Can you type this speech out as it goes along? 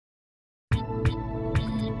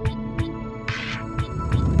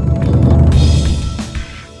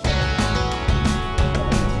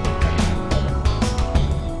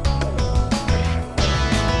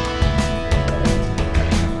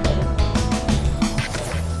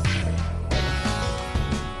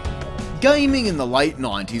Gaming in the late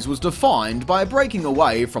 90s was defined by breaking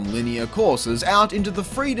away from linear courses out into the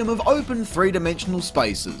freedom of open three-dimensional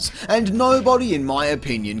spaces, and nobody, in my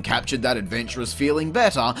opinion, captured that adventurous feeling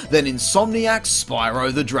better than Insomniac's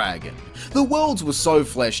Spyro the Dragon. The worlds were so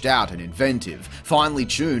fleshed out and inventive, finely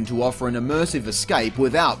tuned to offer an immersive escape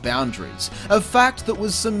without boundaries, a fact that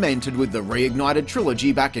was cemented with the reignited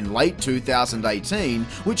trilogy back in late 2018,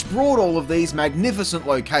 which brought all of these magnificent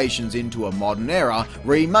locations into a modern era,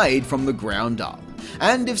 remade from the ground up.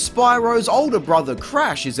 And if Spyro's older brother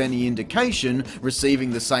Crash is any indication,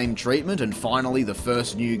 receiving the same treatment and finally the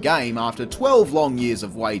first new game after 12 long years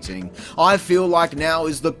of waiting, I feel like now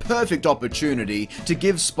is the perfect opportunity to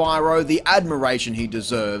give Spyro the admiration he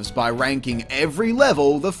deserves by ranking every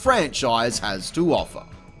level the franchise has to offer.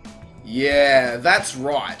 Yeah, that's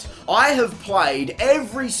right. I have played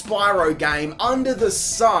every Spyro game under the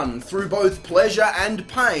sun through both pleasure and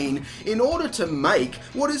pain in order to make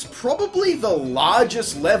what is probably the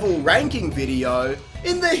largest level ranking video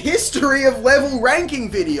in the history of level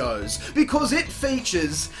ranking videos, because it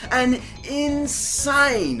features an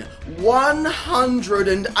insane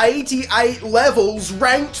 188 levels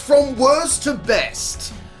ranked from worst to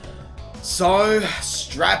best. So,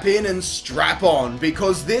 strap in and strap on,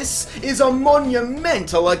 because this is a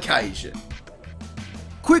monumental occasion.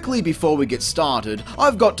 Quickly before we get started,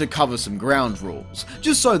 I've got to cover some ground rules.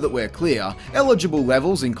 Just so that we're clear, eligible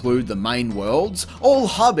levels include the main worlds, all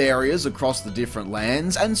hub areas across the different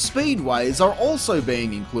lands, and speedways are also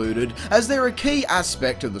being included as they're a key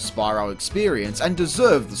aspect of the Spyro experience and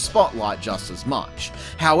deserve the spotlight just as much.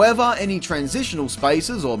 However, any transitional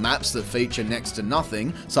spaces or maps that feature next to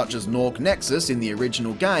nothing, such as Nork Nexus in the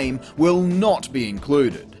original game, will not be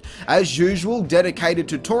included. As usual, dedicated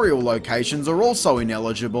tutorial locations are also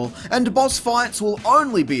ineligible, and boss fights will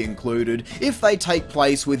only be included if they take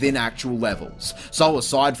place within actual levels. So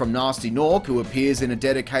aside from Nasty Nork, who appears in a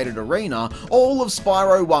dedicated arena, all of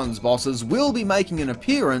Spyro 1's bosses will be making an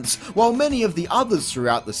appearance, while many of the others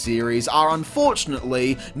throughout the series are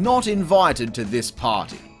unfortunately not invited to this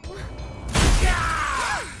party.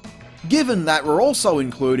 Given that we're also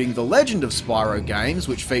including the Legend of Spyro games,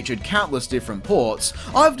 which featured countless different ports,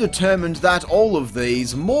 I've determined that all of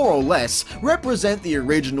these, more or less, represent the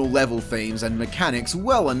original level themes and mechanics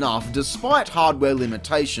well enough despite hardware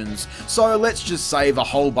limitations, so let's just save a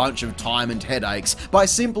whole bunch of time and headaches by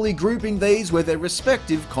simply grouping these with their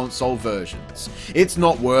respective console versions. It's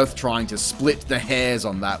not worth trying to split the hairs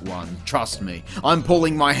on that one, trust me. I'm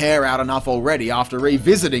pulling my hair out enough already after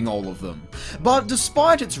revisiting all of them. But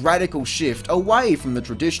despite its radical shift away from the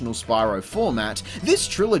traditional Spyro format, this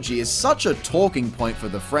trilogy is such a talking point for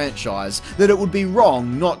the franchise that it would be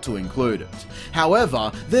wrong not to include it.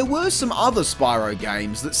 However, there were some other Spyro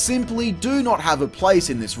games that simply do not have a place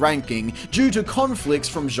in this ranking due to conflicts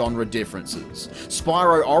from genre differences.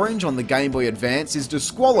 Spyro Orange on the Game Boy Advance is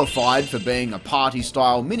disqualified for being a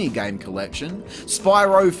party-style minigame collection.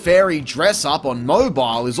 Spyro Fairy Dress Up on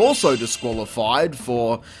mobile is also disqualified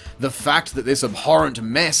for the fact that this abhorrent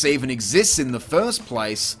mess even exists in the first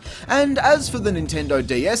place. And as for the Nintendo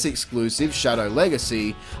DS exclusive Shadow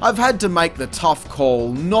Legacy, I've had to make the tough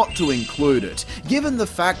call not to include it, given the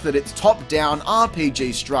fact that its top-down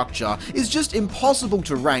RPG structure is just impossible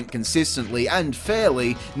to rank consistently and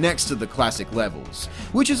fairly next to the classic levels.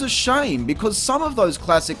 Which is a shame, because some of those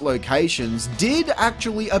classic locations did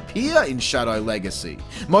actually appear in Shadow Legacy,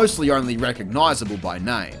 mostly only recognisable by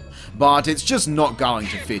name. But it's just not going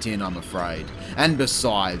to fit in, I'm afraid. And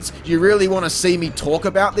besides, do you really want to see me talk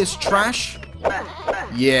about this trash?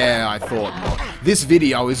 Yeah, I thought not. This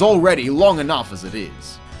video is already long enough as it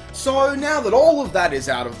is. So now that all of that is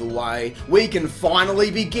out of the way, we can finally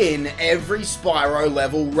begin every Spyro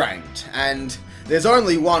level ranked. And there's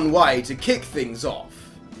only one way to kick things off.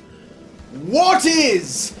 What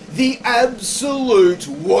is the absolute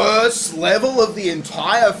worst level of the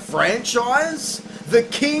entire franchise? The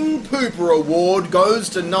King Pooper Award goes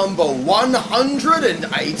to number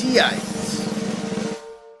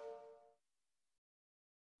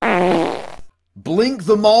 188. Blink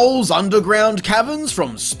the Mole's Underground Caverns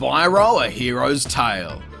from Spyro: A Hero's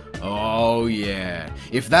Tale. Oh yeah,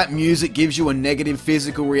 if that music gives you a negative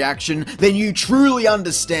physical reaction, then you truly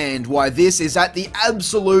understand why this is at the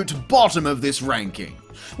absolute bottom of this ranking.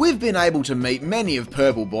 We've been able to meet many of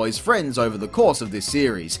Purple Boy's friends over the course of this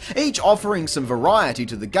series, each offering some variety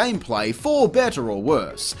to the gameplay for better or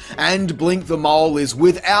worse, and Blink the Mole is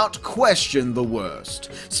without question the worst.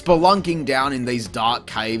 Spelunking down in these dark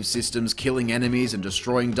cave systems, killing enemies and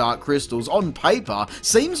destroying dark crystals on paper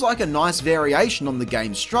seems like a nice variation on the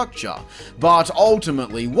game's structure, but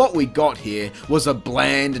ultimately what we got here was a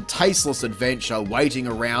bland, tasteless adventure waiting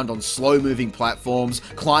around on slow-moving platforms,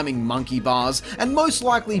 climbing monkey bars, and most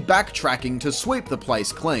likely backtracking to sweep the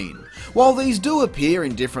place clean. While these do appear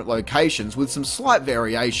in different locations with some slight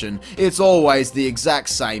variation, it's always the exact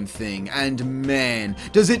same thing, and man,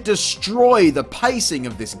 does it destroy the pacing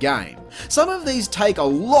of this game. Some of these take a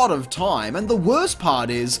lot of time, and the worst part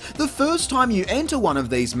is, the first time you enter one of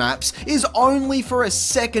these maps is only for a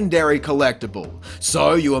secondary collectible,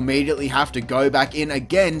 so you immediately have to go back in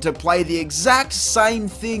again to play the exact same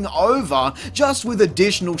thing over, just with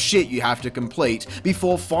additional shit you have to complete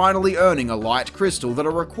before finally earning a light crystal that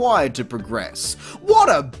are required to progress. What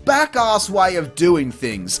a back-ass way of doing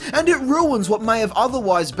things, and it ruins what may have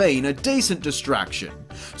otherwise been a decent distraction.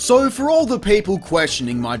 So for all the people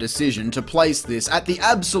questioning my decision to place this at the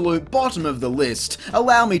absolute bottom of the list,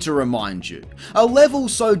 allow me to remind you, a level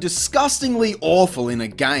so disgustingly awful in a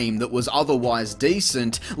game that was otherwise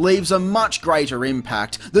decent leaves a much greater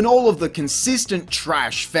impact than all of the consistent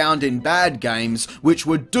trash found in bad games which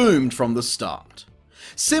were doomed from the start.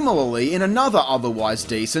 Similarly, in another otherwise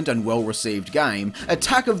decent and well-received game,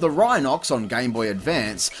 Attack of the Rhinox on Game Boy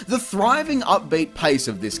Advance, the thriving upbeat pace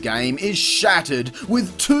of this game is shattered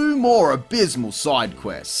with two more abysmal side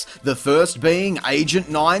quests, the first being Agent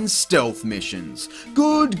 9's stealth missions.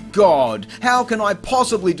 Good God, how can I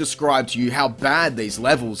possibly describe to you how bad these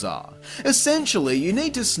levels are? Essentially, you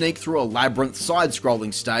need to sneak through a labyrinth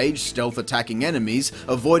side-scrolling stage, stealth attacking enemies,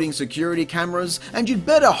 avoiding security cameras, and you'd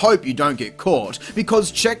better hope you don't get caught,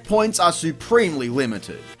 because checkpoints are supremely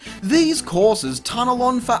limited. These courses tunnel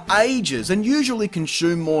on for ages and usually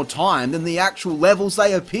consume more time than the actual levels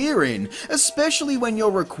they appear in, especially when you're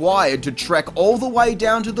required to trek all the way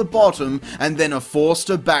down to the bottom and then are forced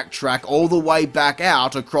to backtrack all the way back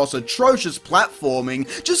out across atrocious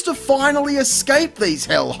platforming just to finally escape these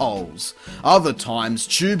hellholes. Other times,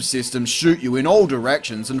 tube systems shoot you in all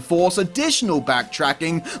directions and force additional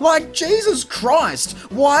backtracking. Like, Jesus Christ,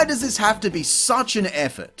 why does this have to be such an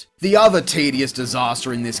effort? The other tedious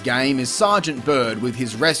disaster in this game is Sergeant Bird with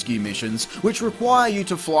his rescue missions, which require you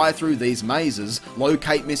to fly through these mazes,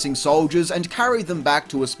 locate missing soldiers, and carry them back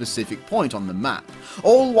to a specific point on the map,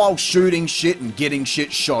 all while shooting shit and getting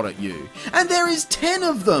shit shot at you. And there is 10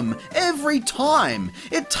 of them, every time!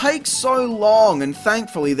 It takes so long, and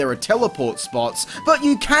thankfully there are teleport spots, but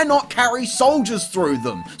you cannot carry soldiers through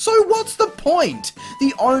them, so what's the point?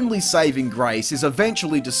 The only saving grace is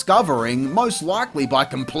eventually discovering, most likely by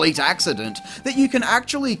complete accident, that you can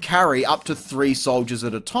actually carry up to 3 soldiers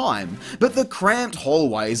at a time, but the cramped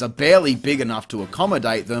hallways are barely big enough to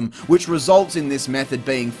accommodate them, which results in this method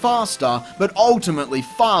being faster, but ultimately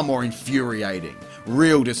far more infuriating.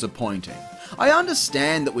 Real disappointing. I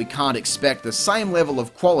understand that we can't expect the same level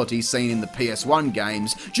of quality seen in the PS1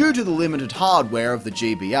 games due to the limited hardware of the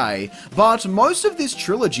GBA, but most of this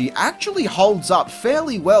trilogy actually holds up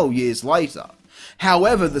fairly well years later.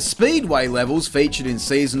 However, the Speedway levels featured in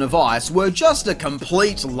Season of Ice were just a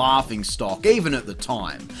complete laughingstock, even at the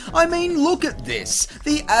time. I mean, look at this,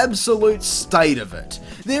 the absolute state of it.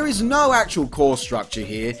 There is no actual core structure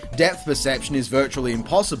here, depth perception is virtually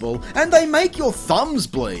impossible, and they make your thumbs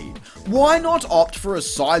bleed. Why not opt for a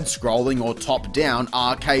side-scrolling or top-down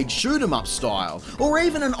arcade shoot-'em-up style, or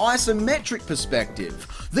even an isometric perspective?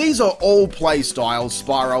 These are all playstyles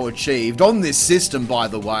Spyro achieved on this system, by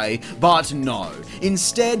the way, but no.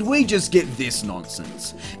 Instead, we just get this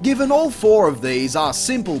nonsense. Given all 4 of these are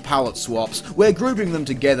simple palette swaps, we're grouping them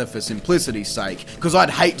together for simplicity's sake, because I'd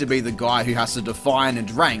hate to be the guy who has to define and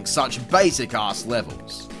rank such basic-ass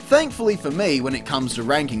levels. Thankfully for me, when it comes to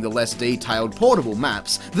ranking the less detailed portable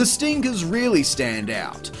maps, the stinkers really stand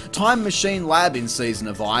out. Time Machine Lab in Season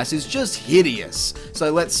of Ice is just hideous,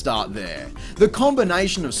 so let's start there. The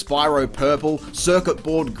combination of Spyro Purple, Circuit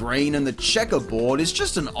Board Green, and the checkerboard is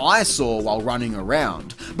just an eyesore while running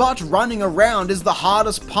around. But running around is the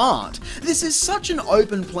hardest part. This is such an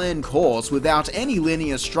open plan course without any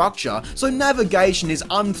linear structure, so navigation is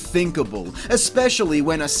unthinkable, especially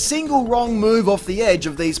when a single wrong move off the edge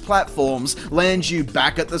of these platforms lands you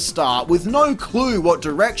back at the start with no clue what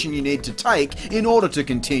direction you need to take in order to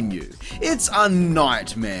continue. It's a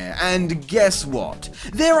nightmare, and guess what?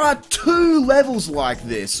 There are 2 levels like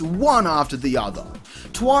this, one after the other.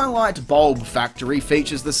 Twilight Bulb Factory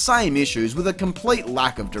features the same issues with a complete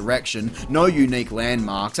lack of direction, no unique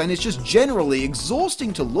landmarks, and it's just generally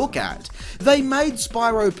exhausting to look at. They made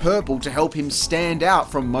Spyro purple to help him stand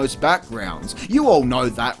out from most backgrounds. You all know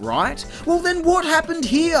that, right? Well then what happened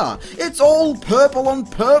here? It's all purple on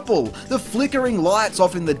purple. The flickering lights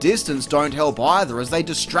off in the distance don't help either as they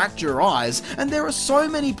distract your eyes, and there are so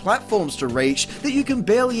many platforms to reach that you can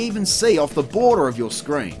barely even see off the border of your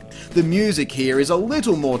screen. The music here is a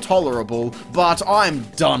little more tolerable, but I'm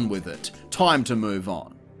done with it. Time to move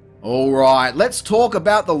on. Alright, let's talk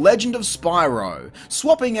about The Legend of Spyro.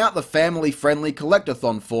 Swapping out the family-friendly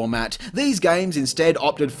collectathon format, these games instead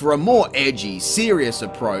opted for a more edgy, serious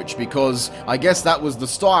approach because I guess that was the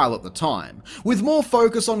style at the time. With more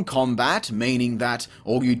focus on combat, meaning that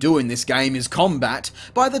all you do in this game is combat,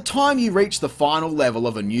 by the time you reach the final level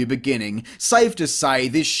of A New Beginning, safe to say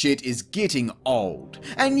this shit is getting old.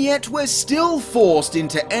 And yet we're still forced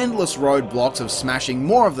into endless roadblocks of smashing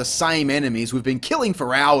more of the same enemies we've been killing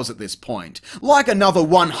for hours at this point. Like another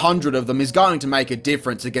 100 of them is going to make a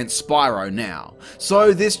difference against Spyro now.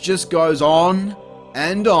 So this just goes on,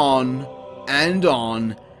 and on, and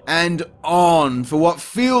on, and on for what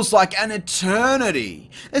feels like an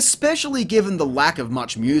eternity, especially given the lack of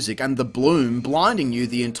much music and the bloom blinding you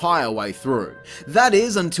the entire way through. That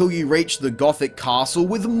is until you reach the Gothic castle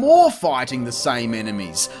with more fighting the same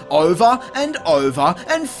enemies, over and over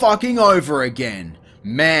and fucking over again.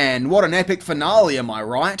 Man, what an epic finale, am I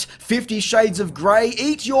right? 50 Shades of Grey,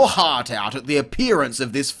 eat your heart out at the appearance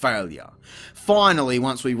of this failure. Finally,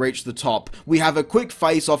 once we reach the top, we have a quick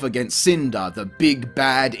face-off against Cinder, the big,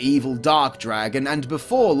 bad, evil dark dragon, and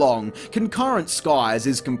before long, Concurrent Skies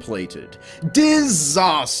is completed.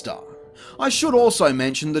 Disaster! I should also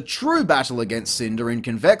mention the true battle against Cinder in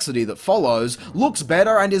Convexity that follows looks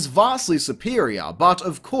better and is vastly superior, but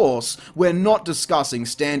of course, we're not discussing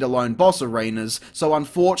standalone boss arenas, so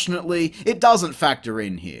unfortunately, it doesn't factor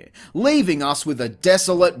in here, leaving us with a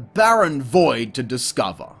desolate, barren void to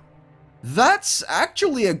discover. That's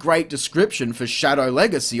actually a great description for Shadow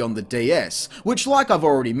Legacy on the DS, which, like I've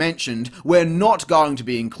already mentioned, we're not going to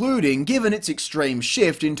be including given its extreme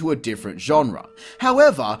shift into a different genre.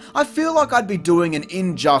 However, I feel like I'd be doing an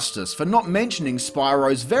injustice for not mentioning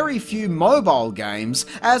Spyro's very few mobile games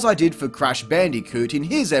as I did for Crash Bandicoot in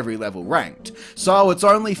his Every Level Ranked, so it's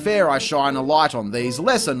only fair I shine a light on these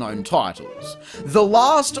lesser known titles. The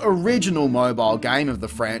last original mobile game of the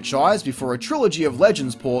franchise before a trilogy of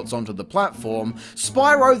Legends ports onto the platform,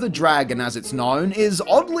 Spyro the Dragon as it's known, is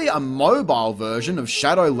oddly a mobile version of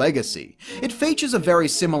Shadow Legacy. It features a very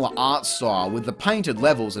similar art style with the painted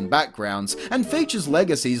levels and backgrounds, and features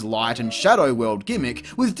Legacy's light and shadow world gimmick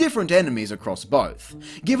with different enemies across both.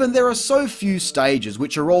 Given there are so few stages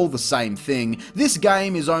which are all the same thing, this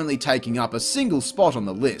game is only taking up a single spot on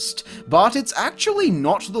the list, but it's actually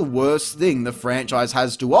not the worst thing the franchise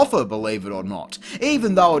has to offer, believe it or not,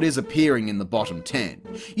 even though it is appearing in the bottom 10.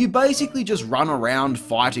 You basically just run around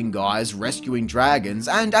fighting guys, rescuing dragons,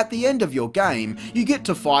 and at the end of your game, you get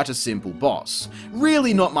to fight a simple boss.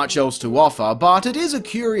 Really not much else to offer, but it is a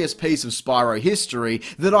curious piece of Spyro history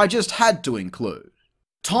that I just had to include.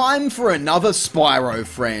 Time for another Spyro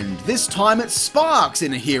friend. This time it's Sparks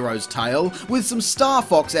in A Hero's Tale, with some Star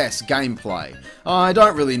Fox-esque gameplay. I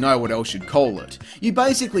don't really know what else you'd call it. You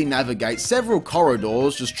basically navigate several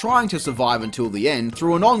corridors just trying to survive until the end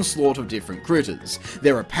through an onslaught of different critters.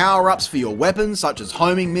 There are power-ups for your weapons such as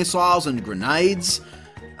homing missiles and grenades.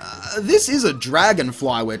 This is a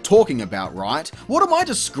dragonfly we're talking about, right? What am I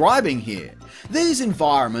describing here? These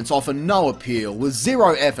environments offer no appeal, with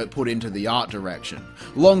zero effort put into the art direction.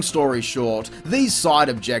 Long story short, these side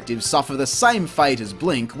objectives suffer the same fate as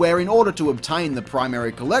Blink, where in order to obtain the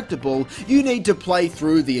primary collectible, you need to play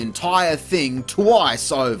through the entire thing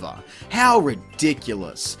twice over. How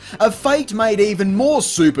ridiculous. A fate made even more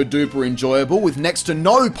super duper enjoyable with next to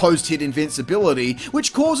no post-hit invincibility,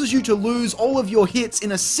 which causes you to lose all of your hits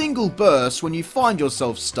in a single burst when you find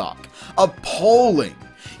yourself stuck. Appalling.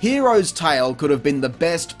 Hero's Tale could have been the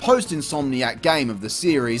best post-Insomniac game of the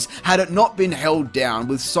series had it not been held down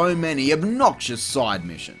with so many obnoxious side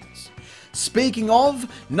missions. Speaking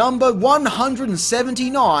of, number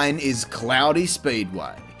 179 is Cloudy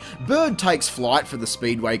Speedway. Bird takes flight for the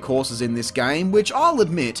speedway courses in this game, which I'll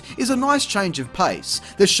admit is a nice change of pace.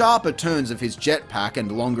 The sharper turns of his jetpack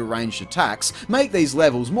and longer ranged attacks make these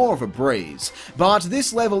levels more of a breeze, but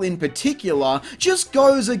this level in particular just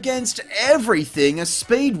goes against everything a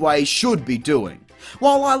speedway should be doing.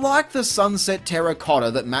 While I like the sunset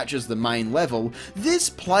terracotta that matches the main level, this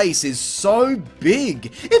place is so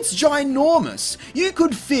big. It's ginormous. You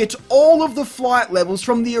could fit all of the flight levels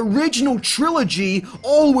from the original trilogy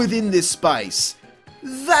all within this space.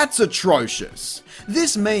 That's atrocious.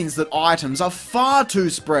 This means that items are far too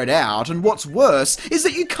spread out, and what's worse is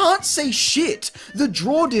that you can't see shit. The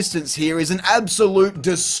draw distance here is an absolute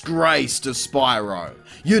disgrace to Spyro.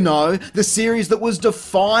 You know, the series that was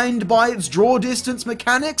defined by its draw distance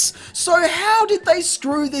mechanics? So how did they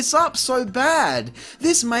screw this up so bad?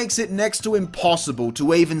 This makes it next to impossible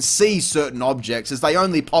to even see certain objects as they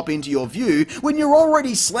only pop into your view when you're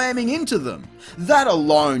already slamming into them. That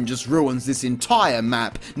alone just ruins this entire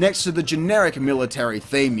map, next to the generic military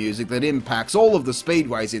theme music that impacts all of the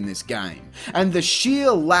speedways in this game. And the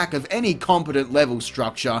sheer lack of any competent level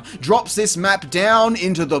structure drops this map down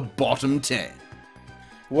into the bottom 10.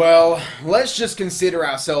 Well, let's just consider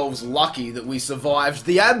ourselves lucky that we survived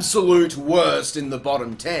the absolute worst in the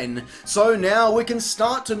bottom 10, so now we can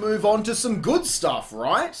start to move on to some good stuff,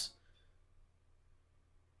 right?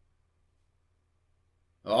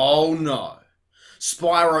 Oh no.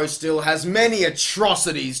 Spyro still has many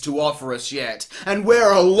atrocities to offer us yet, and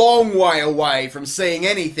we're a long way away from seeing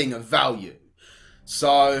anything of value.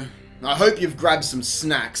 So, I hope you've grabbed some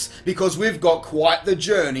snacks, because we've got quite the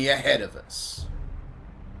journey ahead of us.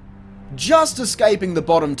 Just escaping the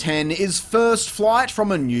bottom 10 is First Flight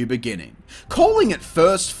from a New Beginning. Calling it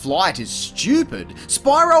First Flight is stupid.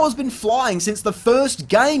 Spyro has been flying since the first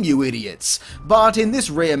game, you idiots. But in this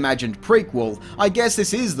reimagined prequel, I guess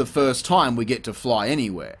this is the first time we get to fly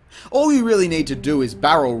anywhere. All you really need to do is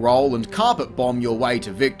barrel roll and carpet bomb your way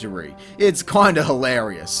to victory. It's kinda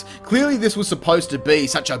hilarious. Clearly this was supposed to be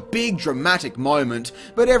such a big dramatic moment,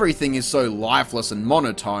 but everything is so lifeless and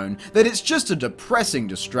monotone that it's just a depressing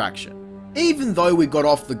distraction. Even though we got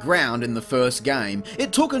off the ground in the first game,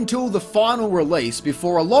 it took until the final release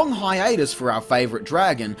before a long hiatus for our favourite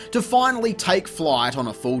dragon to finally take flight on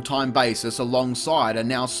a full-time basis alongside a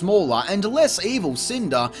now smaller and less evil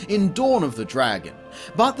Cinder in Dawn of the Dragon.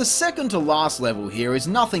 But the second to last level here is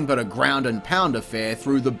nothing but a ground and pound affair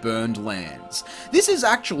through the burned lands. This is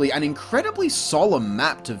actually an incredibly solemn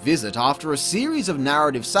map to visit after a series of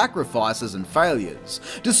narrative sacrifices and failures.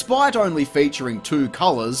 Despite only featuring two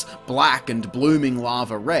colours, black and blooming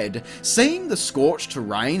lava red, seeing the scorched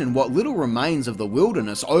terrain and what little remains of the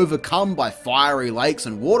wilderness overcome by fiery lakes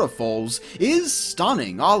and waterfalls is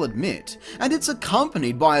stunning, I'll admit, and it's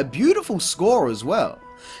accompanied by a beautiful score as well.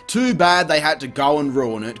 Too bad they had to go and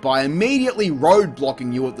ruin it by immediately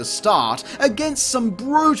roadblocking you at the start against some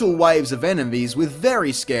brutal waves of enemies with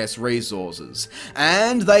very scarce resources.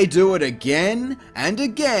 And they do it again, and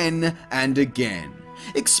again, and again.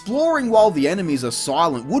 Exploring while the enemies are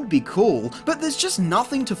silent would be cool, but there's just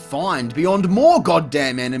nothing to find beyond more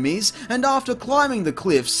goddamn enemies, and after climbing the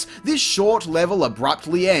cliffs, this short level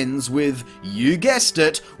abruptly ends with, you guessed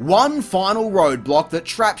it, one final roadblock that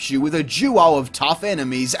traps you with a duo of tough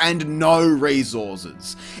enemies and no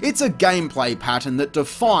resources. It's a gameplay pattern that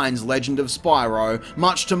defines Legend of Spyro,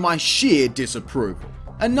 much to my sheer disapproval.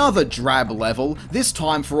 Another drab level, this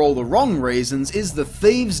time for all the wrong reasons, is the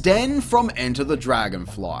Thieves' Den from Enter the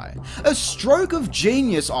Dragonfly. A stroke of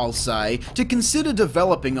genius, I'll say, to consider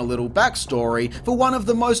developing a little backstory for one of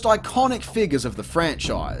the most iconic figures of the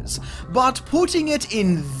franchise. But putting it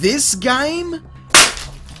in this game?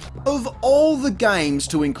 Of all the games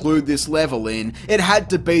to include this level in, it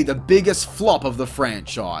had to be the biggest flop of the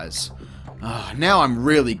franchise. Now I'm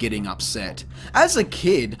really getting upset. As a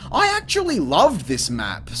kid, I actually loved this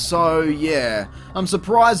map, so yeah, I'm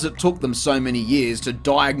surprised it took them so many years to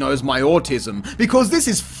diagnose my autism, because this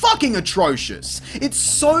is fucking atrocious. It's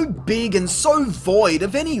so big and so void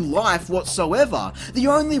of any life whatsoever. The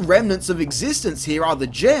only remnants of existence here are the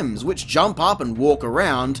gems, which jump up and walk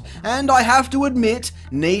around, and I have to admit,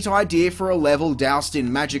 neat idea for a level doused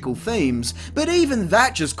in magical themes, but even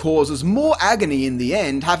that just causes more agony in the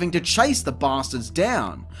end, having to chase the bastards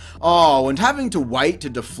down. Oh, and having to wait to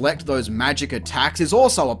deflect those magic attacks is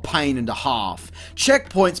also a pain and a half.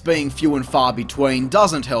 Checkpoints being few and far between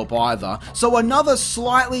doesn't help either, so another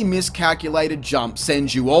slightly miscalculated jump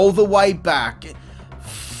sends you all the way back.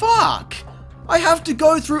 Fuck! I have to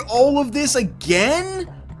go through all of this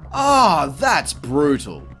again? Ah, that's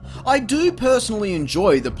brutal. I do personally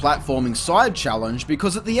enjoy the platforming side challenge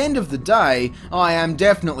because at the end of the day, I am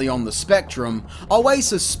definitely on the spectrum.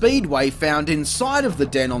 Oasis Speedway found inside of the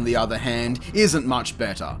den, on the other hand, isn't much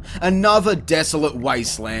better. Another desolate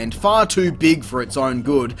wasteland, far too big for its own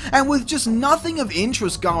good, and with just nothing of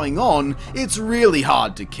interest going on, it's really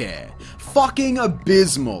hard to care. Fucking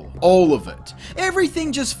abysmal, all of it.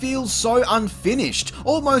 Everything just feels so unfinished,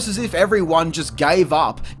 almost as if everyone just gave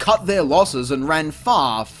up, cut their losses and ran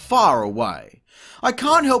far, far away. I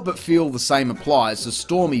can't help but feel the same applies to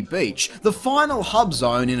Stormy Beach, the final hub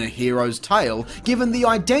zone in A Hero's Tale, given the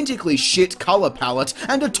identically shit colour palette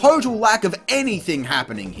and a total lack of anything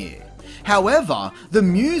happening here. However, the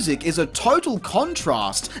music is a total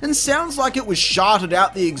contrast and sounds like it was sharted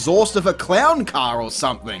out the exhaust of a clown car or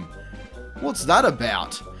something. What's that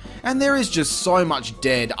about? And there is just so much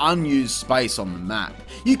dead, unused space on the map.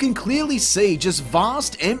 You can clearly see just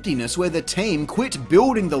vast emptiness where the team quit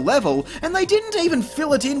building the level and they didn't even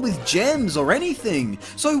fill it in with gems or anything.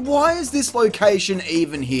 So why is this location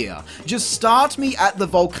even here? Just start me at the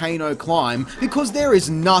volcano climb because there is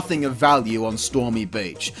nothing of value on Stormy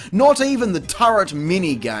Beach. Not even the turret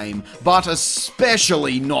minigame, but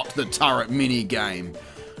especially not the turret minigame.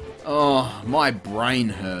 Oh, my brain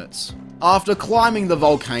hurts. After climbing the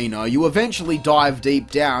volcano, you eventually dive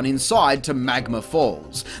deep down inside to Magma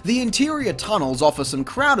Falls. The interior tunnels offer some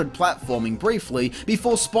crowded platforming briefly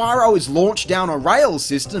before Spyro is launched down a rail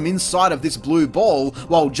system inside of this blue ball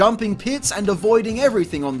while jumping pits and avoiding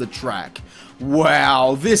everything on the track.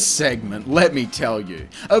 Wow, this segment, let me tell you.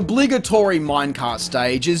 Obligatory minecart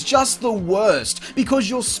stage is just the worst because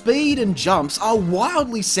your speed and jumps are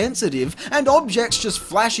wildly sensitive and objects just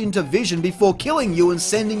flash into vision before killing you and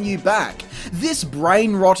sending you back. This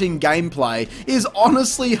brain-rotting gameplay is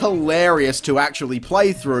honestly hilarious to actually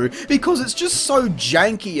play through because it's just so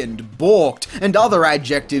janky and balked and other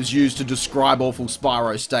adjectives used to describe awful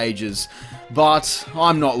Spyro stages. But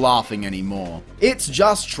I'm not laughing anymore. It's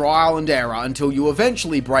just trial and error until you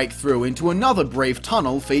eventually break through into another brief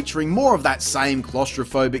tunnel featuring more of that same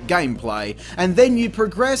claustrophobic gameplay, and then you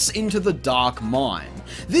progress into the Dark Mine.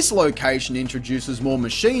 This location introduces more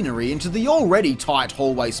machinery into the already tight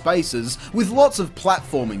hallway spaces with lots of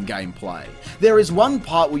platforming gameplay. There is one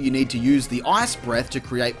part where you need to use the ice breath to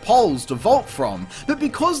create poles to vault from, but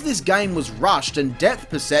because this game was rushed and depth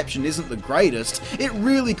perception isn't the greatest, it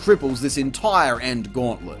really cripples this entire end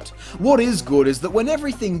gauntlet. What is good is that when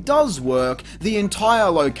everything does work, the entire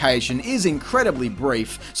location is incredibly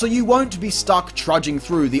brief, so you won't be stuck trudging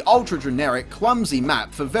through the ultra-generic, clumsy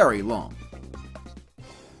map for very long.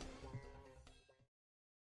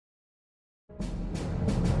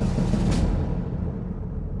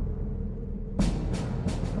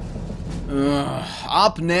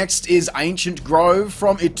 Up next is Ancient Grove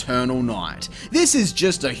from Eternal Night. This is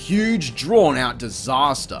just a huge, drawn-out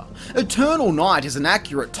disaster. Eternal Night is an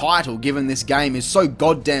accurate title given this game is so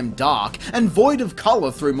goddamn dark and void of colour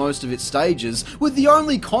through most of its stages, with the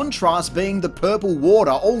only contrast being the purple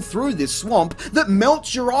water all through this swamp that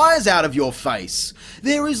melts your eyes out of your face.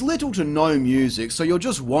 There is little to no music, so you're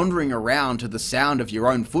just wandering around to the sound of your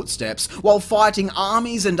own footsteps while fighting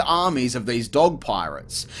armies and armies of these dog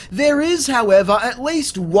pirates. There is, however, at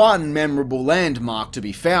least one memorable landmark to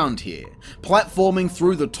be found here, platforming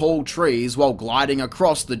through the tall trees while gliding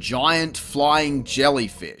across the giant flying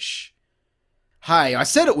jellyfish. Hey, I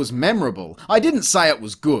said it was memorable, I didn't say it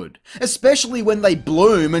was good, especially when they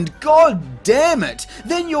bloom and god damn it,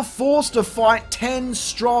 then you're forced to fight 10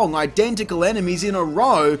 strong identical enemies in a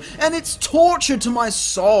row and it's torture to my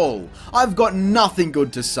soul. I've got nothing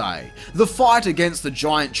good to say. The fight against the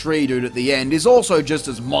giant tree dude at the end is also just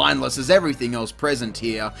as mindless as everything else present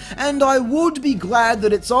here, and I would be glad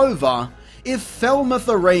that it's over if Falmouth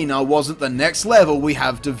Arena wasn't the next level we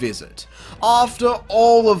have to visit. After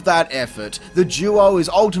all of that effort, the duo is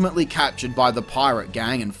ultimately captured by the pirate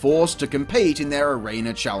gang and forced to compete in their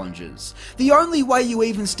arena challenges. The only way you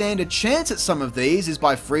even stand a chance at some of these is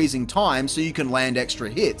by freezing time so you can land extra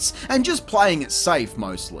hits, and just playing it safe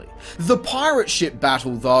mostly. The pirate ship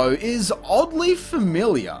battle though is oddly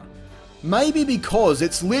familiar. Maybe because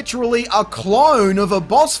it's literally a clone of a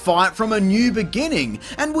boss fight from A New Beginning,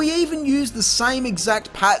 and we even use the same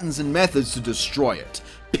exact patterns and methods to destroy it.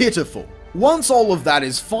 Pitiful. Once all of that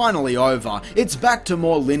is finally over, it's back to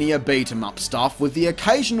more linear beat-em-up stuff with the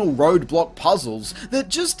occasional roadblock puzzles that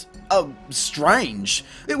just strange.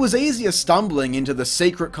 It was easier stumbling into the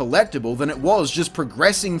secret collectible than it was just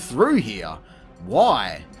progressing through here.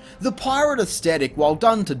 Why? The pirate aesthetic, while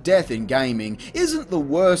done to death in gaming, isn't the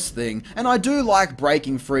worst thing, and I do like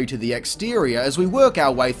breaking free to the exterior as we work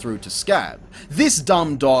our way through to Scab. This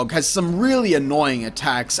dumb dog has some really annoying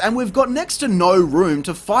attacks, and we've got next to no room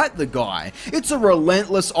to fight the guy. It's a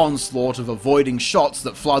relentless onslaught of avoiding shots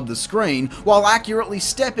that flood the screen while accurately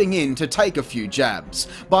stepping in to take a few jabs.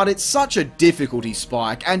 But it's such a difficulty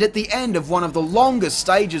spike, and at the end of one of the longest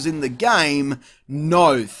stages in the game,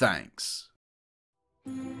 no thanks.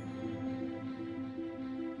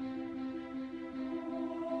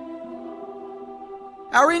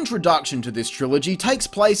 Our introduction to this trilogy takes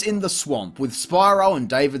place in the swamp, with Spyro and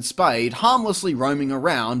David Spade harmlessly roaming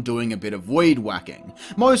around doing a bit of weed whacking.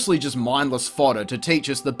 Mostly just mindless fodder to teach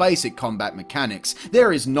us the basic combat mechanics.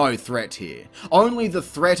 There is no threat here. Only the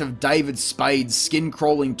threat of David Spade's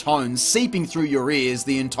skin-crawling tones seeping through your ears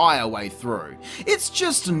the entire way through. It's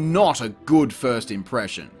just not a good first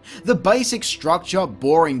impression. The basic structure,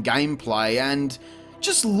 boring gameplay, and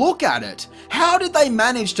just look at it. How did they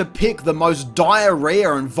manage to pick the most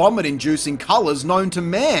diarrhea and vomit-inducing colours known to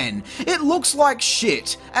man? It looks like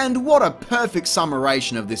shit, and what a perfect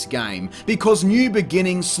summarization of this game, because New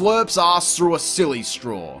Beginning slurps ass through a silly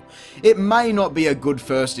straw. It may not be a good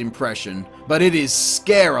first impression, but it is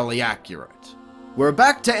scarily accurate. We're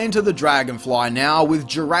back to Enter the Dragonfly now with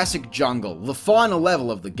Jurassic Jungle, the final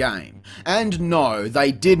level of the game. And no,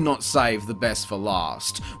 they did not save the best for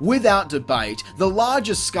last. Without debate, the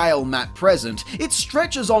largest scale map present, it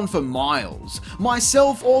stretches on for miles.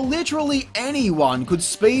 Myself or literally anyone could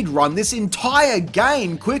speedrun this entire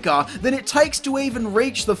game quicker than it takes to even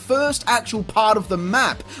reach the first actual part of the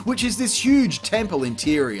map, which is this huge temple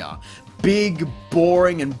interior. Big,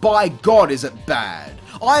 boring, and by God is it bad.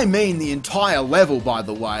 I mean the entire level, by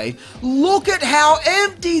the way. Look at how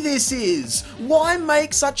empty this is! Why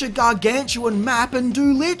make such a gargantuan map and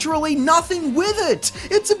do literally nothing with it?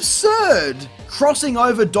 It's absurd! Crossing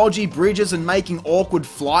over dodgy bridges and making awkward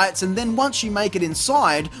flights, and then once you make it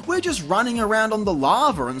inside, we're just running around on the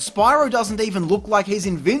lava and Spyro doesn't even look like he's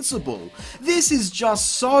invincible. This is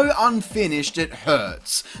just so unfinished it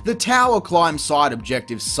hurts. The tower climb side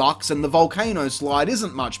objective sucks and the volcano slide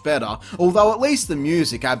isn't much better, although at least the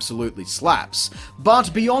music absolutely slaps.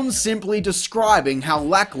 But beyond simply describing how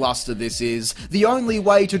lackluster this is, the only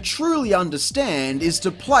way to truly understand is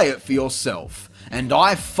to play it for yourself. And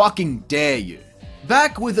I fucking dare you.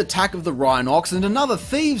 Back with Attack of the Rhinox and another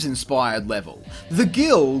Thieves-inspired level. The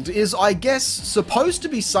Guild is, I guess, supposed to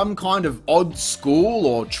be some kind of odd school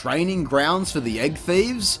or training grounds for the Egg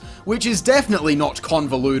Thieves, which is definitely not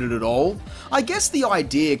convoluted at all. I guess the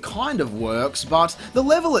idea kind of works, but the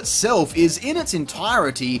level itself is in its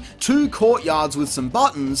entirety 2 courtyards with some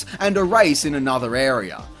buttons and a race in another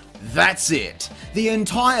area. That's it. The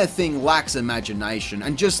entire thing lacks imagination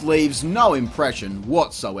and just leaves no impression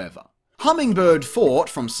whatsoever. Hummingbird Fort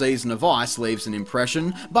from Season of Ice leaves an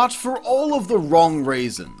impression, but for all of the wrong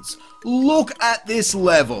reasons. Look at this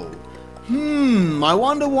level. I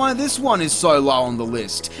wonder why this one is so low on the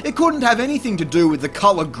list. It couldn't have anything to do with the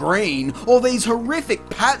colour green, or these horrific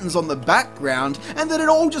patterns on the background, and that it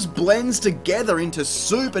all just blends together into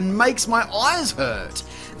soup and makes my eyes hurt.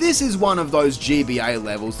 This is one of those GBA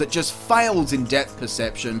levels that just fails in depth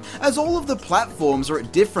perception, as all of the platforms are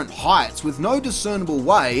at different heights with no discernible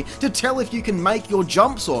way to tell if you can make your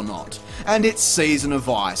jumps or not. And it's Season of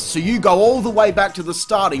Ice, so you go all the way back to the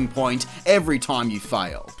starting point every time you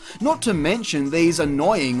fail. Not to mention these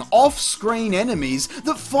annoying off-screen enemies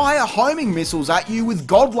that fire homing missiles at you with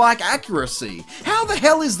godlike accuracy. How the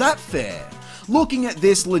hell is that fair? Looking at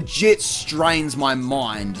this legit strains my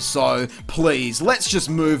mind, so please, let's just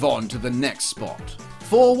move on to the next spot.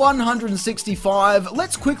 For 165,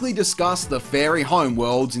 let's quickly discuss the fairy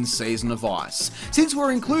homeworlds in Season of Ice. Since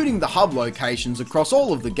we're including the hub locations across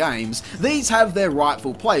all of the games, these have their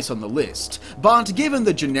rightful place on the list. But given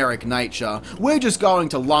the generic nature, we're just going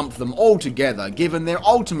to lump them all together, given they're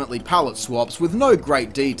ultimately palette swaps with no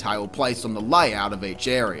great detail placed on the layout of each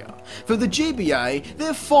area. For the GBA,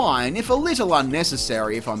 they're fine, if a little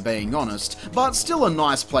unnecessary if I'm being honest, but still a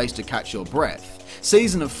nice place to catch your breath.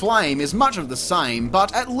 Season of Flame is much of the same,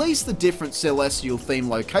 but at least the different celestial theme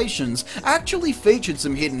locations actually featured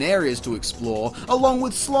some hidden areas to explore, along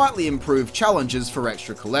with slightly improved challenges for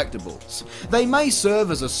extra collectibles. They may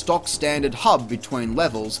serve as a stock standard hub between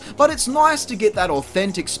levels, but it's nice to get that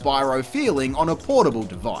authentic Spyro feeling on a portable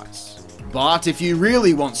device. But if you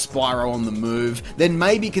really want Spyro on the move, then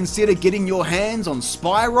maybe consider getting your hands on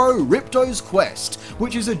Spyro Ripto's Quest,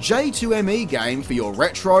 which is a J2ME game for your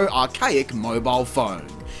retro, archaic mobile phone.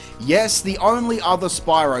 Yes, the only other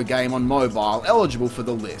Spyro game on mobile eligible for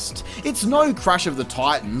the list. It's no Crash of the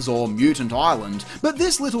Titans or Mutant Island, but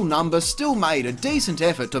this little number still made a decent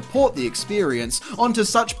effort to port the experience onto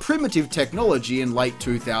such primitive technology in late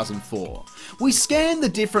 2004. We scanned the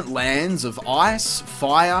different lands of ice,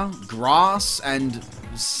 fire, grass, and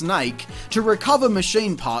snake to recover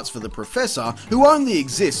machine parts for the Professor, who only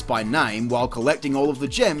exists by name, while collecting all of the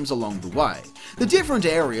gems along the way. The different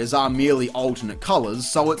areas are merely alternate colours,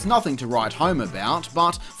 so it's nothing to write home about,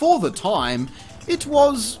 but for the time, it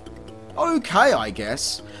was okay, I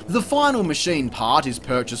guess. The final machine part is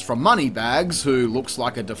purchased from Moneybags, who looks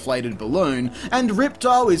like a deflated balloon, and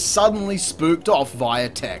Ripto is suddenly spooked off via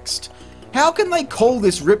text. How can they call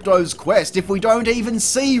this Ripto's quest if we don't even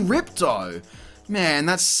see Ripto? Man,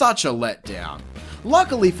 that's such a letdown.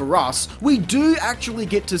 Luckily for us, we do actually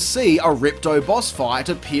get to see a Ripto boss fight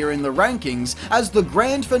appear in the rankings as the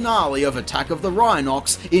grand finale of Attack of the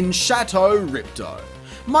Rhinox in Chateau Ripto.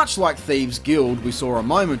 Much like Thieves Guild we saw a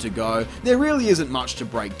moment ago, there really isn't much to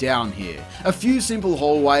break down here. A few simple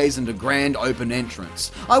hallways and a grand open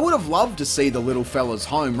entrance. I would have loved to see the little fella's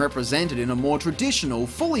home represented in a more traditional,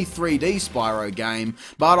 fully 3D Spyro game,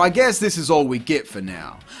 but I guess this is all we get for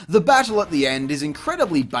now. The battle at the end is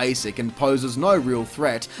incredibly basic and poses no real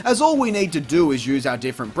threat, as all we need to do is use our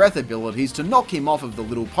different breath abilities to knock him off of the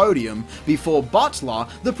little podium before Butler,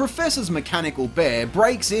 the Professor's mechanical bear,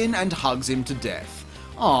 breaks in and hugs him to death.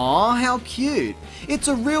 Aw, how cute. It's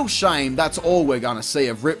a real shame that's all we're gonna see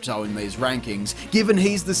of Ripto in these rankings, given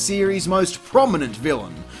he's the series' most prominent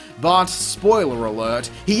villain. But, spoiler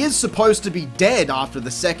alert, he is supposed to be dead after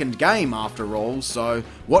the second game after all, so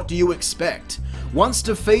what do you expect? Once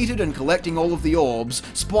defeated and collecting all of the orbs,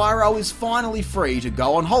 Spyro is finally free to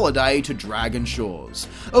go on holiday to Dragon Shores.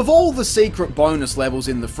 Of all the secret bonus levels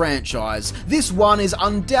in the franchise, this one is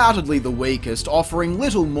undoubtedly the weakest, offering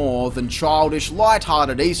little more than childish,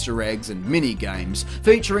 light-hearted Easter eggs and mini-games,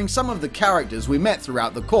 featuring some of the characters we met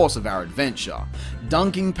throughout the course of our adventure.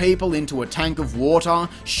 Dunking people into a tank of water,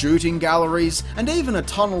 shooting galleries, and even a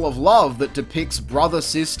tunnel of love that depicts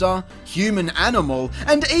brother-sister, human-animal,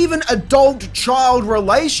 and even adult-child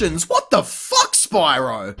relations. What the fuck,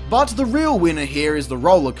 Spyro? But the real winner here is the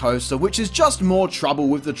roller coaster, which is just more trouble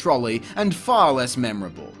with the trolley and far less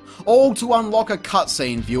memorable. All to unlock a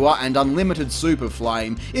cutscene viewer and unlimited super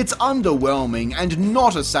flame, it's underwhelming and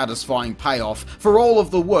not a satisfying payoff for all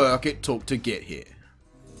of the work it took to get here.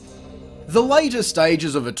 The later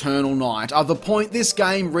stages of Eternal Night are the point this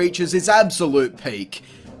game reaches its absolute peak,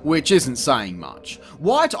 which isn't saying much.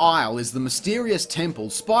 White Isle is the mysterious temple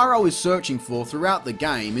Spyro is searching for throughout the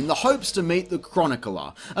game in the hopes to meet the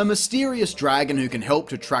Chronicler, a mysterious dragon who can help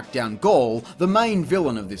to track down Gaul, the main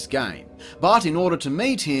villain of this game. But in order to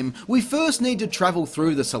meet him, we first need to travel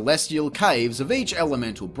through the celestial caves of each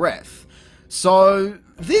elemental breath. So,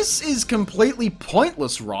 this is completely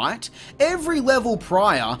pointless, right? Every level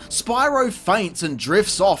prior, Spyro faints and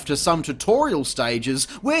drifts off to some tutorial stages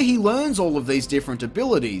where he learns all of these different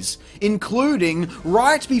abilities, including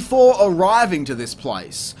right before arriving to this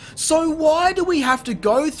place. So why do we have to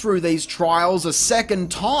go through these trials a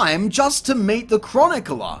second time just to meet the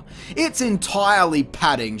Chronicler? It's entirely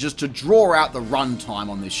padding just to draw out the runtime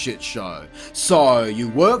on this shit show. So, you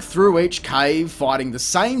work through each cave fighting the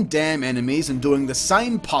same damn enemies and doing the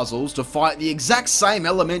same puzzles to fight the exact same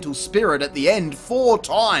elemental spirit at the end 4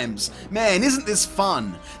 times. Man, isn't this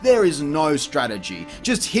fun? There is no strategy.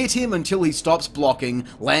 Just hit him until he stops blocking,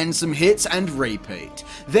 land some hits, and repeat.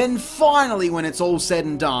 Then finally, when it's all said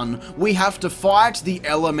and done, we have to fight the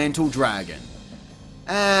elemental dragon.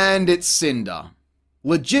 And it's Cinder.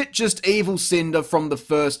 Legit just evil Cinder from the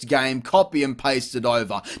first game, copy and pasted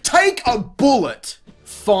over. Take a bullet!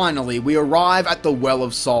 Finally, we arrive at the Well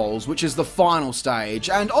of Souls, which is the final stage,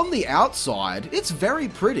 and on the outside, it's very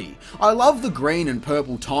pretty. I love the green and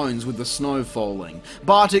purple tones with the snow falling,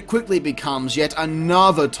 but it quickly becomes yet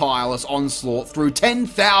another tireless onslaught through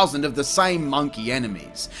 10,000 of the same monkey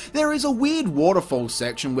enemies. There is a weird waterfall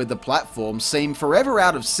section where the platforms seem forever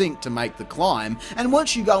out of sync to make the climb, and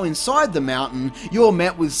once you go inside the mountain, you're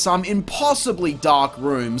met with some impossibly dark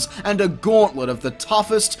rooms and a gauntlet of the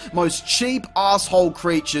toughest, most cheap asshole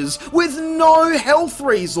creatures with no health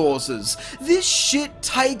resources. This shit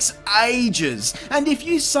takes ages, and if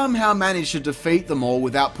you somehow manage to defeat them all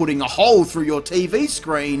without putting a hole through your TV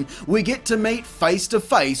screen, we get to meet face to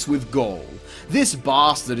face with Gaul. This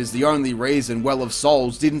bastard is the only reason Well of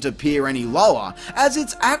Souls didn't appear any lower, as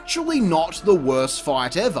it's actually not the worst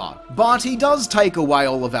fight ever. But he does take away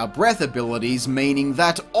all of our breath abilities, meaning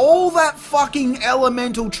that all that fucking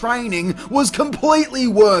elemental training was completely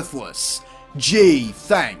worthless. Gee,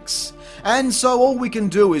 thanks. And so all we can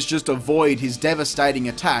do is just avoid his devastating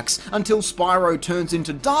attacks until Spyro turns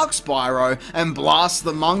into Dark Spyro and blasts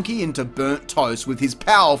the monkey into burnt toast with his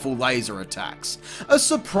powerful laser attacks. A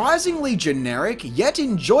surprisingly generic yet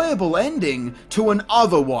enjoyable ending to an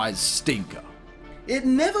otherwise stinker. It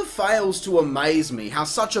never fails to amaze me how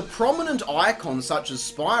such a prominent icon such as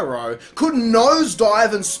Spyro could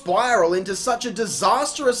nosedive and spiral into such a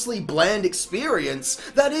disastrously bland experience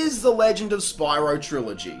that is the Legend of Spyro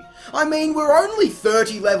Trilogy. I mean, we're only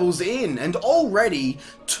 30 levels in, and already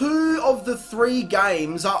 2 of the 3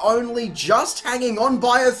 games are only just hanging on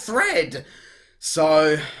by a thread.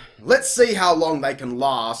 So, let's see how long they can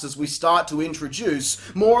last as we start to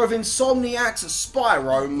introduce more of Insomniac's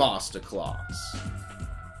Spyro Masterclass.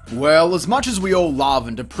 Well, as much as we all love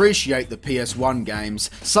and appreciate the PS1 games,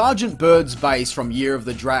 Sergeant Bird's base from Year of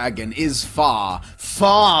the Dragon is far,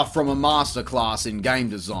 far from a masterclass in game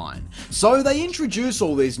design. So they introduce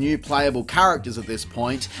all these new playable characters at this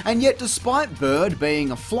point, and yet despite Bird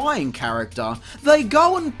being a flying character, they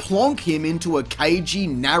go and plonk him into a cagey,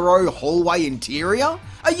 narrow hallway interior?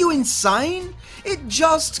 Are you insane? It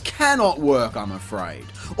just cannot work, I'm afraid.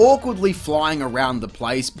 Awkwardly flying around the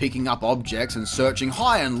place, picking up objects and searching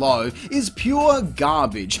high and low is pure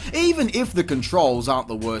garbage, even if the controls aren't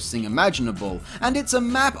the worst thing imaginable, and it's a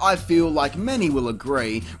map I feel like many will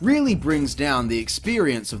agree really brings down the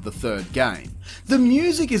experience of the third game. The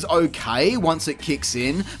music is okay once it kicks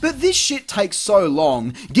in, but this shit takes so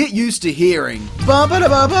long, get used to hearing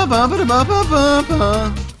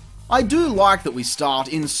ba-ba-da-ba-ba-ba-ba-ba-ba-ba. I do like that we start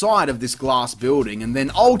inside of this glass building and then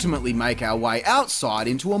ultimately make our way outside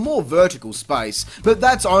into a more vertical space, but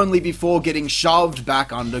that's only before getting shoved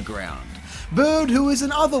back underground. Bird, who is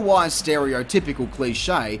an otherwise stereotypical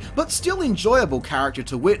cliche, but still enjoyable character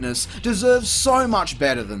to witness, deserves so much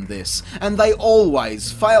better than this, and they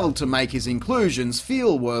always fail to make his inclusions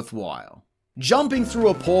feel worthwhile. Jumping through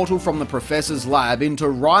a portal from the Professor's lab into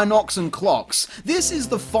Rhinox and Clocks, this is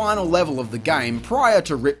the final level of the game prior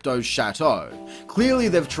to Ripto's Chateau. Clearly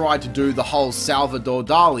they've tried to do the whole Salvador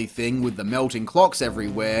Dali thing with the melting clocks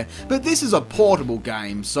everywhere, but this is a portable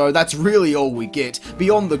game, so that's really all we get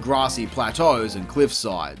beyond the grassy plateaus and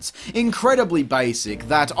cliffsides. Incredibly basic,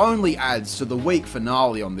 that only adds to the weak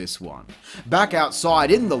finale on this one. Back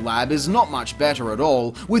outside in the lab is not much better at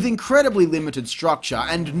all, with incredibly limited structure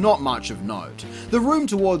and not much of note. The room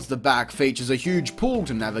towards the back features a huge pool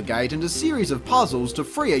to navigate and a series of puzzles to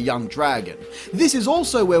free a young dragon. This is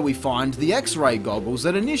also where we find the X-ray goggles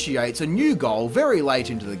that initiates a new goal very late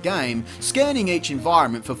into the game, scanning each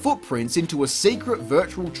environment for footprints into a secret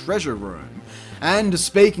virtual treasure room. And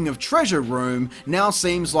speaking of treasure room, now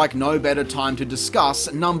seems like no better time to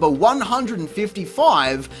discuss number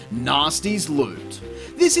 155, Nasty's Loot.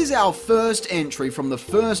 This is our first entry from the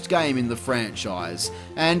first game in the franchise,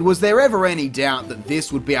 and was there ever any doubt that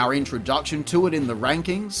this would be our introduction to it in the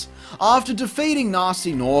rankings? After defeating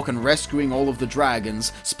Nasty Nork and rescuing all of the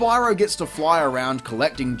dragons, Spyro gets to fly around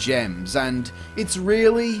collecting gems, and it's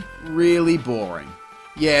really, really boring.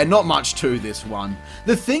 Yeah, not much to this one.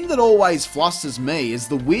 The thing that always flusters me is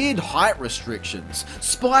the weird height restrictions.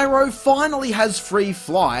 Spyro finally has free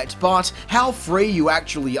flight, but how free you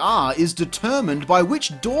actually are is determined by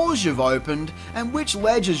which doors you've opened and which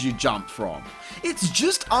ledges you jump from. It's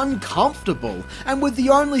just uncomfortable, and with the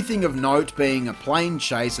only thing of note being a plane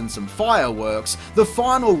chase and some fireworks, the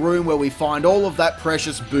final room where we find all of that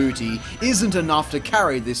precious booty isn't enough to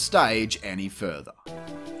carry this stage any further.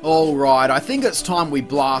 Alright, I think it's time we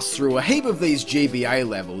blast through a heap of these GBA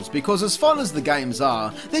levels, because as fun as the games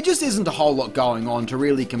are, there just isn't a whole lot going on to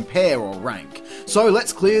really compare or rank. So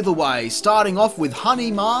let's clear the way, starting off with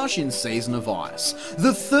Honey Marsh in Season of Ice,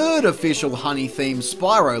 the third official honey-themed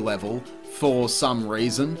Spyro level, for some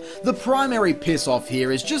reason. The primary piss-off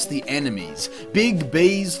here is just the enemies. Big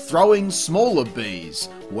bees throwing smaller bees.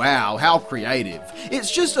 Wow, how creative. It's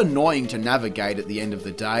just annoying to navigate at the end of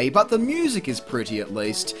the day, but the music is pretty at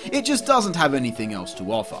least. It just doesn't have anything else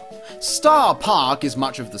to offer. Star Park is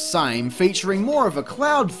much of the same, featuring more of a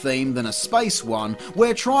cloud theme than a space one,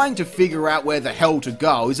 where trying to figure out where the hell to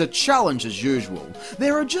go is a challenge as usual.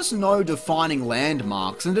 There are just no defining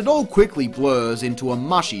landmarks, and it all quickly blurs into a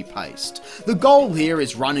mushy paste. The goal here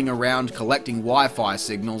is running around collecting Wi-Fi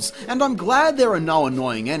signals, and I'm glad there are no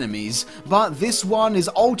annoying enemies, but this one is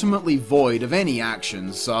ultimately void of any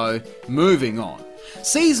action, so moving on.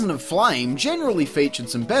 Season of Flame generally featured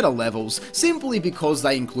some better levels simply because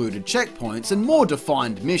they included checkpoints and more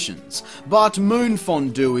defined missions, but Moon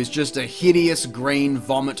Fondue is just a hideous green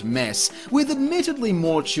vomit mess with admittedly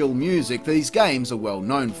more chill music these games are well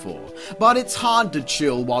known for. But it's hard to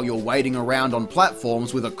chill while you're waiting around on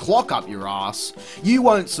platforms with a clock up your ass. You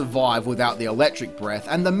won't survive without the electric breath,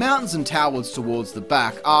 and the mountains and towers towards the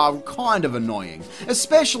back are kind of annoying,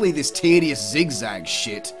 especially this tedious zigzag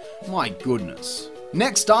shit. My goodness.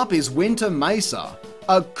 Next up is Winter Mesa,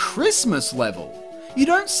 a Christmas level. You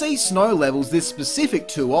don't see snow levels this specific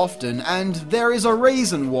too often, and there is a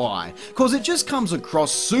reason why, cause it just comes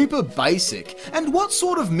across super basic. And what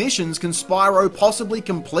sort of missions can Spyro possibly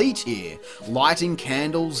complete here? Lighting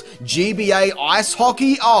candles, GBA ice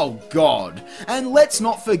hockey, oh god. And let's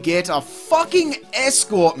not forget a fucking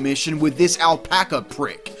escort mission with this alpaca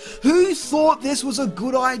prick. Who thought this was a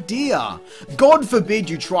good idea? God forbid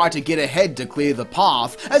you try to get ahead to clear the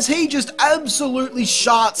path, as he just absolutely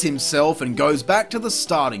sharts himself and goes back to the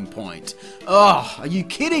starting point. Ugh, are you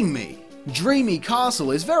kidding me? Dreamy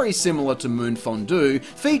Castle is very similar to Moon Fondue,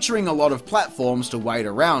 featuring a lot of platforms to wait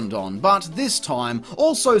around on, but this time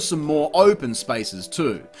also some more open spaces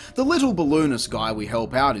too. The little balloonist guy we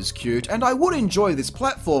help out is cute, and I would enjoy this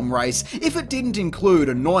platform race if it didn't include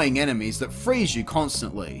annoying enemies that freeze you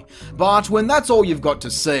constantly. But when that's all you've got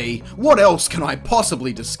to see, what else can I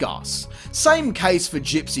possibly discuss? Same case for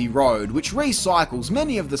Gypsy Road, which recycles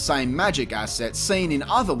many of the same magic assets seen in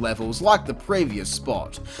other levels like the previous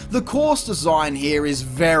spot. The course design here is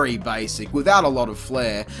very basic, without a lot of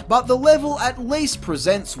flair, but the level at least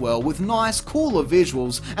presents well with nice, cooler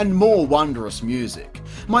visuals and more wondrous music.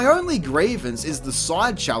 My only grievance is the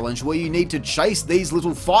side challenge where you need to chase these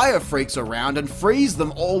little fire freaks around and freeze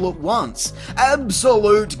them all at once.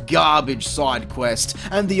 Absolute garbage side quest,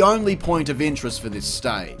 and the only point of interest for this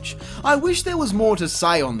stage. I wish there was more to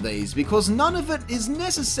say on these, because none of it is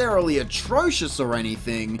necessarily atrocious or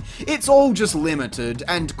anything. It's all just limited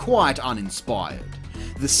and quite uninspired.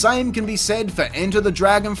 The same can be said for Enter the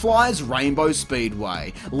Dragonfly's Rainbow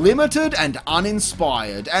Speedway. Limited and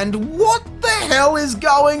uninspired, and what the hell is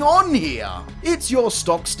going on here? It's your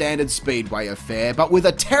stock standard Speedway affair, but with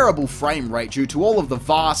a terrible frame rate due to all of the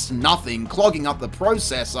vast nothing clogging up the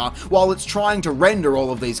processor while it's trying to render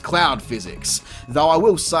all of these cloud physics. Though I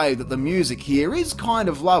will say that the music here is kind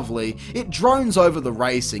of lovely. It drones over the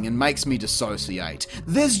racing and makes me dissociate.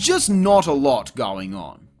 There's just not a lot going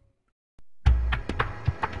on.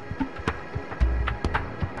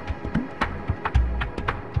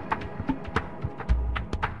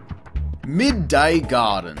 Midday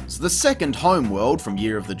Gardens, the second homeworld from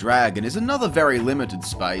Year of the Dragon, is another very limited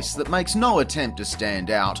space that makes no attempt to stand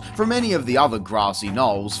out from any of the other grassy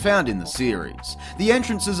knolls found in the series. The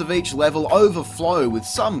entrances of each level overflow with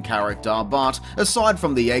some character, but aside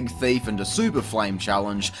from the Egg Thief and a Super Flame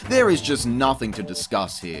challenge, there is just nothing to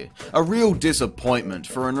discuss here. A real disappointment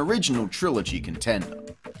for an original trilogy contender.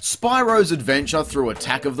 Spyro's adventure through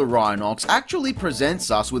Attack of the Rhinox actually presents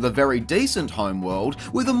us with a very decent homeworld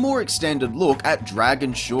with a more extended look at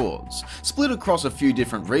Dragon Shores. Split across a few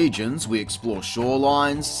different regions, we explore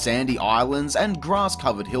shorelines, sandy islands, and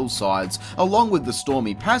grass-covered hillsides, along with the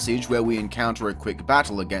stormy passage where we encounter a quick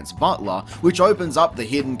battle against Butler, which opens up the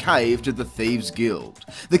hidden cave to the Thieves' Guild.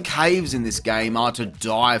 The caves in this game are to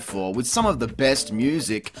die for, with some of the best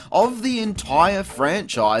music of the entire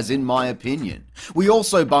franchise in my opinion. We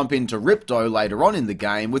also bump into Ripto later on in the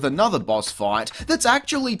game with another boss fight that's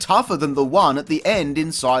actually tougher than the one at the end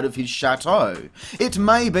inside of his chateau. It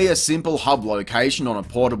may be a simple hub location on a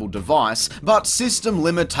portable device, but system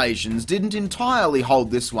limitations didn't entirely hold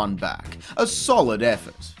this one back. A solid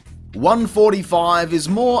effort. 145 is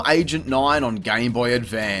more Agent 9 on Game Boy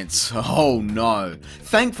Advance. Oh no.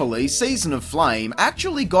 Thankfully, Season of Flame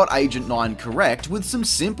actually got Agent 9 correct with some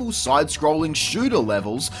simple side-scrolling shooter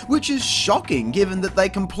levels, which is shocking given that they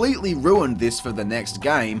completely ruined this for the next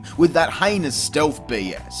game with that heinous stealth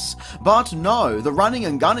BS. But no, the running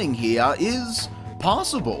and gunning here is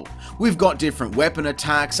passable. We've got different weapon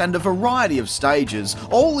attacks and a variety of stages,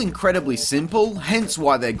 all incredibly simple, hence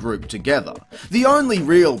why they're grouped together. The only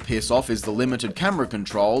real piss off is the limited camera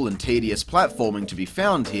control and tedious platforming to be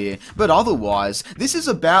found here, but otherwise, this is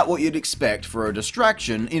about what you'd expect for a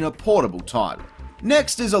distraction in a portable title.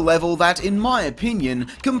 Next is a level that, in my opinion,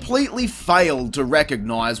 completely failed to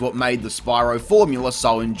recognise what made the Spyro formula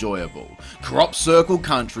so enjoyable. Crop Circle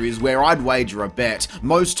Country is where I'd wager a bet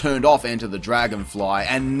most turned off Enter the Dragonfly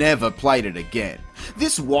and never played it again.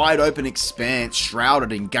 This wide open expanse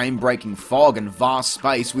shrouded in game-breaking fog and vast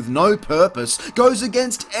space with no purpose goes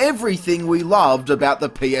against everything we loved about the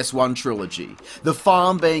PS1 trilogy. The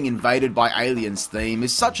farm being invaded by aliens theme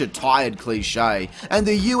is such a tired cliche, and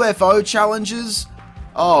the UFO challenges?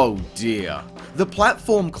 Oh dear. The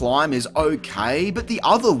platform climb is okay, but the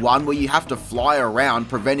other one where you have to fly around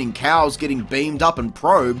preventing cows getting beamed up and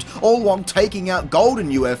probed, all while taking out golden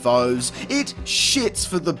UFOs, it shits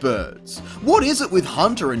for the birds. What is it with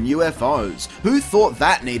Hunter and UFOs? Who thought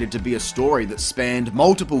that needed to be a story that spanned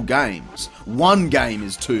multiple games? One game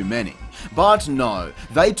is too many. But no,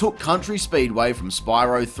 they took Country Speedway from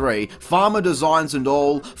Spyro 3, farmer designs and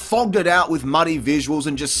all, fogged it out with muddy visuals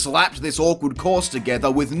and just slapped this awkward course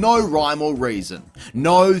together with no rhyme or reason.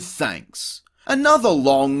 No thanks. Another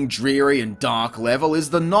long, dreary and dark level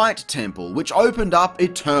is the Night Temple, which opened up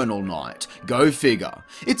Eternal Night. Go figure.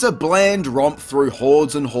 It's a bland romp through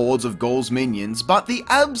hordes and hordes of Ghaul's minions, but the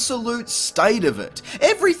absolute state of it.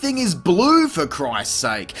 Everything is blue, for Christ's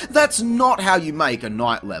sake. That's not how you make a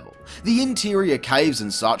night level. The interior caves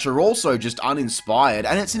and such are also just uninspired,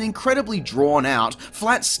 and it's an incredibly drawn out,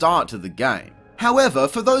 flat start to the game. However,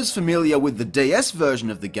 for those familiar with the DS version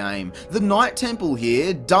of the game, the Night Temple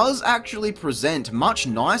here does actually present much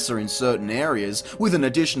nicer in certain areas, with an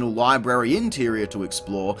additional library interior to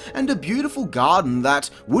explore, and a beautiful garden that,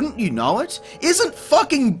 wouldn't you know it, isn't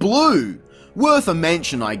fucking blue! Worth a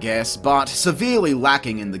mention, I guess, but severely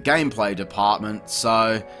lacking in the gameplay department,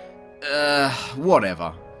 so...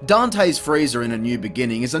 whatever. Dante's Freezer in A New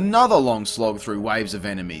Beginning is another long slog through waves of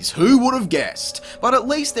enemies, who would have guessed? But at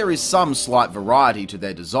least there is some slight variety to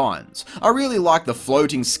their designs. I really like the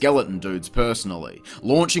floating skeleton dudes personally.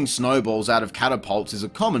 Launching snowballs out of catapults is a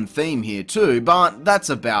common theme here too, but that's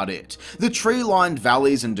about it. The tree-lined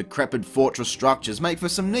valleys and decrepit fortress structures make for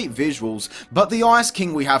some neat visuals, but the Ice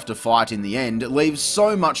King we have to fight in the end leaves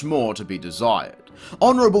so much more to be desired.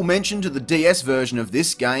 Honourable mention to the DS version of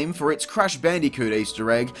this game for its Crash Bandicoot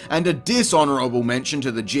Easter egg, and a dishonourable mention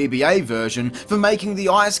to the GBA version for making the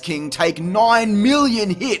Ice King take 9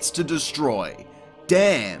 million hits to destroy.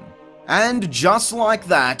 Damn. And just like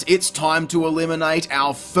that, it's time to eliminate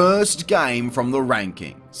our first game from the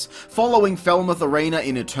rankings. Following Falmouth Arena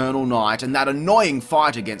in Eternal Night and that annoying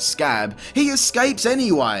fight against Scab, he escapes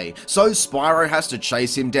anyway, so Spyro has to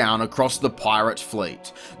chase him down across the pirate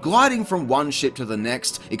fleet. Gliding from one ship to the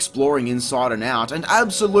next, exploring inside and out, and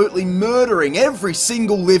absolutely murdering every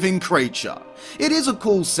single living creature. It is a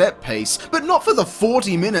cool set piece, but not for the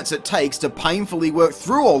 40 minutes it takes to painfully work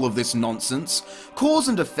through all of this nonsense. Cause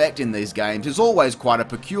and effect in these games is always quite a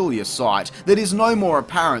peculiar sight that is no more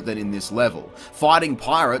apparent than in this level. Fighting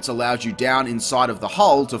pirates allows you down inside of the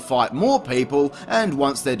hull to fight more people, and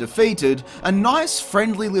once they're defeated, a nice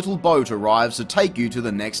friendly little boat arrives to take you to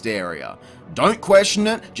the next area. Don't question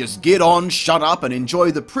it, just get on, shut up and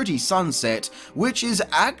enjoy the pretty sunset, which is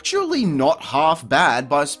actually not half bad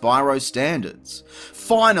by Spyro standards.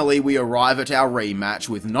 Finally, we arrive at our rematch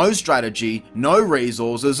with no strategy, no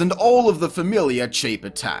resources, and all of the familiar cheap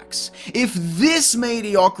attacks. If this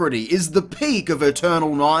mediocrity is the peak of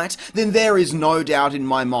Eternal Night, then there is no doubt in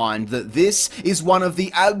my mind that this is one of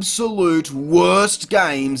the absolute worst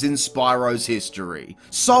games in Spyro's history.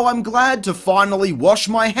 So I'm glad to finally wash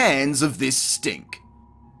my hands of this stink.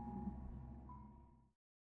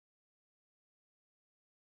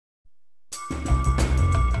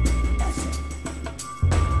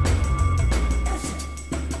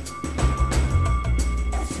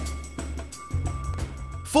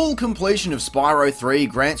 Full completion of Spyro 3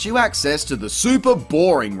 grants you access to the super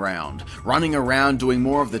boring round, running around doing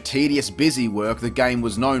more of the tedious busy work the game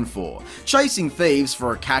was known for. Chasing thieves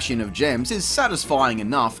for a cache-in of gems is satisfying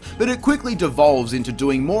enough, but it quickly devolves into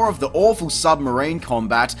doing more of the awful submarine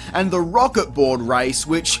combat and the rocket board race,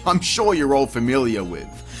 which I'm sure you're all familiar with.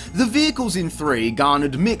 The vehicles in 3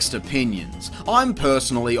 garnered mixed opinions. I'm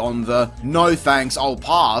personally on the no thanks I'll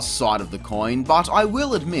pass side of the coin, but I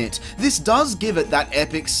will admit this does give it that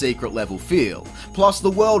epic secret level feel. Plus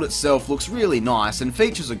the world itself looks really nice and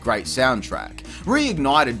features a great soundtrack.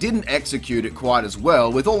 Reignited didn't execute it quite as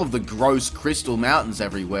well with all of the gross crystal mountains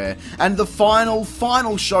everywhere, and the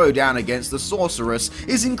final showdown against the sorceress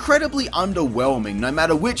is incredibly underwhelming no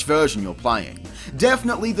matter which version you're playing.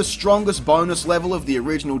 Definitely the strongest bonus level of the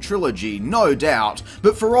original trilogy, no doubt,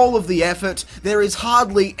 but for all of the effort, there is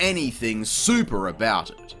hardly anything super about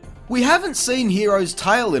it. We haven't seen Hero's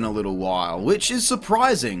Tail in a little while, which is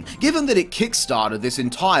surprising, given that it kickstarted this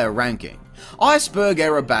entire ranking. Iceberg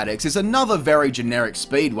Aerobatics is another very generic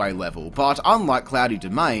speedway level, but unlike Cloudy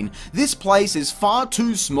Domain, this place is far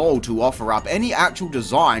too small to offer up any actual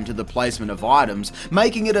design to the placement of items,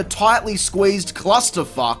 making it a tightly squeezed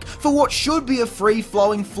clusterfuck for what should be a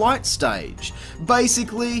free-flowing flight stage.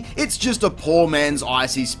 Basically, it's just a poor man's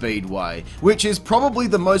icy speedway, which is probably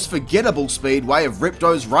the most forgettable speedway of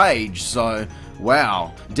Ripto's Rage, so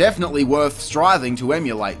wow, definitely worth striving to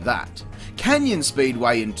emulate that. Canyon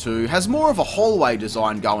Speedway in 2 has more of a hallway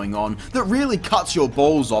design going on that really cuts your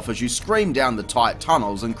balls off as you scream down the tight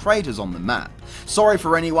tunnels and craters on the map. Sorry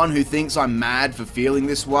for anyone who thinks I'm mad for feeling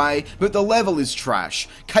this way, but the level is trash.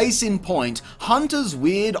 Case in point, Hunter's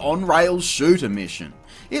weird on-rails shooter mission.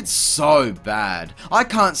 It's so bad. I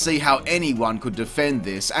can't see how anyone could defend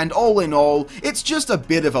this, and all in all, it's just a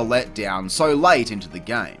bit of a letdown so late into the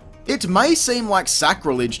game. It may seem like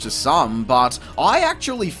sacrilege to some, but I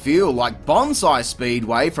actually feel like Bonsai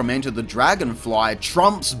Speedway from Enter the Dragonfly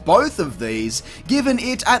trumps both of these, given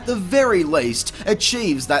it at the very least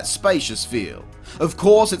achieves that spacious feel. Of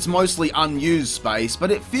course, it's mostly unused space,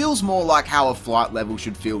 but it feels more like how a flight level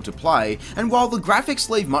should feel to play, and while the graphics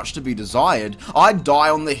leave much to be desired, I'd die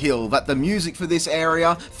on the hill that the music for this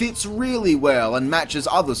area fits really well and matches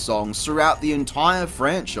other songs throughout the entire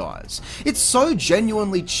franchise. It's so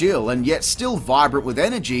genuinely chill and yet still vibrant with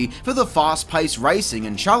energy for the fast-paced racing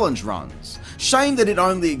and challenge runs. Shame that it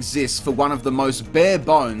only exists for one of the most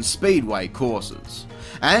bare-bones speedway courses.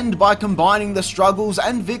 And by combining the struggles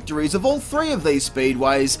and victories of all three of these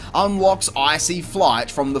speedways unlocks Icy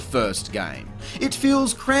Flight from the first game. It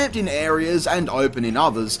feels cramped in areas and open in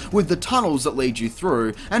others, with the tunnels that lead you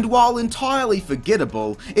through, and while entirely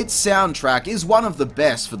forgettable, its soundtrack is one of the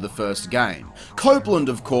best for the first game. Copeland,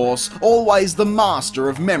 of course, always the master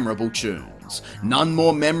of memorable tunes. None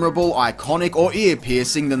more memorable, iconic, or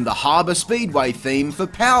ear-piercing than the Harbour Speedway theme for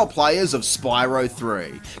power players of Spyro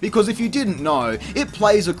 3, because if you didn't know, it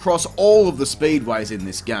plays across all of the speedways in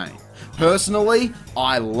this game. Personally,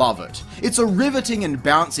 I love it. It's a riveting and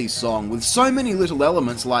bouncy song with so many little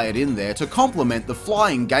elements layered in there to complement the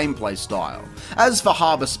flying gameplay style. As for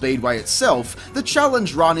Harbour Speedway itself, the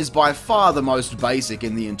challenge run is by far the most basic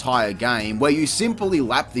in the entire game, where you simply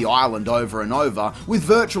lap the island over and over with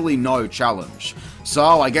virtually no challenge. So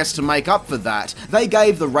I guess to make up for that, they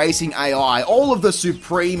gave the racing AI all of the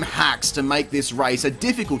supreme hacks to make this race a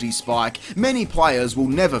difficulty spike many players will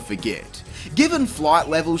never forget. Given flight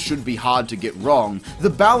levels should be hard to get wrong, the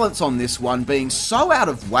balance on this one being so out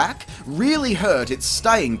of whack really hurt its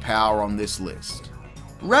staying power on this list.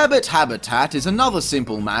 Rabbit Habitat is another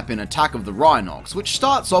simple map in Attack of the Rhinox, which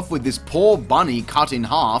starts off with this poor bunny cut in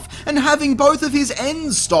half and having both of his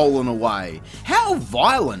ends stolen away. How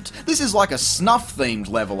violent! This is like a snuff-themed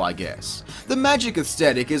level, I guess. The magic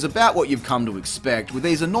aesthetic is about what you've come to expect, with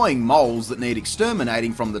these annoying moles that need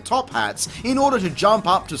exterminating from the top hats in order to jump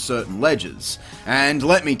up to certain ledges. And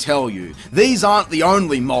let me tell you, these aren't the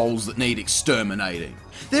only moles that need exterminating.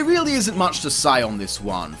 There really isn't much to say on this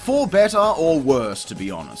one, for better or worse to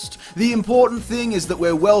be honest. The important thing is that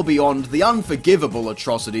we're well beyond the unforgivable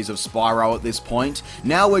atrocities of Spyro at this point.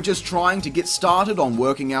 Now we're just trying to get started on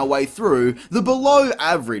working our way through the below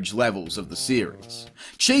average levels of the series.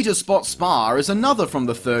 Cheetah Spot Spa is another from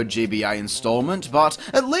the third GBA installment, but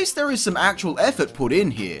at least there is some actual effort put in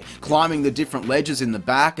here, climbing the different ledges in the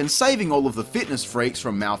back and saving all of the fitness freaks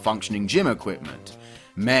from malfunctioning gym equipment.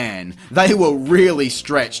 Man, they were really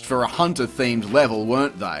stretched for a hunter-themed level,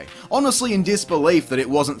 weren't they? Honestly in disbelief that it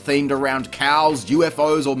wasn't themed around cows,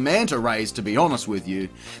 UFOs, or manta rays, to be honest with you.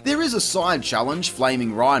 There is a side challenge,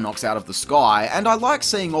 flaming Rhinox out of the sky, and I like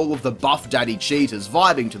seeing all of the Buff Daddy cheetahs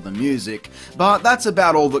vibing to the music, but that's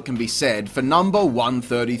about all that can be said for number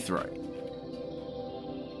 133.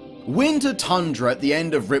 Winter Tundra at the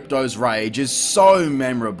end of Ripto's Rage is so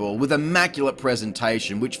memorable, with immaculate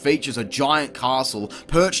presentation which features a giant castle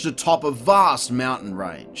perched atop a vast mountain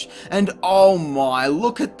range. And oh my,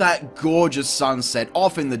 look at that gorgeous sunset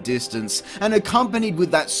off in the distance, and accompanied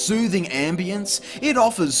with that soothing ambience, it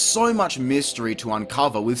offers so much mystery to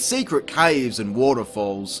uncover with secret caves and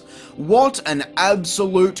waterfalls. What an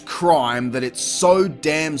absolute crime that it's so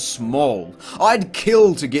damn small. I'd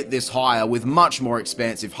kill to get this higher with much more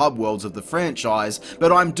expansive hub worlds of the franchise,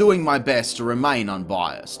 but I'm doing my best to remain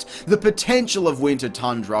unbiased. The potential of Winter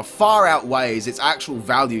Tundra far outweighs its actual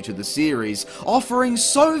value to the series, offering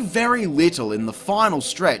so very little in the final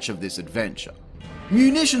stretch of this adventure.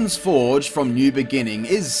 Munitions Forge from New Beginning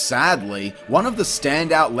is sadly one of the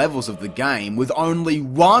standout levels of the game, with only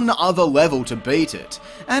one other level to beat it.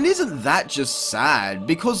 And isn't that just sad?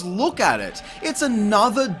 Because look at it, it's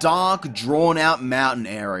another dark, drawn out mountain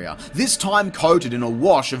area, this time coated in a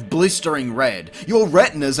wash of blistering red. Your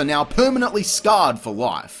retinas are now permanently scarred for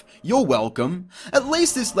life. You're welcome. At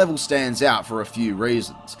least this level stands out for a few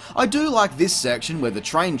reasons. I do like this section where the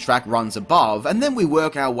train track runs above and then we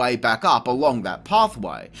work our way back up along that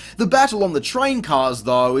pathway. The battle on the train cars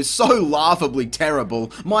though is so laughably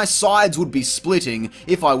terrible, my sides would be splitting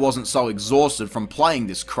if I wasn't so exhausted from playing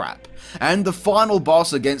this crap. And the final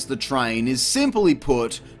boss against the train is, simply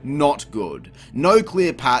put, not good. No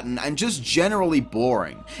clear pattern and just generally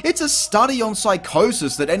boring. It's a study on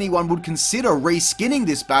psychosis that anyone would consider reskinning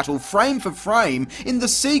this battle frame for frame in the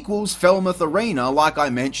sequel's Falmouth Arena like I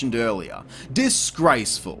mentioned earlier.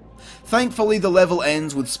 Disgraceful. Thankfully, the level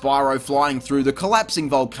ends with Spyro flying through the collapsing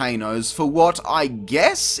volcanoes for what I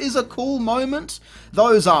guess is a cool moment.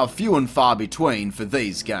 Those are few and far between for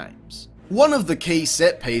these games. One of the key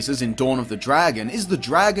set pieces in Dawn of the Dragon is the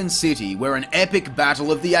Dragon City, where an epic battle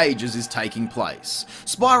of the ages is taking place.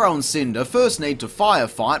 Spyro and Cinder first need to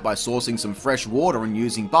firefight by sourcing some fresh water and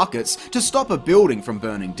using buckets to stop a building from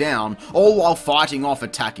burning down, all while fighting off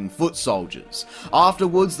attacking foot soldiers.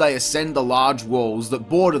 Afterwards, they ascend the large walls that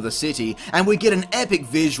border the city, and we get an epic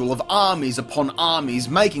visual of armies upon armies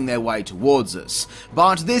making their way towards us.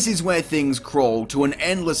 But this is where things crawl to an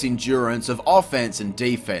endless endurance of offense and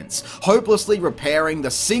defense, hopelessly repairing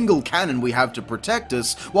the single cannon we have to protect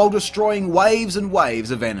us while destroying waves and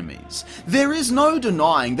waves of enemies. There is no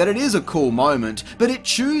denying that it is a cool moment, but it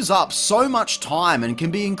chews up so much time and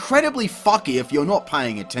can be incredibly fucky if you're not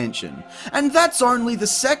paying attention. And that's only the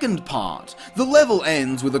second part. The level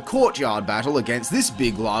ends with a courtyard battle against this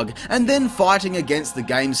big lug, and then fighting against the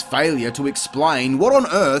game's failure to explain what on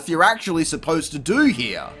earth you're actually supposed to do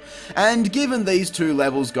here. And given these two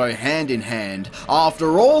levels go hand in hand,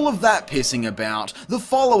 after all of that pissing about, the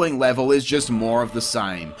following level is just more of the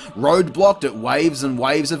same. Roadblocked at waves and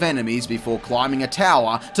waves of enemies before climbing a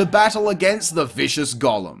tower to battle against the vicious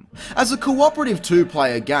golem. As a cooperative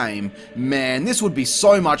two-player game, man, this would be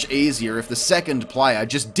so much easier if the second player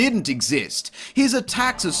just didn't exist. His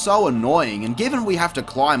attacks are so annoying, and given we have to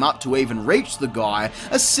climb up to even reach the guy,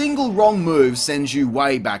 a single wrong move sends you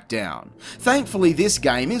way back down. Thankfully, this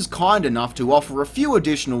game is kind enough to offer a few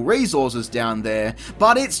additional resources down there,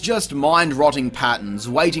 but it's just mind-rotting patterns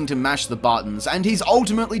waiting to mash the buttons, and he's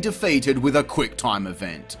ultimately defeated with a quick-time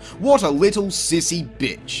event. What a little sissy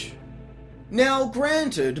bitch. Now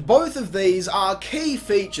granted, both of these are key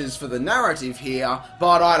features for the narrative here,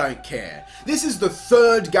 but I don't care. This is the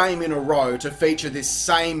third game in a row to feature this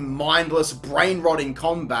same mindless, brain-rotting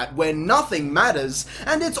combat where nothing matters,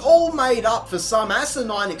 and it's all made up for some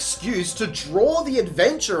asinine excuse to draw the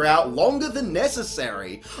adventure out longer than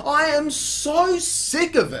necessary. I am so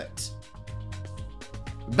sick of it.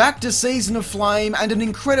 Back to Season of Flame and an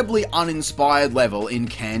incredibly uninspired level in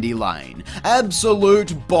Candy Lane.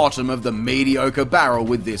 Absolute bottom of the mediocre barrel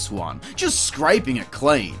with this one, just scraping it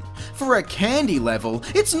clean. For a candy level,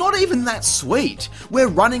 it's not even that sweet. We're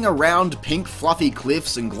running around pink fluffy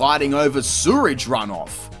cliffs and gliding over sewage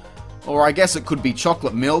runoff. Or I guess it could be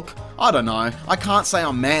chocolate milk. I don't know, I can't say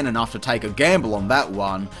I'm man enough to take a gamble on that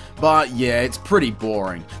one, but yeah, it's pretty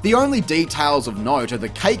boring. The only details of note are the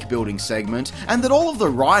cake building segment, and that all of the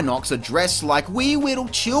Rhinocs are dressed like wee little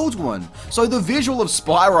children, so the visual of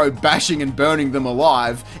Spyro bashing and burning them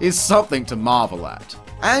alive is something to marvel at.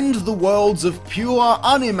 And the worlds of pure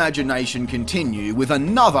unimagination continue with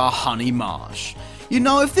another Honey Marsh. You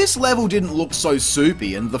know, if this level didn't look so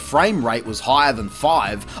soupy and the frame rate was higher than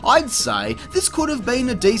 5, I'd say this could have been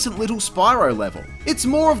a decent little Spyro level. It's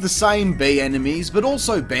more of the same bee enemies, but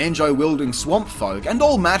also banjo-wielding swamp folk and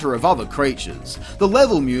all matter of other creatures. The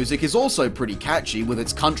level music is also pretty catchy with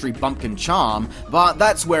its country bumpkin charm, but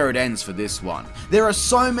that's where it ends for this one. There are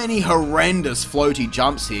so many horrendous floaty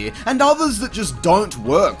jumps here, and others that just don't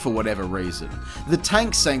work for whatever reason. The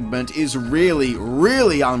tank segment is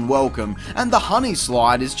really unwelcome, and the honey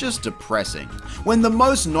slide is just depressing. When the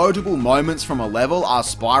most notable moments from a level are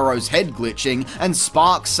Spyro's head glitching and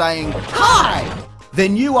Sparks saying, "Hi!"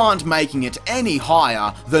 then you aren't making it any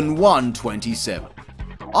higher than 127.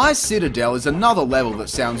 Ice Citadel is another level that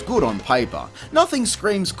sounds good on paper. Nothing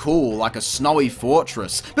screams cool like a snowy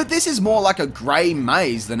fortress, but this is more like a grey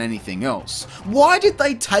maze than anything else. Why did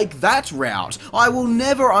they take that route? I will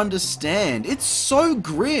never understand. It's so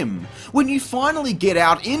grim. When you finally get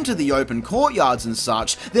out into the open courtyards and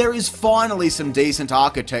such, there is finally some decent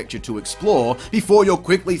architecture to explore before you're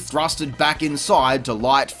quickly thrusted back inside to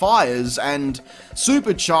light fires and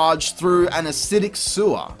supercharged through an acidic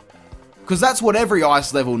sewer. Because that's what every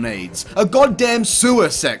ice level needs. A goddamn sewer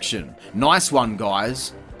section. Nice one,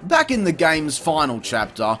 guys. Back in the game's final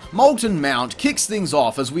chapter, Molten Mount kicks things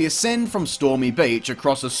off as we ascend from Stormy Beach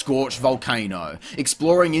across a scorched volcano.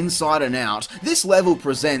 Exploring inside and out, this level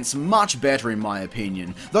presents much better in my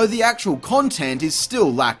opinion, though the actual content is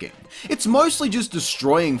still lacking. It's mostly just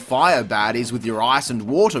destroying fire baddies with your ice and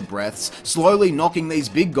water breaths, slowly knocking these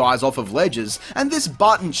big guys off of ledges, and this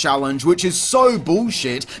button challenge which is so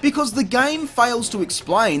bullshit because the game fails to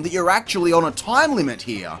explain that you're actually on a time limit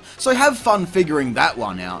here, so have fun figuring that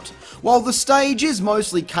one out. While the stage is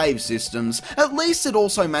mostly cave systems, at least it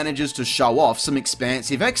also manages to show off some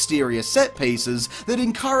expansive exterior set pieces that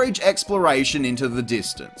encourage exploration into the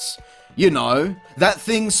distance. You know, that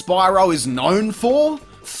thing Spyro is known for?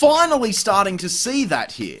 Finally starting to see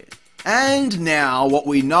that here. And now, what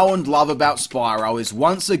we know and love about Spyro is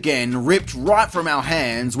once again ripped right from our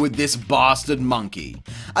hands with this bastard monkey.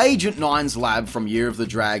 Agent 9's lab from Year of the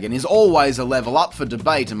Dragon is always a level up for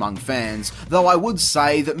debate among fans, though I would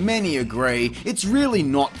say that many agree it's really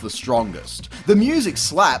not the strongest. The music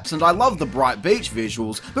slaps and I love the bright beach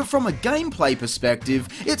visuals, but from a gameplay perspective,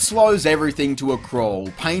 it slows everything to a crawl,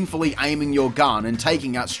 painfully aiming your gun and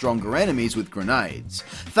taking out stronger enemies with grenades.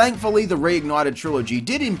 Thankfully, the Reignited Trilogy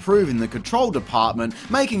did improve in the control department,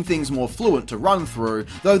 making things more fluent to run through,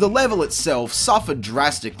 though the level itself suffered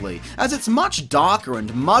drastically, as it's much darker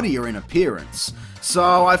and muddier in appearance.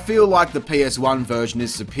 So I feel like the PS1 version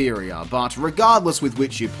is superior, but regardless with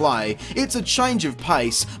which you play, it's a change of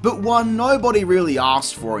pace, but one nobody really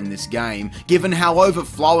asked for in this game, given how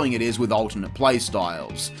overflowing it is with alternate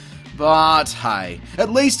playstyles. But hey,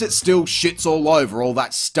 at least it still shits all over all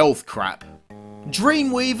that stealth crap.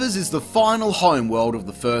 Dreamweavers is the final homeworld of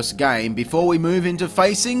the first game before we move into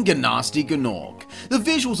facing Gnasty Gnorc. The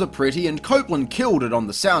visuals are pretty and Copeland killed it on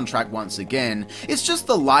the soundtrack once again. It's just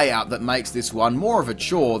the layout that makes this one more of a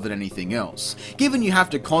chore than anything else. Given you have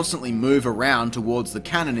to constantly move around towards the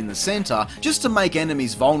cannon in the centre just to make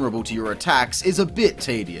enemies vulnerable to your attacks is a bit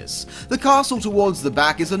tedious. The castle towards the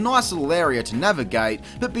back is a nice little area to navigate,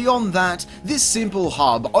 but beyond that, this simple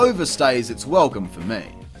hub overstays its welcome for me.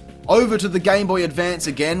 Over to the Game Boy Advance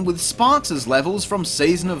again with Sparks' levels from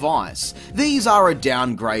Season of Ice. These are a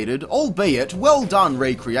downgraded, albeit well done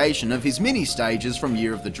recreation of his mini-stages from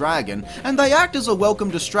Year of the Dragon, and they act as a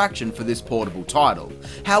welcome distraction for this portable title.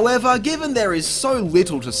 However, given there is so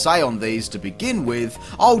little to say on these to begin with,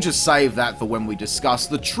 I'll just save that for when we discuss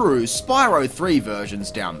the true Spyro 3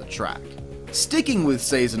 versions down the track. Sticking with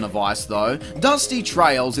Season of Ice though, Dusty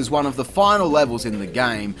Trails is one of the final levels in the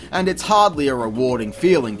game, and it's hardly a rewarding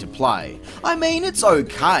feeling to play. I mean, it's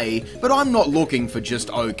okay, but I'm not looking for just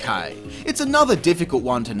okay. It's another difficult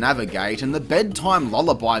one to navigate, and the bedtime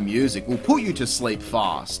lullaby music will put you to sleep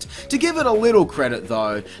fast. To give it a little credit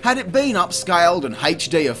though, had it been upscaled and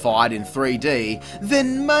HDified in 3D,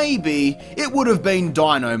 then maybe it would have been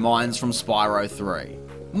Dino Mines from Spyro 3.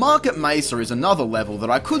 Market Mesa is another level that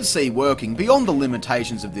I could see working beyond the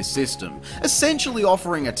limitations of this system, essentially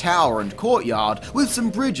offering a tower and courtyard with some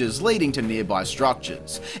bridges leading to nearby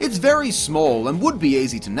structures. It's very small and would be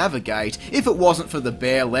easy to navigate if it wasn't for the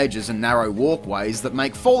bare ledges and narrow walkways that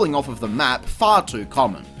make falling off of the map far too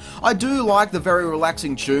common. I do like the very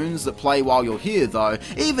relaxing tunes that play while you're here though,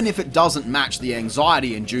 even if it doesn't match the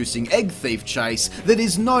anxiety-inducing egg thief chase that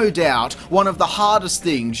is no doubt one of the hardest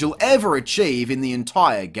things you'll ever achieve in the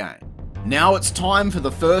entire game. Now it's time for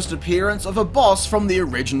the first appearance of a boss from the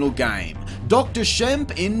original game, Dr.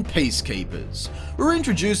 Shemp in Peacekeepers. We're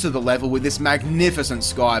introduced to the level with this magnificent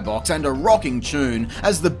skybox and a rocking tune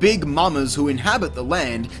as the big mummers who inhabit the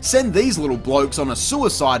land send these little blokes on a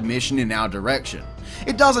suicide mission in our direction.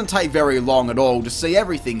 It doesn't take very long at all to see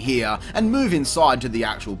everything here and move inside to the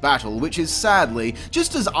actual battle, which is sadly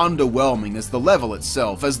just as underwhelming as the level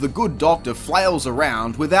itself, as the good doctor flails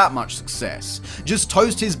around without much success. Just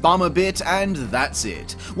toast his bum a bit and that's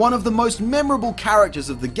it. One of the most memorable characters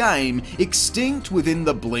of the game, extinct within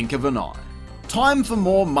the blink of an eye. Time for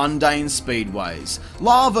more mundane speedways.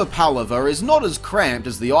 Lava Palaver is not as cramped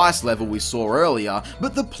as the ice level we saw earlier,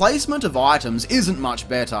 but the placement of items isn't much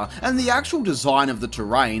better, and the actual design of the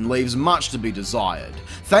terrain leaves much to be desired.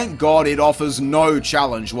 Thank God it offers no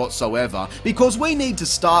challenge whatsoever, because we need to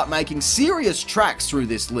start making serious tracks through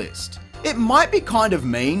this list. It might be kind of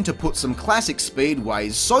mean to put some classic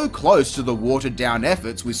speedways so close to the watered down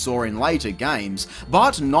efforts we saw in later games,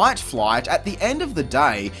 but Night Flight at the end of the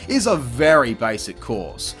day is a very basic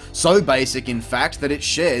course. So basic in fact that it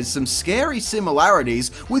shares some scary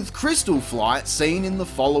similarities with Crystal Flight seen in the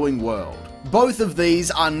following world. Both of these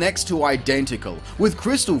are next to identical, with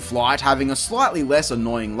Crystal Flight having a slightly less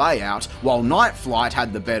annoying layout, while Night Flight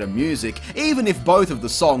had the better music, even if both of the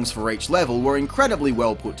songs for each level were incredibly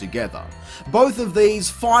well put together. Both of these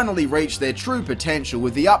finally reached their true potential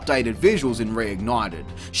with the updated visuals in Reignited.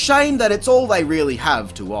 Shame that it's all they really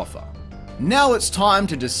have to offer. Now it's time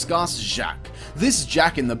to discuss Jacques. This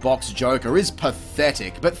Jack-in-the-Box Joker is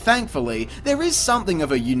pathetic, but thankfully, there is something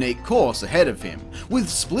of a unique course ahead of him. With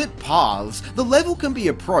split paths, the level can be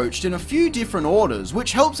approached in a few different orders,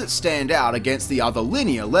 which helps it stand out against the other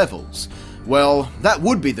linear levels. Well, that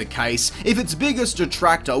would be the case if its biggest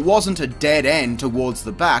detractor wasn't a dead end towards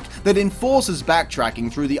the back that enforces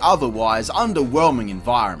backtracking through the otherwise underwhelming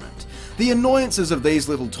environment. The annoyances of these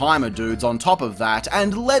little timer dudes on top of that,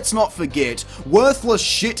 and let's not forget, worthless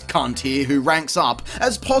shit cunt here who ranks up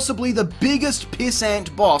as possibly the biggest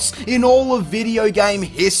pissant boss in all of video game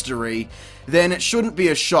history, then it shouldn't be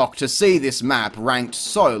a shock to see this map ranked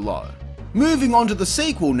so low. Moving on to the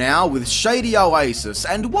sequel now with Shady Oasis,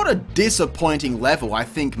 and what a disappointing level I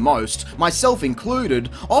think most, myself included,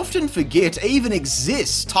 often forget even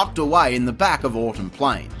exists tucked away in the back of Autumn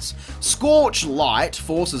Plains. Scorch Light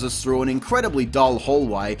forces us through an incredibly dull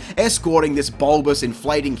hallway, escorting this bulbous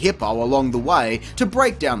inflating hippo along the way to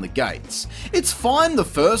break down the gates. It's fine the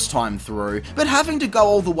first time through, but having to go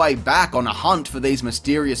all the way back on a hunt for these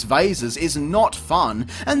mysterious vases is not fun,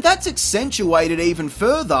 and that's accentuated even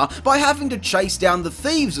further by having to chase down the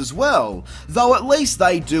thieves as well, though at least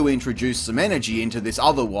they do introduce some energy into this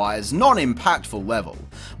otherwise non-impactful level.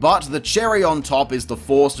 But the cherry on top is the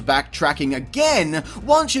forced backtracking again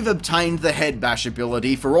once you've obtained the head bash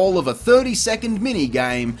ability for all of a 30-second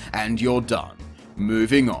minigame and you're done.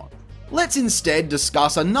 Moving on. Let's instead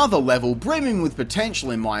discuss another level brimming with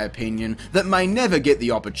potential in my opinion that may never get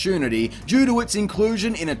the opportunity due to its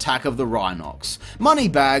inclusion in Attack of the Rhinox.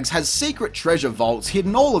 Moneybags has secret treasure vaults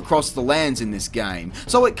hidden all across the lands in this game,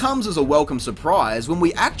 so it comes as a welcome surprise when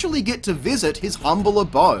we actually get to visit his humble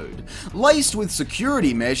abode. Laced with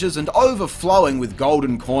security measures and overflowing with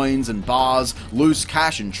golden coins and bars, loose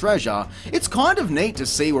cash and treasure, it's kind of neat to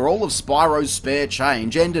see where all of Spyro's spare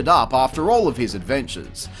change ended up after all of his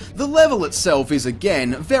adventures. The level itself is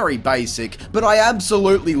again very basic, but I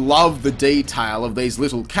absolutely love the detail of these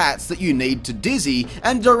little cats that you need to dizzy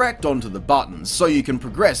and direct onto the buttons so you can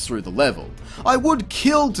progress through the level. I would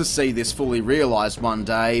kill to see this fully realised one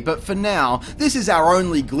day, but for now, this is our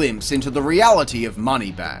only glimpse into the reality of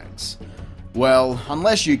Moneybags. Well,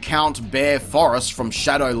 unless you count Bear Forest from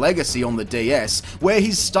Shadow Legacy on the DS, where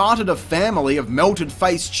he's started a family of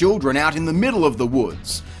melted-faced children out in the middle of the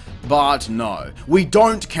woods. But no, we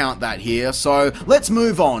don't count that here, so let's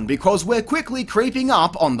move on because we're quickly creeping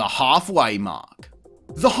up on the halfway mark.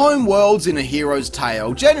 The home worlds in A Hero's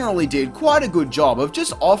Tale generally did quite a good job of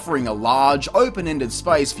just offering a large, open-ended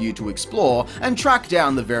space for you to explore and track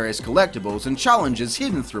down the various collectibles and challenges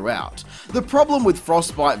hidden throughout. The problem with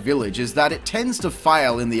Frostbite Village is that it tends to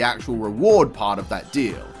fail in the actual reward part of that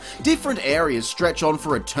deal. Different areas stretch on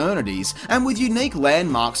for eternities, and with unique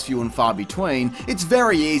landmarks few and far between, it's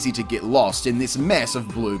very easy to get lost in this mess of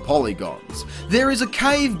blue polygons. There is a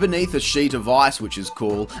cave beneath a sheet of ice which is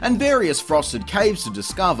cool, and various frosted caves to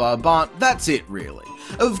discover, but that's it really.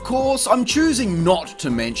 Of course, I'm choosing not to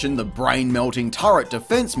mention the brain-melting turret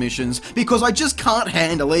defense missions because I just can't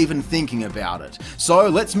handle even thinking about it. So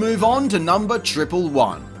let's move on to number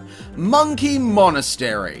 111. Monkey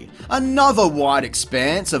Monastery. Another wide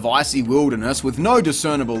expanse of icy wilderness with no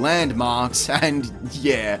discernible landmarks, and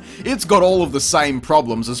yeah, it's got all of the same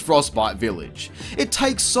problems as Frostbite Village. It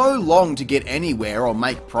takes so long to get anywhere or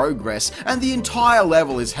make progress, and the entire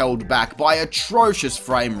level is held back by atrocious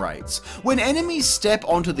frame rates. When enemies step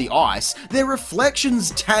onto the ice, their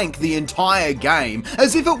reflections tank the entire game,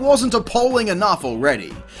 as if it wasn't appalling enough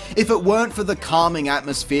already. If it weren't for the calming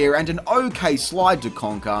atmosphere and an okay slide to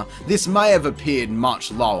conquer, this may have appeared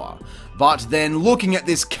much lower. But then, looking at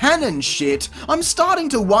this canon shit, I'm starting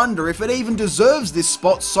to wonder if it even deserves this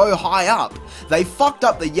spot so high up. They fucked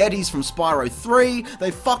up the Yetis from Spyro 3, they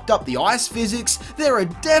fucked up the ice physics, there are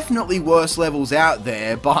definitely worse levels out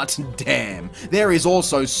there, but damn, there is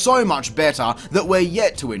also so much better that we're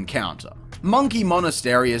yet to encounter. Monkey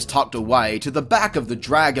Monastery is tucked away to the back of the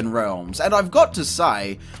Dragon Realms, and I've got to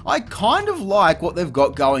say, I kind of like what they've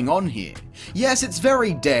got going on here. Yes, it's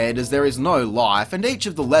very dead as there is no life, and each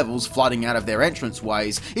of the levels flooding out of their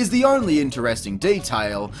entranceways is the only interesting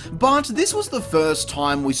detail, but this was the first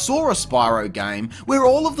time we saw a Spyro game where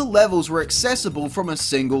all of the levels were accessible from a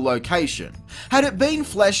single location. Had it been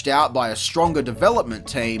fleshed out by a stronger development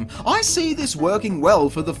team, I see this working well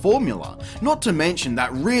for the formula, not to mention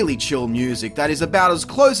that really chill music that is about as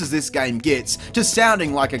close as this game gets to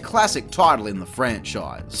sounding like a classic title in the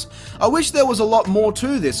franchise. I wish there was a lot more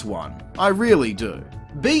to this one, I really do.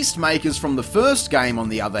 Beast Makers from the first game, on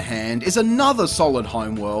the other hand, is another solid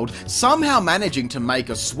homeworld, somehow managing to make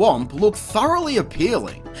a swamp look thoroughly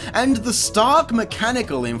appealing, and the stark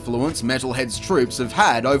mechanical influence Metalhead's troops have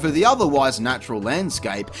had over the otherwise natural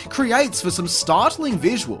landscape creates for some startling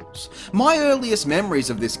visuals. My earliest memories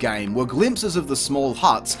of this game were glimpses of the small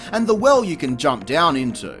huts and the well you can jump down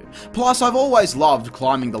into, plus I've always loved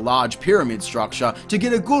climbing the large pyramid structure to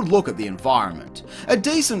get a good look at the environment. A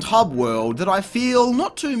decent hub world that I feel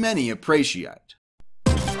not too many appreciate.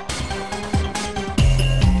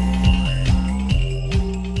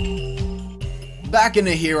 Back in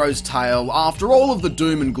A Hero's Tale, after all of the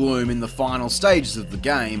doom and gloom in the final stages of the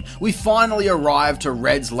game, we finally arrive to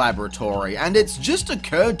Red's laboratory, and it's just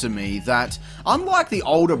occurred to me that, unlike the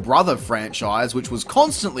older Brother franchise which was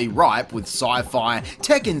constantly ripe with sci-fi,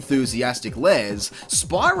 tech-enthusiastic lairs,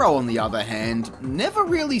 Spyro on the other hand, never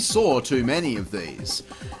really saw too many of these.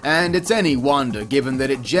 And it's any wonder given that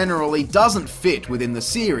it generally doesn't fit within the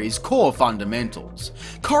series' core fundamentals.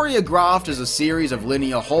 Choreographed as a series of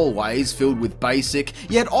linear hallways filled with basic,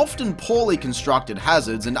 yet often poorly constructed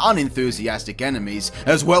hazards and unenthusiastic enemies,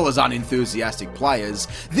 as well as unenthusiastic players,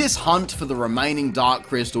 this hunt for the remaining Dark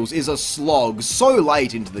Crystals is a slog so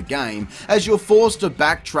late into the game, as you're forced to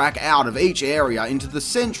backtrack out of each area into the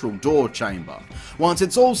central door chamber. Once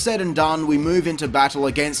it's all said and done, we move into battle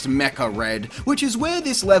against Mecha Red, which is where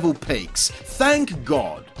this level peaks, thank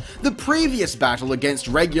God. The previous battle against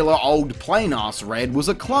regular old plain-ass Red was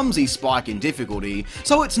a clumsy spike in difficulty,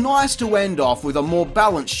 so it's nice to end off with a more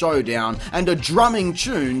balanced showdown and a drumming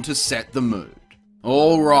tune to set the mood.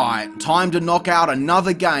 Alright, time to knock out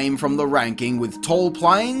another game from the ranking with Tall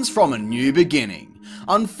Plains from a New Beginning.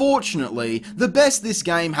 Unfortunately, the best this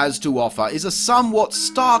game has to offer is a somewhat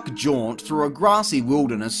stark jaunt through a grassy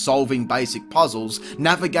wilderness solving basic puzzles,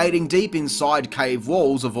 navigating deep inside cave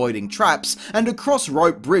walls avoiding traps, and across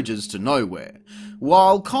rope bridges to nowhere.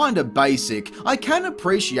 While kinda basic, I can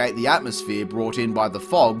appreciate the atmosphere brought in by the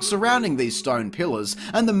fog surrounding these stone pillars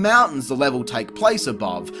and the mountains the level take place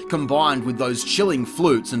above, combined with those chilling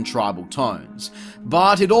flutes and tribal tones.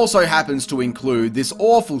 But it also happens to include this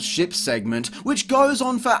awful ship segment which goes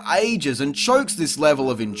on for ages and chokes this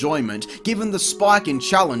level of enjoyment given the spike in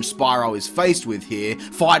challenge Spyro is faced with here,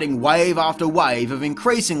 fighting wave after wave of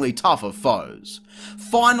increasingly tougher foes.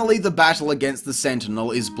 Finally, the battle against the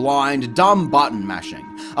Sentinel is blind, dumb button mashing,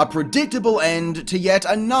 a predictable end to yet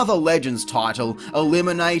another Legends title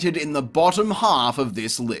eliminated in the bottom half of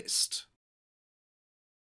this list.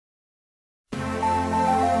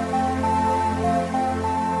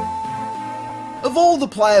 Of all the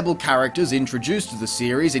playable characters introduced to the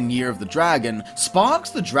series in Year of the Dragon, Sparks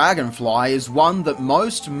the Dragonfly is one that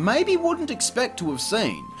most maybe wouldn't expect to have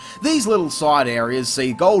seen. These little side areas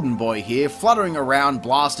see Golden Boy here fluttering around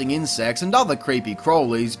blasting insects and other creepy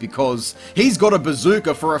crawlies because he's got a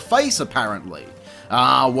bazooka for a face apparently.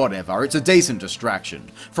 Ah, whatever, it's a decent distraction.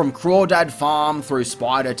 From Crawdad Farm through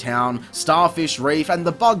Spider Town, Starfish Reef and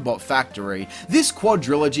the Bugbot Factory, this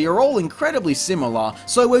quadrilogy are all incredibly similar,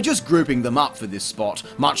 so we're just grouping them up for this spot,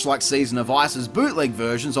 much like Season of Ice's bootleg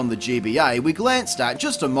versions on the GBA we glanced at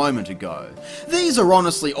just a moment ago. These are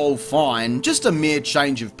honestly all fine, just a mere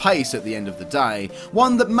change of pace at the end of the day,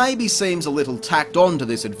 one that maybe seems a little tacked on to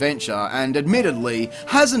this adventure and admittedly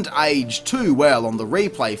hasn't aged too well on the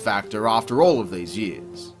replay factor after all of these years.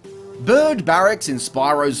 Bird Barracks in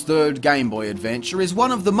Spyro's third Game Boy adventure is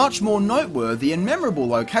one of the much more noteworthy and memorable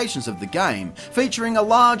locations of the game, featuring a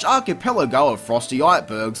large archipelago of frosty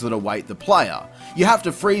icebergs that await the player. You have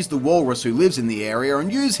to freeze the walrus who lives in the area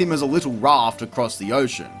and use him as a little raft across the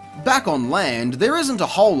ocean. Back on land, there isn't a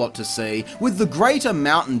whole lot to see, with the greater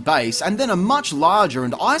mountain base and then a much larger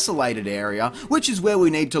and isolated area, which is where we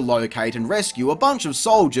need to locate and rescue a bunch of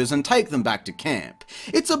soldiers and take them back to camp.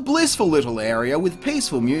 It's a blissful little area with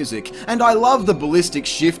peaceful music, and I love the ballistic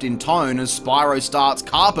shift in tone as Spyro starts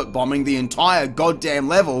carpet bombing the entire goddamn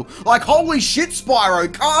level. Like, holy shit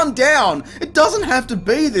Spyro, calm down! It doesn't have to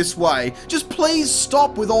be this way, just please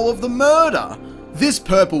stop with all of the murder. This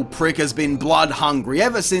purple prick has been blood hungry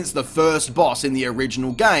ever since the first boss in the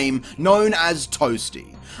original game, known as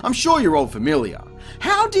Toasty. I'm sure you're all familiar.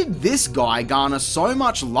 How did this guy garner so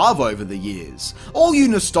much love over the years? All you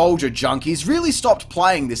nostalgia junkies really stopped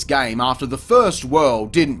playing this game after the first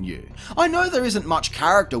world, didn't you? I know there isn't much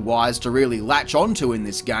character-wise to really latch onto in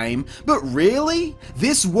this game, but really?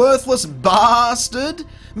 This worthless bastard?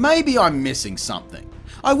 Maybe I'm missing something.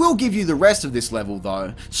 I will give you the rest of this level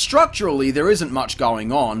though. Structurally there isn't much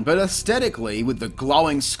going on, but aesthetically, with the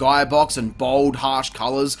glowing skybox and bold harsh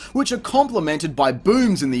colours, which are complemented by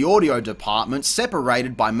booms in the audio department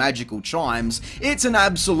separated by magical chimes, it's an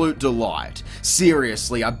absolute delight.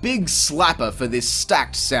 Seriously, a big slapper for this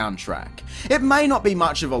stacked soundtrack. It may not be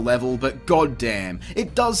much of a level, but goddamn,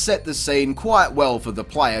 it does set the scene quite well for the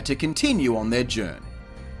player to continue on their journey.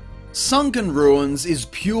 Sunken Ruins is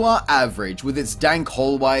pure average with its dank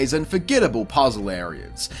hallways and forgettable puzzle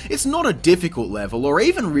areas. It's not a difficult level or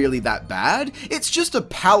even really that bad, it's just a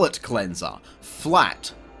palate cleanser.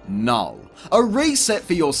 Flat. Null. A reset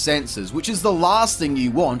for your senses, which is the last thing you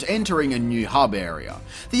want entering a new hub area.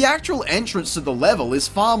 The actual entrance to the level is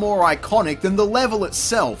far more iconic than the level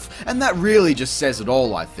itself, and that really just says it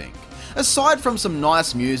all, I think. Aside from some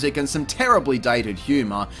nice music and some terribly dated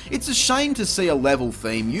humour, it's a shame to see a level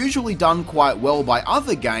theme usually done quite well by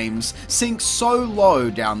other games sink so low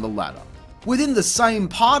down the ladder. Within the same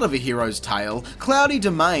part of A Hero's Tale, Cloudy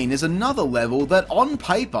Domain is another level that on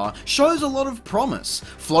paper shows a lot of promise.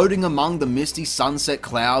 Floating among the misty sunset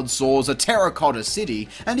clouds soars a terracotta city,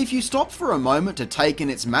 and if you stop for a moment to take in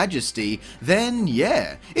its majesty, then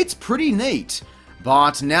yeah, it's pretty neat.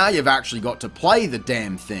 But now you've actually got to play the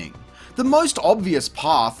damn thing. The most obvious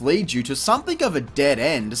path leads you to something of a dead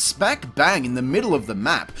end smack bang in the middle of the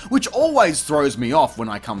map, which always throws me off when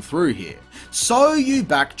I come through here. So you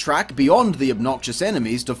backtrack beyond the obnoxious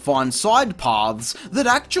enemies to find side paths that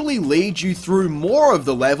actually lead you through more of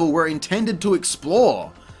the level we're intended to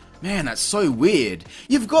explore. Man, that's so weird.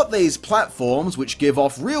 You've got these platforms which give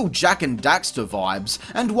off real Jak and Daxter vibes,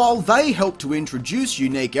 and while they help to introduce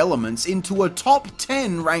unique elements into a top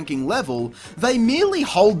 10 ranking level, they merely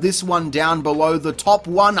hold this one down below the top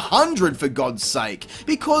 100 for God's sake,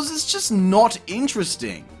 because it's just not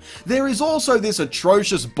interesting. There is also this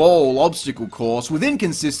atrocious ball obstacle course with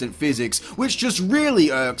inconsistent physics which just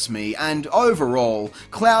really irks me, and overall,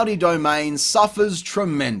 Cloudy Domain suffers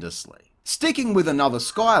tremendously. Sticking with another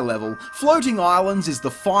sky level, Floating Islands is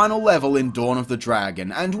the final level in Dawn of the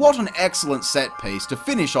Dragon, and what an excellent set piece to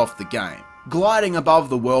finish off the game. Gliding above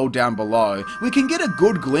the world down below, we can get a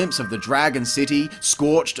good glimpse of the Dragon City,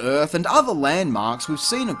 Scorched Earth, and other landmarks we've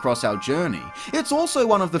seen across our journey. It's also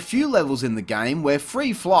one of the few levels in the game where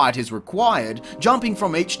free flight is required, jumping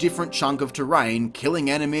from each different chunk of terrain, killing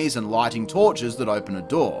enemies and lighting torches that open a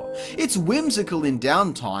door. It's whimsical in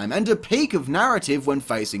downtime and a peak of narrative when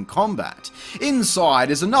facing combat. Inside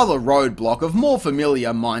is another roadblock of more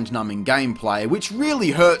familiar mind-numbing gameplay, which really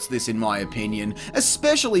hurts this in my opinion,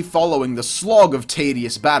 especially following the slog of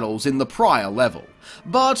tedious battles in the prior level.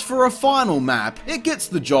 But for a final map, it gets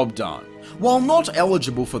the job done. While not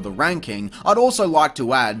eligible for the ranking, I'd also like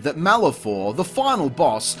to add that Malefor, the final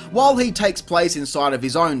boss, while he takes place inside of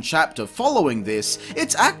his own chapter following this,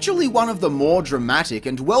 it's actually one of the more dramatic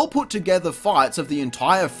and well put together fights of the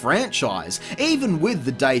entire franchise, even with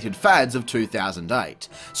the dated fads of 2008.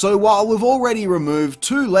 So while we've already removed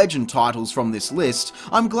 2 Legend titles from this list,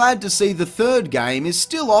 I'm glad to see the third game is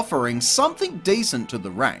still offering something decent to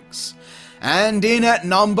the ranks. And in at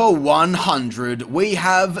number 100, we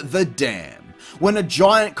have The Dam. When a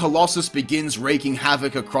giant colossus begins wreaking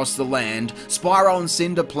havoc across the land, Spyro and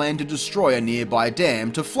Cinder plan to destroy a nearby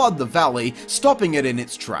dam to flood the valley, stopping it in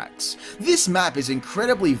its tracks. This map is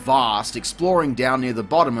incredibly vast, exploring down near the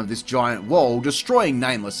bottom of this giant wall, destroying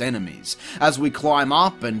nameless enemies. As we climb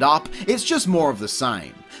up and up, it's just more of the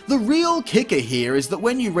same. The real kicker here is that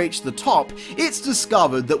when you reach the top, it's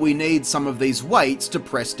discovered that we need some of these weights to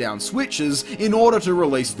press down switches in order to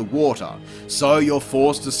release the water. So you're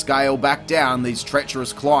forced to scale back down these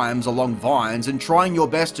treacherous climbs along vines and trying your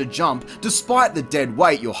best to jump despite the dead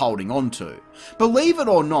weight you're holding onto. Believe it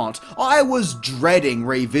or not, I was dreading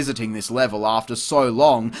revisiting this level after so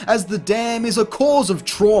long, as the dam is a cause of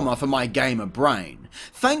trauma for my gamer brain.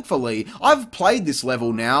 Thankfully, I've played this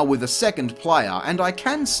level now with a second player, and I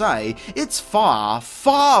can say it's far,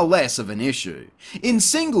 far less of an issue. In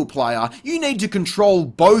single player, you need to control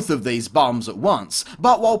both of these bums at once,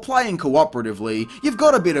 but while playing cooperatively, you've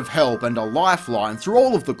got a bit of help and a lifeline through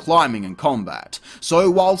all of the climbing and combat. So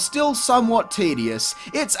while still somewhat tedious,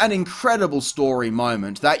 it's an incredible story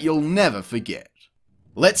moment that you'll never forget.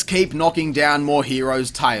 Let's keep knocking down more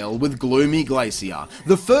heroes' tail with Gloomy Glacier,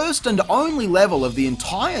 the first and only level of the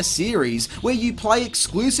entire series where you play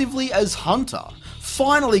exclusively as Hunter.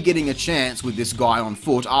 Finally getting a chance with this guy on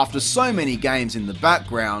foot after so many games in the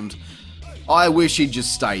background. I wish he'd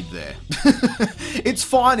just stayed there. It's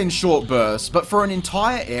fine in short bursts, but for an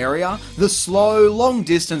entire area, the slow,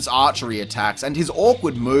 long-distance archery attacks and his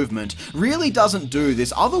awkward movement really doesn't do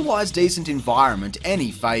this otherwise decent environment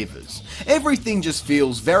any favours. Everything just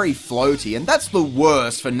feels very floaty, and that's the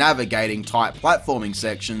worst for navigating tight platforming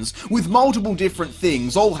sections with multiple different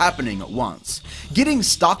things all happening at once. Getting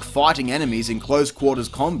stuck fighting enemies in close quarters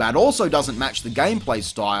combat also doesn't match the gameplay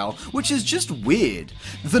style, which is just weird.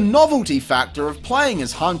 The novelty factor of playing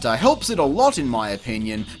as Hunter helps it a lot in my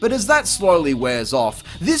opinion, but as that slowly wears off,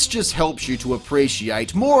 this just helps you to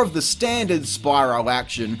appreciate more of the standard Spyro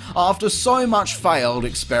action after so much failed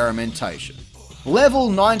experimentation. Level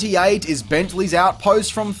 98 is Bentley's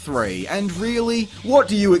outpost from 3, and really, what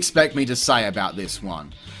do you expect me to say about this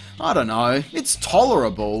one? I don't know, it's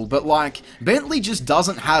tolerable, but like, Bentley just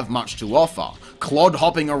doesn't have much to offer. Clod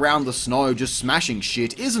hopping around the snow just smashing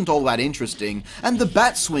shit isn't all that interesting, and the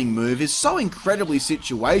bat swing move is so incredibly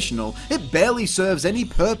situational it barely serves any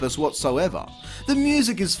purpose whatsoever. The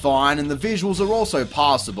music is fine and the visuals are also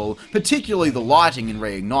passable, particularly the lighting in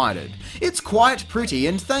Reignited. It's quite pretty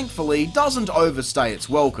and thankfully doesn't overstay its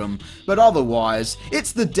welcome, but otherwise,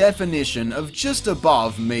 it's the definition of just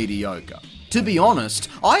above mediocre. To be honest,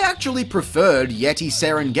 I actually preferred Yeti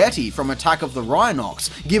Serengeti from Attack of the Rhinox,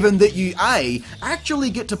 given that you A, actually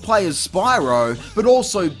get to play as Spyro, but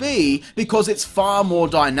also B, because it's far more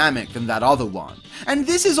dynamic than that other one. And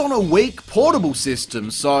this is on a weak portable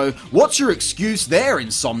system, so what's your excuse there,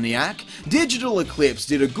 Insomniac? Digital Eclipse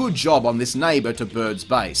did a good job on this neighbour to Bird's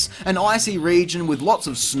Base, an icy region with lots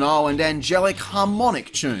of snow and angelic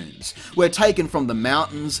harmonic tunes. We're taken from the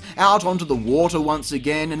mountains, out onto the water once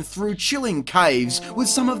again, and through chilling caves with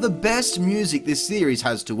some of the best music this series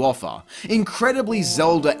has to offer. Incredibly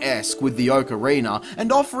Zelda-esque with the Ocarina,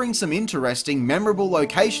 and offering some interesting, memorable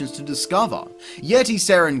locations to discover. Yeti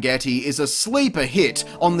Serengeti is a sleeper hit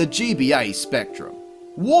on the GBA spectrum.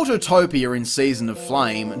 Watertopia in Season of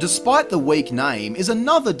Flame, despite the weak name, is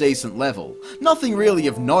another decent level. Nothing really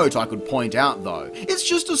of note I could point out though. It's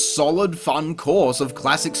just a solid, fun course of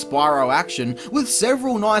classic Spyro action with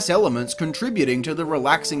several nice elements contributing to the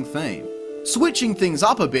relaxing theme. Switching things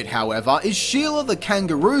up a bit, however, is Sheila the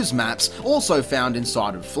Kangaroo's maps, also found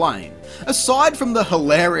inside of Flame. Aside from the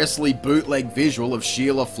hilariously bootleg visual of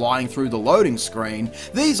Sheila flying through the loading screen,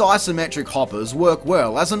 these isometric hoppers work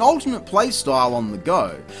well as an alternate playstyle on the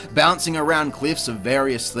go, bouncing around cliffs of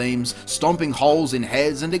various themes, stomping holes in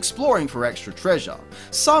heads and exploring for extra treasure.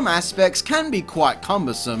 Some aspects can be quite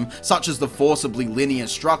cumbersome, such as the forcibly linear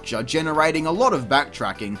structure generating a lot of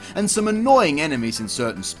backtracking and some annoying enemies in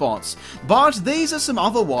certain spots, but these are some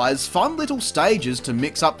otherwise fun little stages to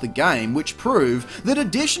mix up the game which prove that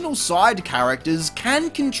additional side characters can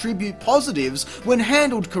contribute positives when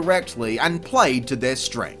handled correctly and played to their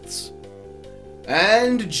strengths.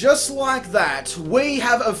 And just like that, we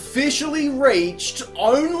have officially reached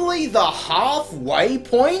only the halfway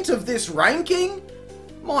point of this ranking?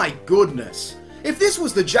 My goodness, if this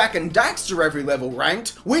was the Jak and Daxter every level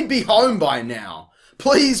ranked, we'd be home by now.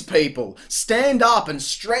 Please people, stand up and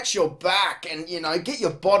stretch your back and, get your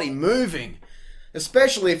body moving.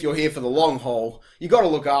 Especially if you're here for the long haul, you gotta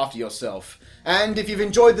look after yourself. And if you've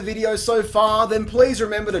enjoyed the video so far, then please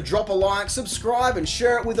remember to drop a like, subscribe and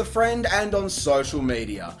share it with a friend and on social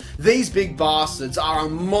media. These big bastards are a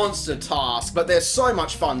monster task, but they're so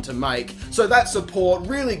much fun to make, so that support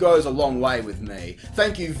really goes a long way with me.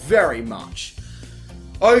 Thank you very much.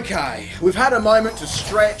 Okay, we've had a moment to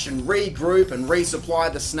stretch and regroup and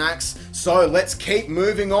resupply the snacks, so let's keep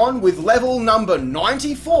moving on with level number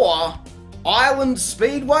 94, Island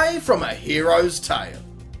Speedway from A Hero's Tale.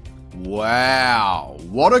 Wow,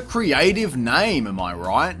 what a creative name, am I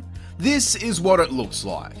right? This is what it looks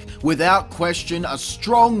like. Without question, a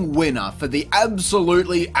strong winner for the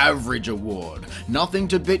absolutely average award. Nothing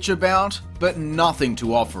to bitch about, but nothing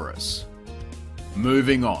to offer us.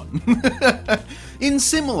 Moving on. In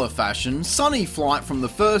similar fashion, Sunny Flight from the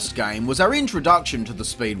first game was our introduction to the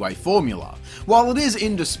Speedway formula. While it is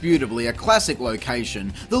indisputably a classic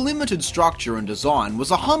location, the limited structure and design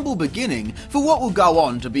was a humble beginning for what will go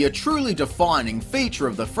on to be a truly defining feature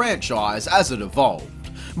of the franchise as it evolved.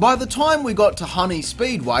 By the time we got to Honey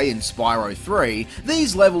Speedway in Spyro 3,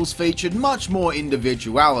 these levels featured much more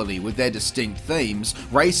individuality with their distinct themes,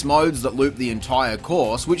 race modes that loop the entire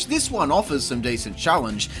course, which this one offers some decent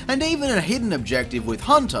challenge, and even a hidden objective with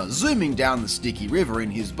Hunter zooming down the sticky river in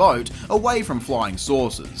his boat away from flying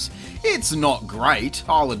saucers. It's not great,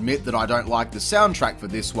 I'll admit that I don't like the soundtrack for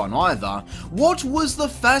this one either. What was the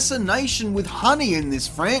fascination with Honey in this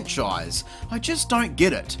franchise? I just don't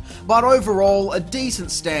get it. But overall, a decent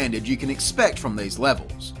standard you can expect from these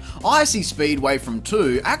levels. Icy Speedway from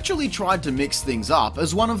 2 actually tried to mix things up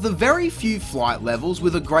as one of the very few flight levels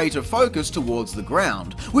with a greater focus towards the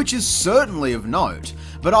ground, which is certainly of note.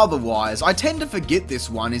 But otherwise, I tend to forget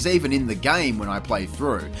this one is even in the game when I play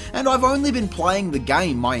through, and I've only been playing the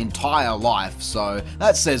game my entire life, so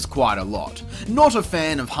that says quite a lot. Not a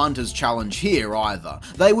fan of Hunter's challenge here either.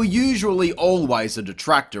 They were usually always a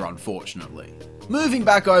detractor, unfortunately. Moving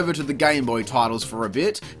back over to the Game Boy titles for a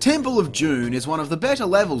bit, Temple of June is one of the better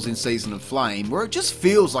levels in Season of Flame, where it just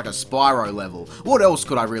feels like a Spyro level. What else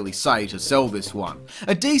could I really say to sell this one?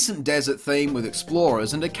 A decent desert theme with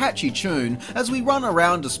explorers and a catchy tune as we run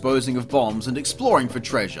around disposing of bombs and exploring for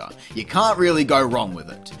treasure. You can't really go wrong with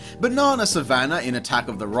it. Banana Savannah in Attack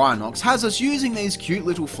of the Rhinox has us using these cute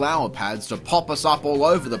little flower pads to pop us up all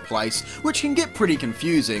over the place, which can get pretty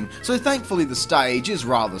confusing, so thankfully the stage is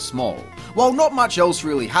rather small. While not much else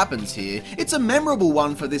really happens here, it's a memorable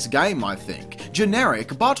one for this game, I think.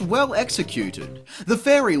 Generic, but well executed. The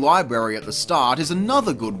fairy library at the start is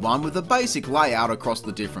another good one with a basic layout across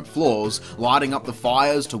the different floors, lighting up the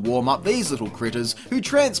fires to warm up these little critters who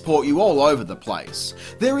transport you all over the place.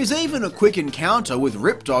 There is even a quick encounter with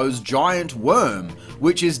Ripto's giant worm,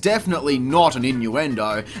 which is definitely not an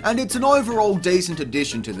innuendo, and it's an overall decent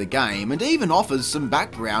addition to the game, and even offers some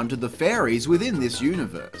background to the fairies within this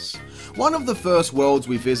universe. One of the first worlds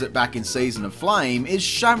we visit back in Season of Flame is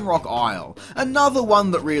Shamrock Isle, another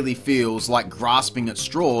one that really feels like grasping at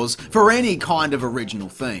straws for any kind of original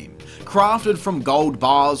theme. Crafted from gold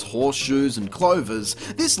bars, horseshoes and clovers,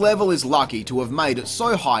 this level is lucky to have made it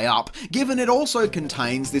so high up, given it also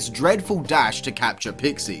contains this dreadful dash to capture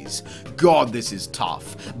pixies. God, this is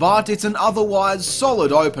tough, but it's an otherwise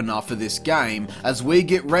solid opener for this game as we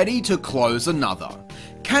get ready to close another.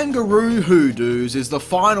 Kangaroo Hoodoos is the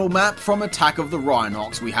final map from Attack of the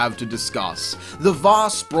Rhinox we have to discuss. The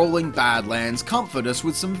vast sprawling Badlands comfort us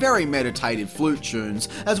with some very meditative flute tunes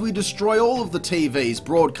as we destroy all of the TVs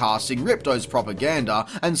broadcasting Ripto's propaganda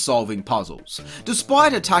and solving puzzles.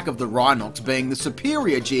 Despite Attack of the Rhinox being the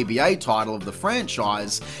superior GBA title of the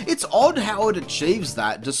franchise, it's odd how it achieves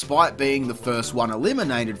that despite being the first one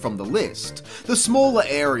eliminated from the list. The smaller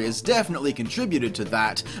areas definitely contributed to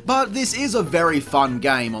that, but this is a very fun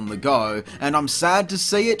game on the go, and I'm sad to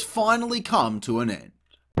see it finally come to an end.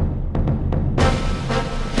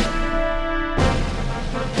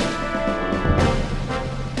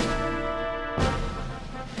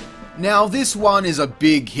 Now this one is a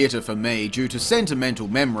big hitter for me due to sentimental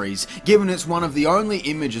memories, given it's one of the only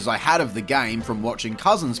images I had of the game from watching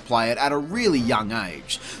cousins play it at a really young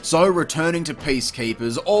age, so returning to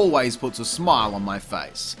Peacekeepers always puts a smile on my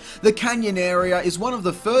face. The canyon area is one of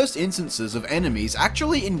the first instances of enemies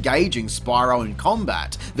actually engaging Spyro in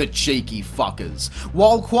combat, the cheeky fuckers.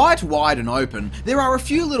 While quite wide and open, there are a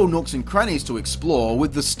few little nooks and crannies to explore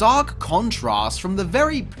with the stark contrast from the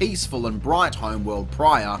very peaceful and bright homeworld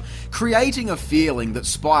prior, creating a feeling that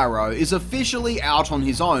Spyro is officially out on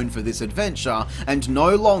his own for this adventure and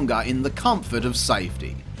no longer in the comfort of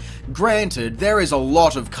safety. Granted, there is a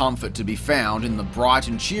lot of comfort to be found in the bright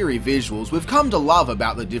and cheery visuals we've come to love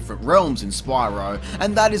about the different realms in Spyro,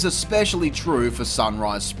 and that is especially true for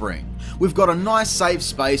Sunrise Spring. We've got a nice safe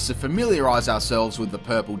space to familiarise ourselves with the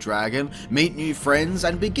purple dragon, meet new friends,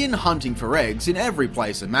 and begin hunting for eggs in every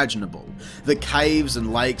place imaginable. The caves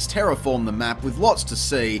and lakes terraform the map with lots to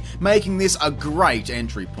see, making this a great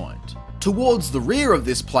entry point. Towards the rear of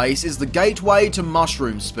this place is the gateway to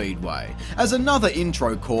Mushroom Speedway. As another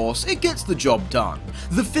intro course, it gets the job done.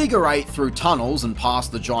 The figure 8 through tunnels and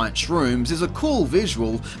past the giant shrooms is a cool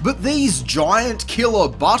visual, but these giant killer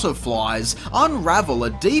butterflies unravel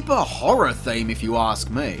a deeper horror theme if you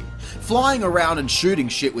ask me. Flying around and shooting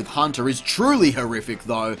shit with Hunter is truly horrific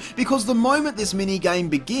though, because the moment this minigame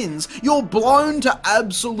begins, you're blown to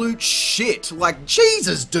absolute shit. Like,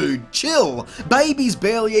 Jesus dude, chill. Baby's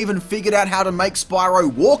barely even figured out how to make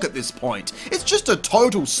Spyro walk at this point. It's just a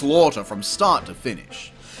total slaughter from start to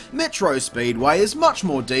finish. Metro Speedway is much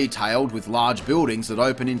more detailed, with large buildings that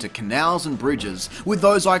open into canals and bridges, with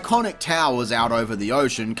those iconic towers out over the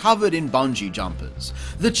ocean covered in bungee jumpers.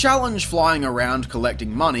 The challenge flying around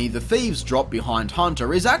collecting money the thieves drop behind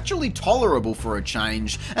Hunter is actually tolerable for a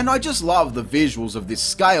change, and I just love the visuals of this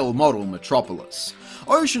scale model metropolis.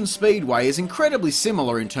 Ocean Speedway is incredibly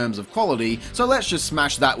similar in terms of quality, so let's just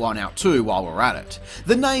smash that one out too while we're at it.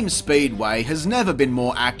 The name Speedway has never been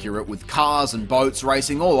more accurate, with cars and boats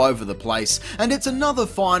racing all over the place, and it's another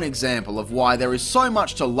fine example of why there is so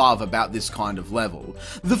much to love about this kind of level.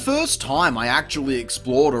 The first time I actually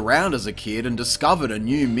explored around as a kid and discovered a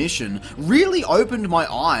new mission really opened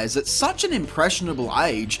my eyes at such an impressionable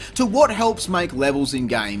age to what helps make levels in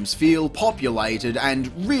games feel populated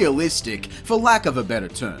and realistic, for lack of a better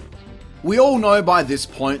term. We all know by this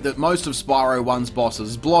point that most of Spyro 1's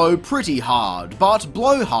bosses blow pretty hard, but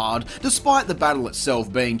blow hard, despite the battle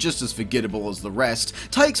itself being just as forgettable as the rest,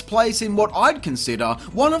 takes place in what I'd consider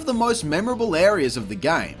one of the most memorable areas of the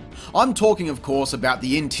game. I'm talking of course about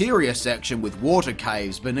the interior section with water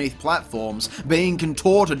caves beneath platforms being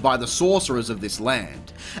contorted by the sorcerers of this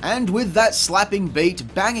land. And with that slapping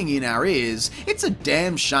beat banging in our ears, it's a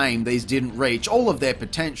damn shame these didn't reach all of their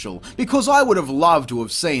potential, because I would have loved to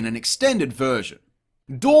have seen an extended version.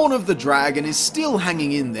 Dawn of the Dragon is still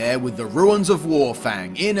hanging in there with the Ruins of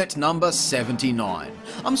Warfang in at number 79.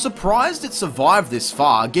 I'm surprised it survived this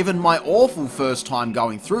far given my awful first time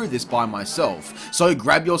going through this by myself, so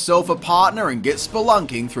grab yourself a partner and get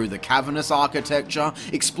spelunking through the cavernous architecture,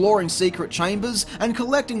 exploring secret chambers, and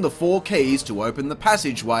collecting the 4 keys to open the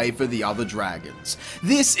passageway for the other dragons.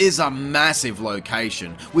 This is a massive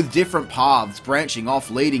location, with different paths branching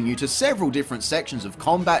off leading you to several different sections of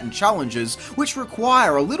combat and challenges which require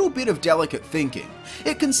a little bit of delicate thinking.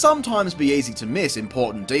 It can sometimes be easy to miss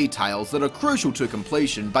important details that are crucial to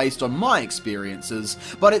completion based on my experiences,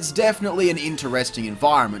 but it's definitely an interesting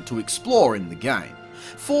environment to explore in the game.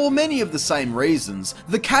 For many of the same reasons,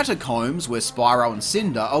 the catacombs where Spyro and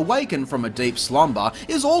Cinder awaken from a deep slumber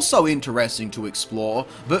is also interesting to explore,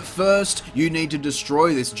 but first you need to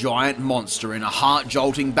destroy this giant monster in a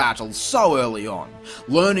heart-jolting battle so early on.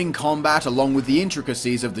 Learning combat along with the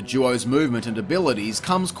intricacies of the duo's movement and abilities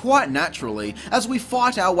comes quite naturally as we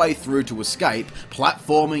fight our way through to escape,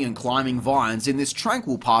 platforming and climbing vines in this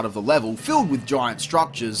tranquil part of the level filled with giant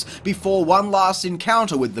structures before one last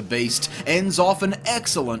encounter with the beast ends off an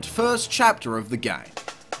excellent first chapter of the game.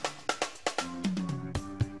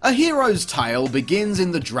 A hero's tale begins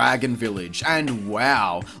in the Dragon Village, and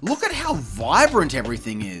wow, look at how vibrant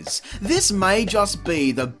everything is. This may just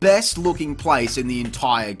be the best looking place in the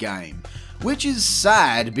entire game. Which is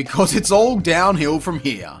sad because it's all downhill from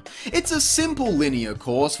here. It's a simple linear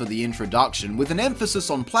course for the introduction with an emphasis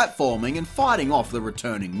on platforming and fighting off the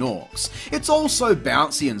returning Norks. It's also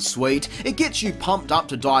bouncy and sweet, it gets you pumped up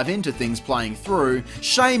to dive into things playing through,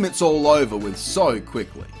 shame it's all over with so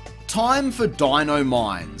quickly. Time for Dino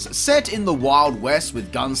Mines, set in the Wild West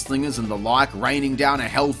with gunslingers and the like raining down a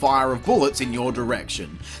hellfire of bullets in your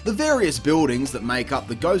direction. The various buildings that make up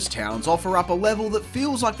the ghost towns offer up a level that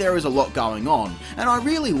feels like there is a lot going on, and I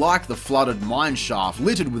really like the flooded mine shaft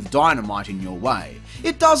littered with dynamite in your way.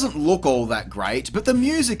 It doesn't look all that great, but the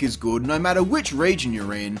music is good no matter which region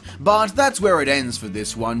you're in, but that's where it ends for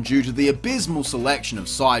this one due to the abysmal selection of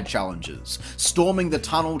side challenges. Storming the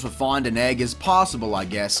tunnel to find an egg is passable I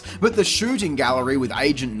guess, but the shooting gallery with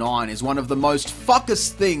Agent 9 is one of the most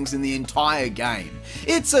fuckest things in the entire game.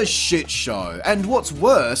 It's a shit show, and what's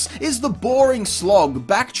worse is the boring slog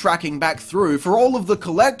backtracking back through for all of the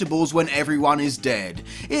collectibles when everyone is dead.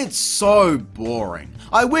 It's so boring.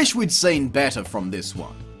 I wish we'd seen better from this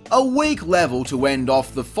one. A weak level to end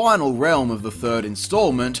off the final realm of the third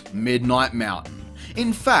installment, Midnight Mountain.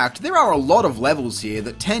 In fact, there are a lot of levels here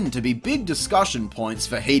that tend to be big discussion points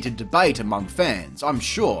for heated debate among fans, I'm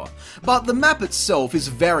sure. But the map itself is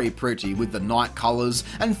very pretty with the night colours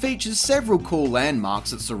and features several cool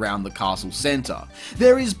landmarks that surround the castle centre.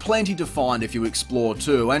 There is plenty to find if you explore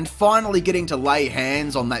too, and finally getting to lay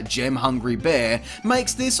hands on that gem-hungry bear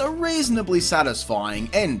makes this a reasonably satisfying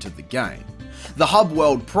end to the game. The hub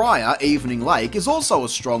world prior, Evening Lake, is also a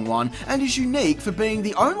strong one and is unique for being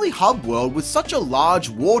the only hub world with such a large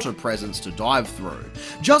water presence to dive through.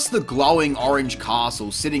 Just the glowing orange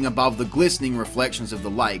castle sitting above the glistening reflections of the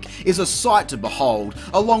lake is a sight to behold,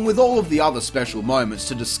 along with all of the other special moments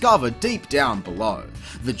to discover deep down below.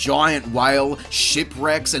 The giant whale,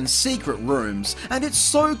 shipwrecks and secret rooms, and it's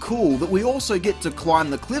so cool that we also get to climb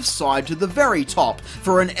the cliffside to the very top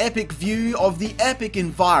for an epic view of the epic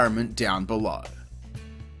environment down below.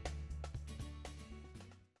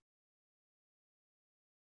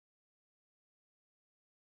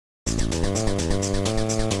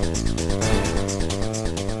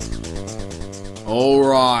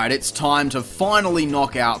 Alright, it's time to finally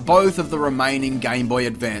knock out both of the remaining Game Boy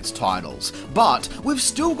Advance titles, but we've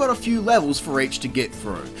still got a few levels for each to get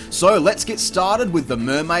through, so let's get started with the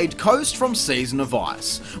Mermaid Coast from Season of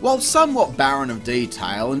Ice. While somewhat barren of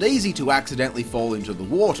detail and easy to accidentally fall into the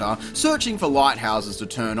water, searching for lighthouses to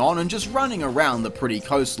turn on and just running around the pretty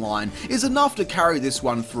coastline is enough to carry this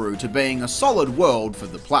one through to being a solid world for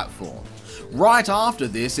the platform. Right after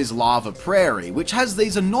this is Lava Prairie, which has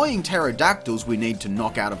these annoying pterodactyls we need to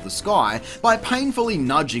knock out of the sky by painfully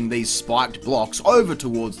nudging these spiked blocks over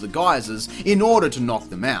towards the geysers in order to knock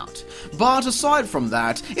them out. But aside from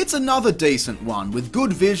that, it's another decent one with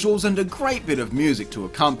good visuals and a great bit of music to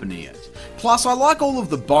accompany it. Plus, I like all of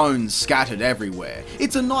the bones scattered everywhere.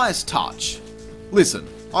 It's a nice touch. Listen,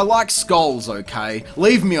 I like skulls, okay?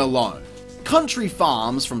 Leave me alone. Country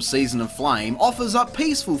Farms from Season of Flame offers up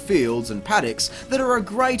peaceful fields and paddocks that are a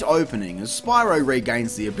great opening as Spyro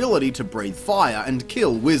regains the ability to breathe fire and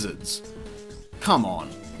kill wizards. Come on,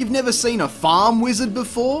 you've never seen a farm wizard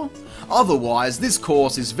before? Otherwise, this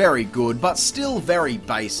course is very good but still very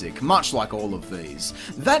basic, much like all of these.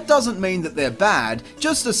 That doesn't mean that they're bad,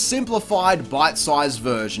 just a simplified bite-sized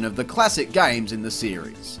version of the classic games in the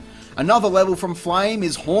series. Another level from Flame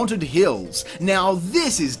is Haunted Hills. Now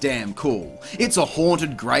this is damn cool. It's a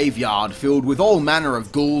haunted graveyard filled with all manner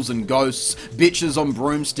of ghouls and ghosts, bitches on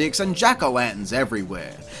broomsticks and jack-o'-lanterns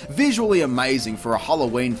everywhere. Visually amazing for a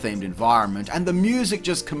Halloween themed environment, and the music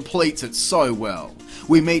just completes it so well.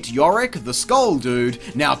 We meet Yorick, the skull dude.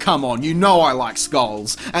 Now come on, you know I like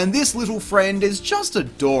skulls, and this little friend is just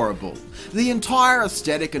adorable. The entire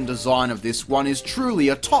aesthetic and design of this one is truly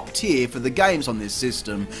a top tier for the games on this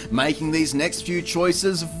system, making these next few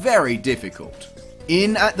choices very difficult.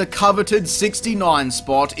 In at the coveted 69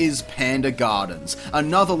 spot is Panda Gardens,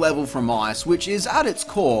 another level from Ice which is at its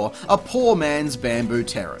core a poor man's bamboo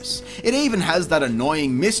terrace. It even has that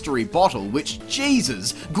annoying mystery bottle which,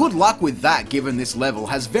 Jesus, good luck with that given this level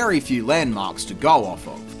has very few landmarks to go off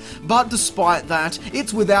of. But despite that,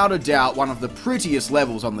 it's without a doubt one of the prettiest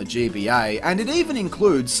levels on the GBA, and it even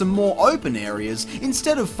includes some more open areas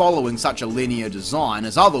instead of following such a linear design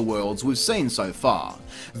as other worlds we've seen so far.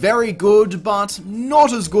 Very good, but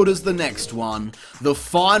not as good as the next one. The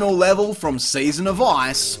final level from Season of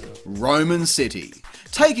Ice, Roman City.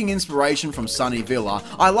 Taking inspiration from Sunny Villa,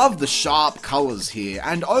 I love the sharp colours here,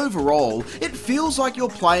 and overall, it feels like you're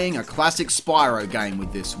playing a classic Spyro game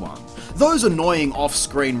with this one. Those annoying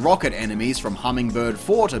off-screen rocket enemies from Hummingbird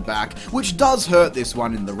Fort are back, which does hurt this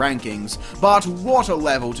one in the rankings, but what a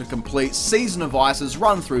level to complete Season of Ice's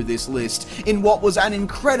run through this list in what was an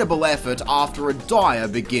incredible effort after a dire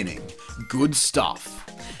beginning. Good stuff.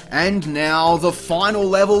 And now, the final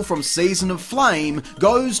level from Season of Flame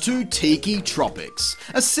goes to Tiki Tropics,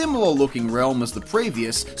 a similar looking realm as the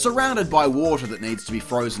previous, surrounded by water that needs to be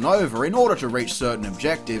frozen over in order to reach certain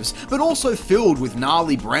objectives, but also filled with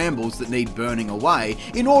gnarly brambles that need burning away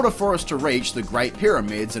in order for us to reach the Great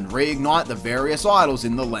Pyramids and reignite the various idols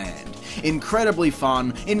in the land. Incredibly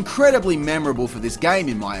fun, incredibly memorable for this game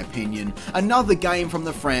in my opinion, another game from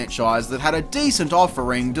the franchise that had a decent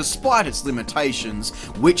offering despite its limitations,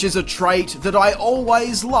 which is a trait that I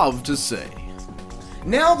always love to see.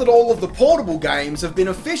 Now that all of the portable games have been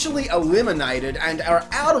officially eliminated and are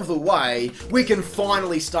out of the way, we can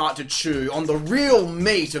finally start to chew on the real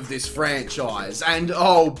meat of this franchise, and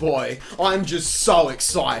oh boy, I'm just so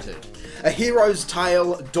excited. A Hero's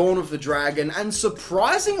Tale, Dawn of the Dragon, and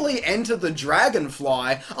surprisingly Enter the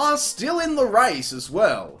Dragonfly are still in the race as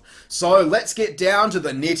well. So let's get down to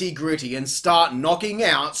the nitty gritty and start knocking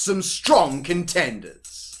out some strong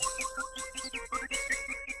contenders.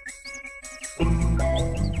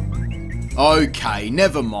 Okay,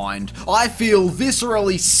 never mind. I feel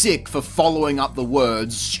viscerally sick for following up the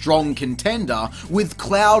words strong contender with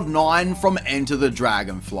Cloud9 from Enter the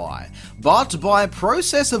Dragonfly. But by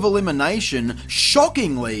process of elimination,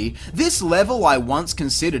 shockingly, this level I once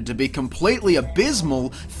considered to be completely abysmal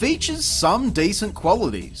features some decent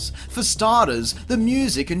qualities. For starters, the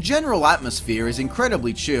music and general atmosphere is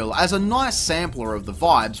incredibly chill as a nice sampler of the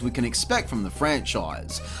vibes we can expect from the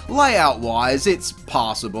franchise. Layout-wise, it's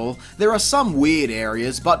passable. There are some weird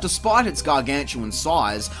areas, but despite its gargantuan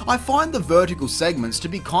size, I find the vertical segments to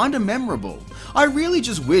be kinda memorable. I really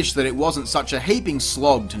just wish that it wasn't such a heaping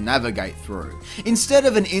slog to navigate through. Instead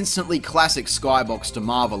of an instantly classic skybox to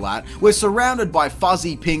marvel at, we're surrounded by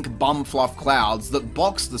fuzzy pink bumfluff clouds that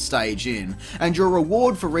box the stage in, and your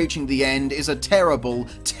reward for reaching the end is a terrible,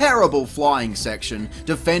 terrible flying section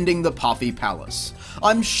defending the puffy palace.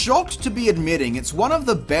 I'm shocked to be admitting it's one of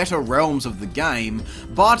the better realms of the game,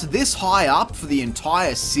 but this high up for the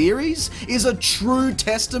entire series is a true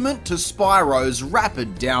testament to Spyro's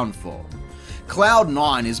rapid downfall.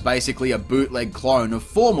 Cloud9 is basically a bootleg clone of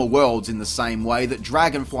former worlds in the same way that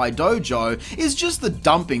Dragonfly Dojo is just the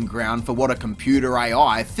dumping ground for what a computer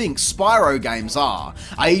AI thinks Spyro games are.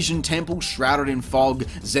 Asian temples shrouded in fog,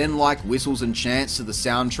 zen-like whistles and chants to the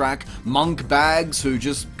soundtrack, monk bags who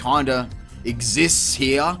just kinda exists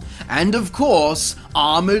here, and of course,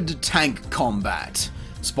 armoured tank combat,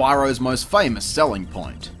 Spyro's most famous selling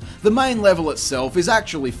point. The main level itself is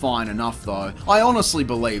actually fine enough though, I honestly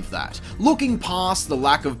believe that. Looking past the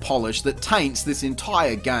lack of polish that taints this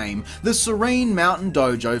entire game, the serene Mountain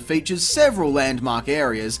Dojo features several landmark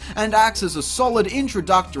areas and acts as a solid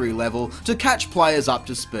introductory level to catch players up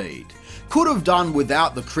to speed. Could have done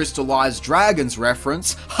without the crystallized dragons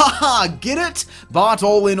reference, haha, get it? But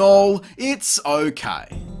all in all, it's okay.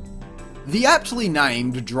 The aptly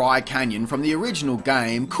named Dry Canyon from the original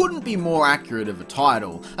game couldn't be more accurate of a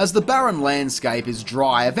title, as the barren landscape is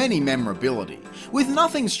dry of any memorability. With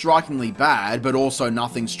nothing strikingly bad, but also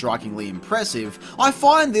nothing strikingly impressive, I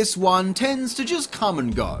find this one tends to just come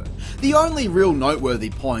and go. The only real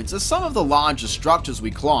noteworthy points are some of the larger structures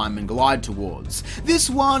we climb and glide towards.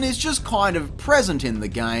 This one is just kind of present in the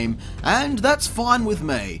game, and that's fine with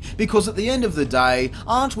me, because at the end of the day,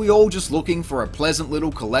 aren't we all just looking for a pleasant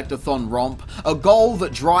little collectathon romp, a goal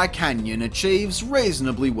that Dry Canyon achieves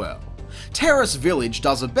reasonably well. Terrace Village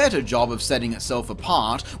does a better job of setting itself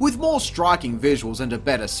apart, with more striking visuals and a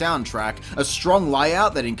better soundtrack, a strong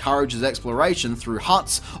layout that encourages exploration through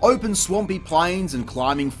huts, open swampy plains and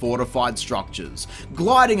climbing fortified structures.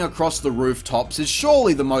 Gliding across the rooftops is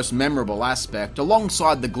surely the most memorable aspect,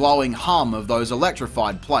 alongside the glowing hum of those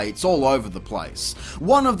electrified plates all over the place.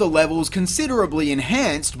 One of the levels considerably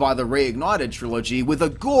enhanced by the Reignited trilogy with a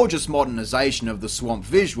gorgeous modernization of the swamp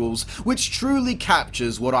visuals, which truly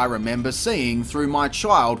captures what I remember seeing through my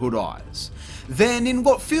childhood eyes. Then, in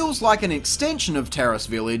what feels like an extension of Terrace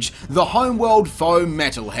Village, the homeworld foe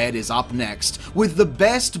Metalhead is up next, with the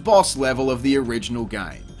best boss level of the original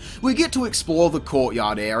game. We get to explore the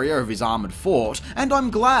courtyard area of his armoured fort, and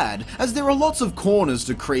I'm glad, as there are lots of corners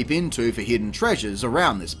to creep into for hidden treasures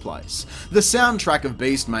around this place. The soundtrack of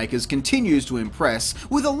Beastmakers continues to impress,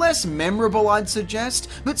 with a less memorable, I'd suggest,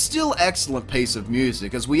 but still excellent piece of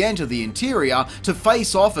music as we enter the interior to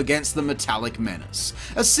face off against the metallic menace.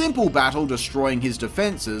 A simple battle destroying his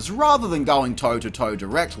defences rather than going toe-to-toe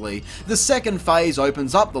directly, the second phase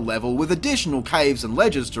opens up the level with additional caves and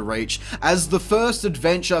ledges to reach as the first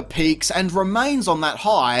adventure peaks and remains on that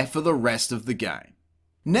high for the rest of the game.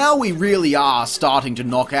 Now we really are starting to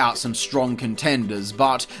knock out some strong contenders,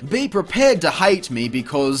 but be prepared to hate me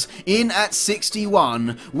because in at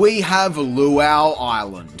 61 we have Luau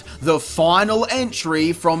Island, the final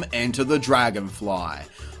entry from Enter the Dragonfly.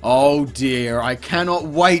 Oh dear, I cannot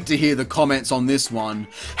wait to hear the comments on this one.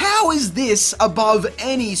 How is this above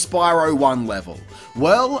any Spyro 1 level?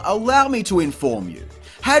 Well, allow me to inform you.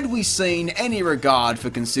 Had we seen any regard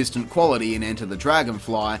for consistent quality in Enter the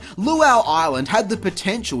Dragonfly, Luau Island had the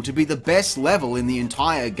potential to be the best level in the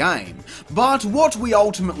entire game. But what we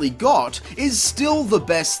ultimately got is still the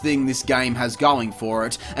best thing this game has going for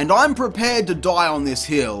it, and I'm prepared to die on this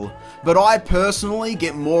hill. But I personally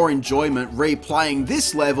get more enjoyment replaying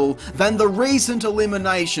this level than the recent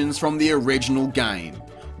eliminations from the original game.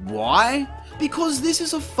 Why? Because this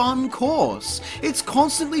is a fun course. It's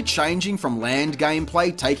constantly changing from land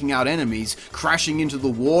gameplay, taking out enemies, crashing into the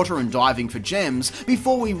water and diving for gems,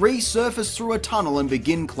 before we resurface through a tunnel and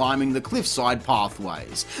begin climbing the cliffside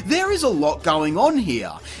pathways. There is a lot going on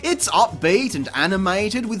here. It's upbeat and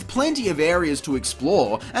animated with plenty of areas to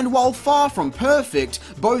explore, and while far from perfect,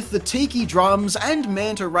 both the Tiki Drums and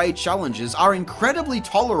Manta Ray challenges are incredibly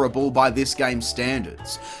tolerable by this game's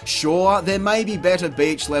standards. Sure, there may be better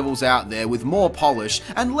beach levels out there with more polish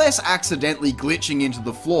and less accidentally glitching into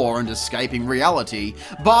the floor and escaping reality,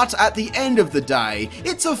 but at the end of the day,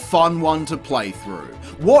 it's a fun one to play through.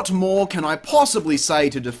 What more can I possibly say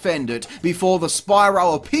to defend it before the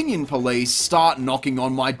Spyro opinion police start knocking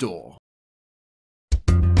on my door?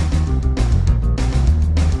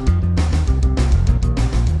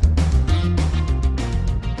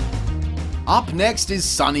 Up next is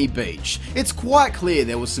Sunny Beach. It's quite clear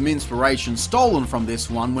there was some inspiration stolen from this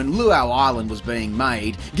one when Luau Island was being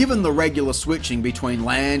made, given the regular switching between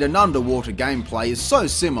land and underwater gameplay is so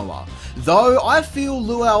similar. Though I feel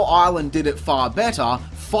Luau Island did it far better,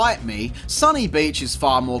 fight me, Sunny Beach is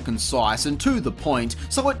far more concise and to the point,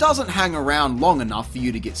 so it doesn't hang around long enough for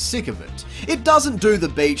you to get sick of it. It doesn't do the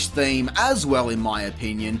beach theme as well in my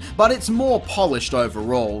opinion, but it's more polished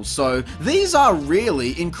overall, so these are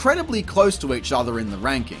really incredibly close to each other in the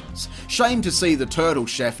rankings. Shame to see the Turtle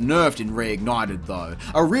Chef nerfed in Reignited though,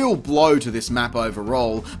 a real blow to this map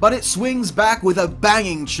overall, but it swings back with a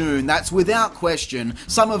banging tune that's without question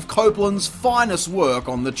some of Copeland's finest work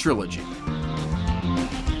on the trilogy.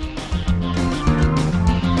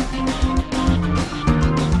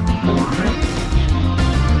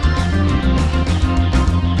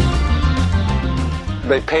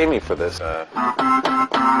 They pay me for this.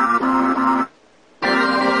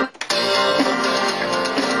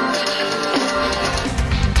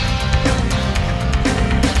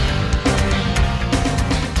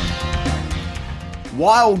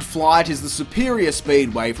 Wild Flight is the superior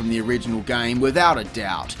speedway from the original game without a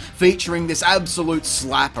doubt, featuring this absolute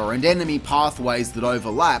slapper and enemy pathways that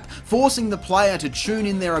overlap, forcing the player to tune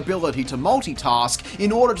in their ability to multitask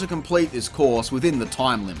in order to complete this course within the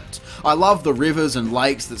time limit. I love the rivers and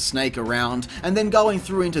lakes that snake around, and then going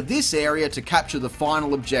through into this area to capture the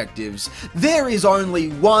final objectives. There is only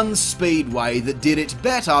one speedway that did it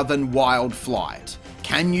better than Wild Flight.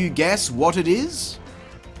 Can you guess what it is?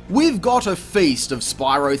 We've got a feast of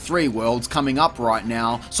Spyro 3 worlds coming up right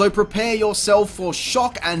now, so prepare yourself for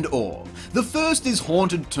shock and awe. The first is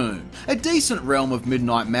Haunted Tomb, a decent realm of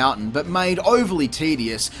Midnight Mountain but made overly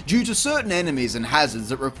tedious due to certain enemies and hazards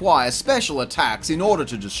that require special attacks in order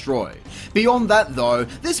to destroy. Beyond that though,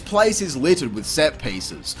 this place is littered with set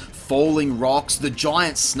pieces. Falling rocks, the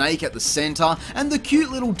giant snake at the centre, and the cute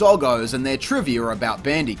little doggos and their trivia about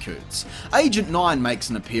bandicoots. Agent 9 makes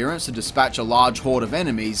an appearance to dispatch a large horde of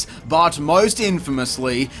enemies, but most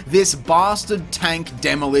infamously, this bastard tank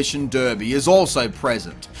demolition derby is also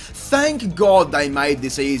present. Thank God they made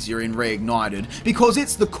this easier in Reignited, because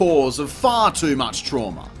it's the cause of far too much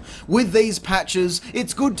trauma. With these patches,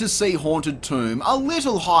 it's good to see Haunted Tomb a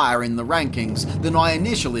little higher in the rankings than I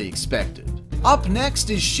initially expected. Up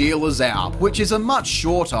next is Sheila's Alp, which is a much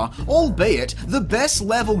shorter, albeit the best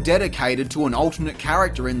level dedicated to an alternate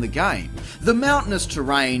character in the game. The mountainous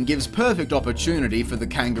terrain gives perfect opportunity for the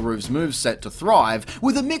kangaroo's moveset to thrive,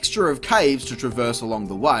 with a mixture of caves to traverse along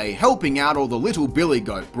the way, helping out all the little billy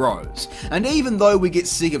goat bros. And even though we get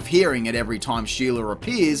sick of hearing it every time Sheila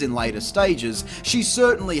appears in later stages, she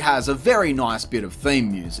certainly has a very nice bit of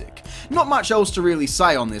theme music. Not much else to really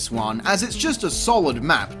say on this one, as it's just a solid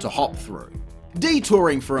map to hop through.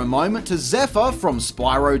 Detouring for a moment to Zephyr from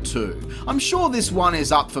Spyro 2. I'm sure this one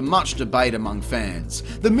is up for much debate among fans.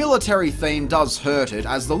 The military theme does hurt it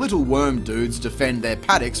as the little worm dudes defend their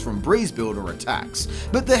paddocks from breeze builder attacks,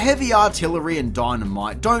 but the heavy artillery and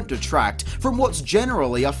dynamite don't detract from what's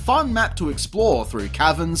generally a fun map to explore through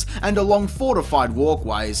caverns and along fortified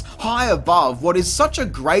walkways high above what is such a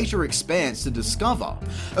greater expanse to discover.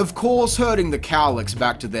 Of course, herding the cowlicks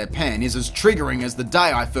back to their pen is as triggering as the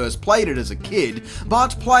day I first played it as a kid,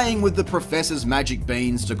 but playing with the professor's magic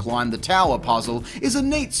beans to climb the tower puzzle is a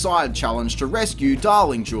neat side challenge to rescue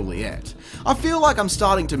darling Juliet. I feel like I'm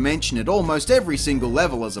starting to mention it almost every single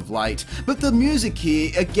level as of late, but the music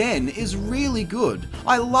here again is really good.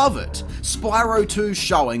 I love it. Spyro 2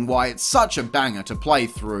 showing why it's such a banger to play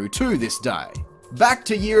through to this day. Back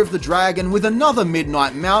to Year of the Dragon with another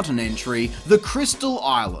Midnight Mountain entry, the Crystal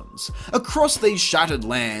Islands. Across these shattered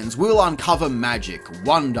lands, we'll uncover magic,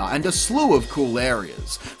 wonder, and a slew of cool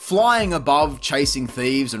areas. Flying above, chasing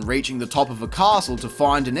thieves and reaching the top of a castle to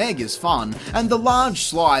find an egg is fun, and the large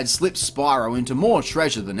slide slips Spyro into more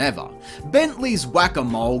treasure than ever. Bentley's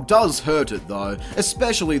Whack-A-Mole does hurt it though,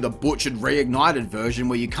 especially the butchered reignited version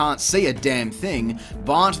where you can't see a damn thing,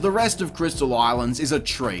 but the rest of Crystal Islands is a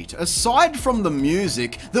treat, aside from the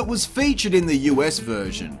music that was featured in the US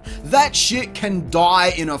version. That shit can die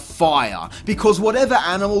in a fire, because whatever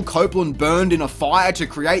animal Copeland burned in a fire to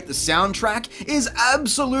create the soundtrack is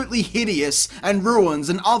absolutely hideous and ruins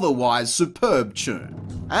an otherwise superb tune.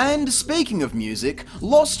 And speaking of music,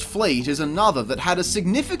 Lost Fleet is another that had a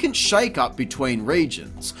significant shake-up between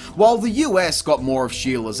regions. While the US got more of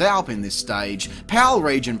Sheila's Alp in this stage, PAL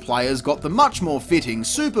region players got the much more fitting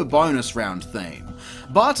Super Bonus Round theme.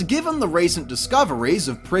 But given the recent discoveries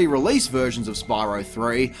of pre-release versions of Spyro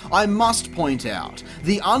 3, I must point out,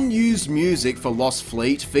 the unused music for Lost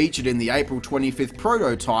Fleet featured in the April 25th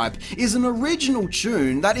prototype is an original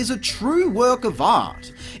tune that is a true work of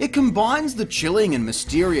art. It combines the chilling and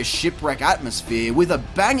mysterious shipwreck atmosphere with a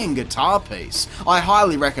banging guitar piece. I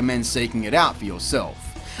highly recommend seeking it out for yourself.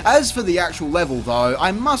 As for the actual level though,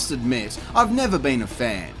 I must admit, I've never been a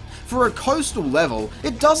fan. For a coastal level,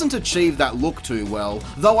 it doesn't achieve that look too well,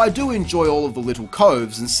 though I do enjoy all of the little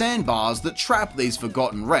coves and sandbars that trap these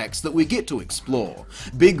forgotten wrecks that we get to explore.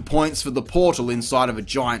 Big points for the portal inside of a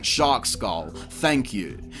giant shark skull, thank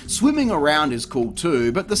you. Swimming around is cool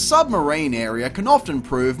too, but the submarine area can often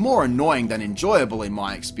prove more annoying than enjoyable in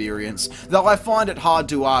my experience, though I find it hard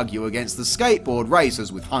to argue against the skateboard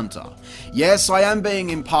races with Hunter. Yes, I am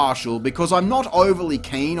being impartial because I'm not overly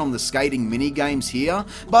keen on the skating minigames here,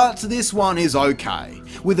 but this one is okay,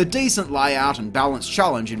 with a decent layout and balanced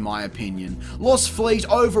challenge in my opinion. Lost Fleet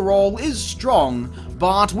overall is strong,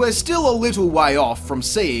 but we're still a little way off from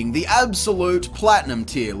seeing the absolute platinum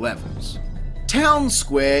tier levels. Town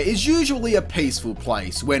Square is usually a peaceful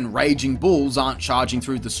place when raging bulls aren't charging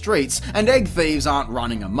through the streets and egg thieves aren't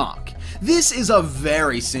running amok. This is a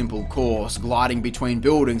very simple course, gliding between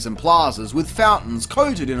buildings and plazas with fountains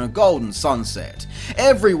coated in a golden sunset.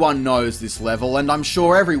 Everyone knows this level and I'm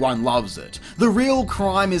sure everyone loves it. The real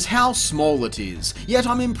crime is how small it is, yet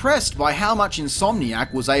I'm impressed by how much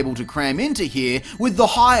Insomniac was able to cram into here with the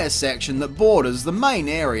higher section that borders the main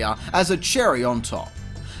area as a cherry on top.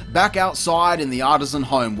 Back outside in the Artisan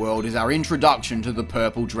homeworld is our introduction to the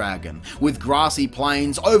Purple Dragon, with grassy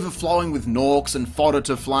plains overflowing with Norks and fodder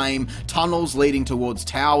to flame, tunnels leading towards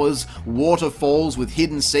towers, waterfalls with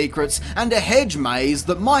hidden secrets, and a hedge maze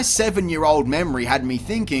that my 7-year-old memory had me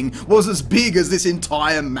thinking was as big as this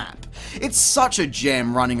entire map. It's such a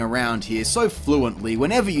gem running around here so fluently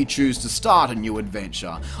whenever you choose to start a new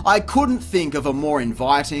adventure. I couldn't think of a more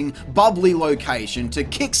inviting, bubbly location to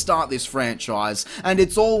kickstart this franchise, and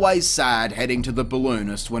it's always sad heading to the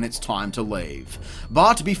Balloonist when it's time to leave.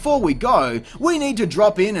 But before we go, we need to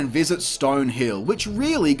drop in and visit Stone Hill, which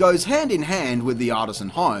really goes hand in hand with the Artisan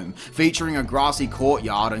home, featuring a grassy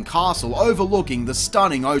courtyard and castle overlooking the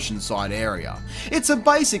stunning oceanside area. It's a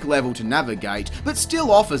basic level to navigate, but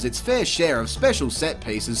still offers its fair share of special set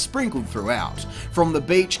pieces sprinkled throughout, from the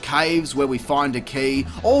beach caves where we find a key,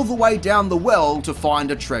 all the way down the well to find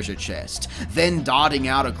a treasure chest, then darting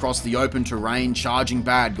out across the open terrain, charging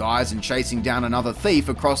bad guys and chasing down another thief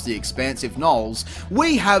across the expansive knolls.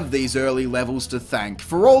 We have these early levels to thank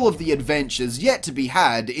for all of the adventures yet to be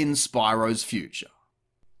had in Spyro's future.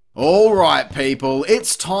 Alright people,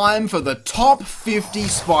 it's time for the top 50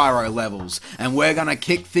 Spyro levels, and we're gonna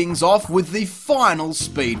kick things off with the final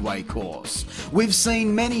Speedway course. We've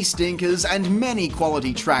seen many stinkers and many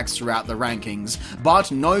quality tracks throughout the rankings,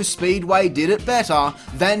 but no Speedway did it better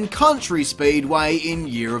than Country Speedway in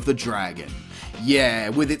Year of the Dragon. Yeah,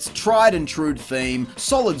 with its tried and true theme,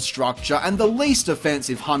 solid structure, and the least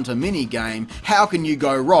offensive Hunter minigame, how can you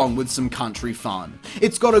go wrong with some country fun?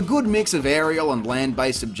 It's got a good mix of aerial and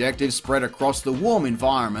land-based objectives spread across the warm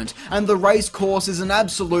environment, and the race course is an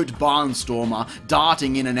absolute barnstormer,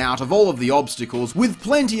 darting in and out of all of the obstacles, with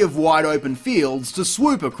plenty of wide open fields to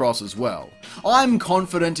swoop across as well. I'm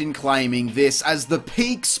confident in claiming this as the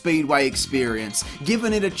peak Speedway experience,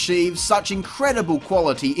 given it achieves such incredible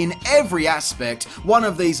quality in every aspect one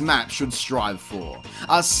of these maps should strive for.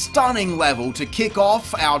 A stunning level to kick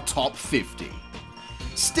off our top 50.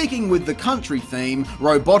 Sticking with the country theme,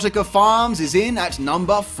 Robotica Farms is in at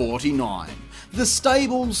number 49. The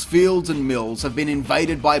stables, fields and mills have been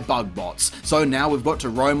invaded by bug bots, so now we've got to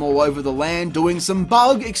roam all over the land doing some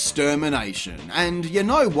bug extermination. And you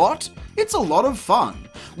know what? It's a lot of fun.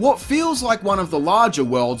 What feels like one of the larger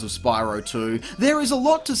worlds of Spyro 2, there is a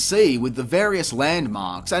lot to see with the various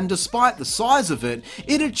landmarks, and despite the size of it,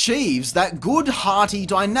 it achieves that good, hearty,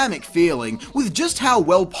 dynamic feeling with just how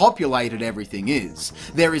well populated everything is.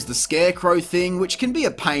 There is the Scarecrow thing, which can be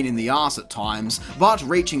a pain in the arse at times, but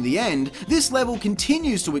reaching the end, this level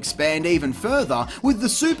continues to expand even further with the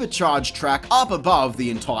supercharged track up above the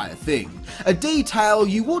entire thing. A detail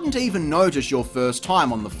you wouldn't even notice your first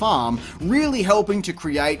time on the farm, really helping to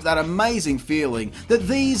create that amazing feeling that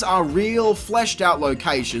these are real, fleshed out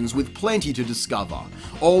locations with plenty to discover.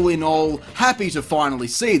 All in all, happy to finally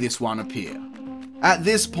see this one appear. At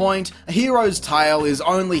this point, a hero's tale is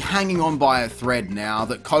only hanging on by a thread now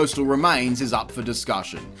that Coastal Remains is up for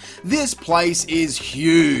discussion. This place is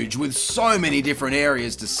huge, with so many different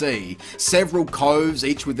areas to see. Several coves,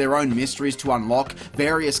 each with their own mysteries to unlock,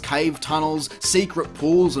 various cave tunnels, secret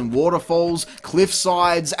pools and waterfalls, cliff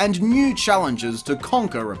sides, and new challenges to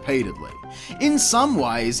conquer repeatedly. In some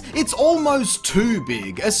ways, it's almost too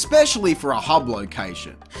big, especially for a hub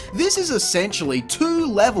location. This is essentially 2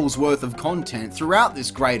 levels worth of content throughout this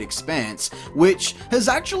great expanse, which has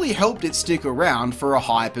actually helped it stick around for a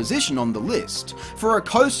high position on the list. For a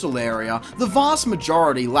coastal area, the vast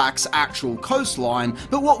majority lacks actual coastline,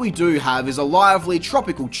 but what we do have is a lively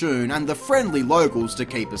tropical tune and the friendly locals to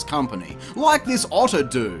keep us company, like this otter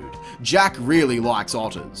dude. Jack really likes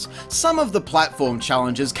otters. Some of the platform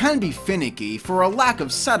challenges can be finicky for a lack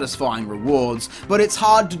of satisfying rewards, but it's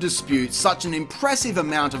hard to dispute such an impressive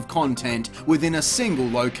amount of content within a single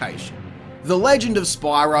location. The Legend of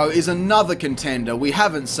Spyro is another contender we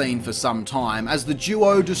haven't seen for some time as the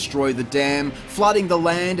duo destroy the dam, flooding the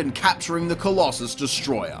land and capturing the Colossus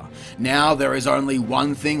Destroyer. Now there is only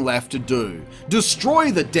one thing left to do: destroy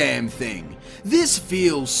the damn thing. This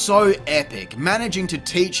feels so epic, managing to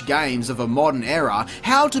teach games of a modern era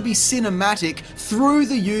how to be cinematic through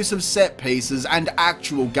the use of set pieces and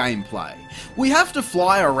actual gameplay. We have to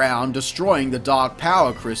fly around destroying the dark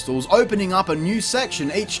power crystals, opening up a new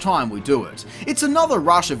section each time we do it. It's another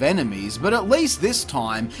rush of enemies, but at least this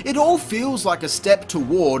time, it all feels like a step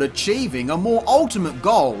toward achieving a more ultimate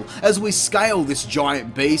goal as we scale this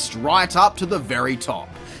giant beast right up to the very top.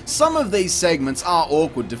 Some of these segments are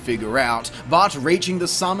awkward to figure out, but reaching the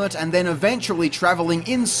summit and then eventually travelling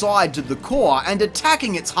inside to the core and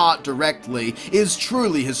attacking its heart directly is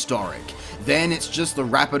truly historic. Then it's just the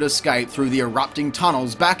rapid escape through the erupting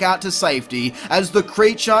tunnels back out to safety as the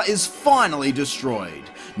creature is finally destroyed,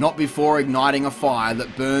 not before igniting a fire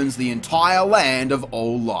that burns the entire land of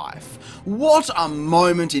all life. What a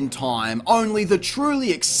moment in time only the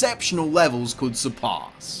truly exceptional levels could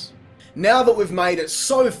surpass. Now that we've made it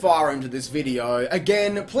so far into this video,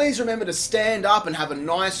 again, please remember to stand up and have a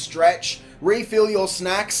nice stretch, refill your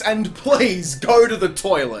snacks, and please go to the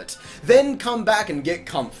toilet. Then come back and get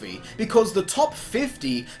comfy, because the top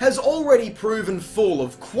 50 has already proven full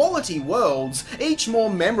of quality worlds, each more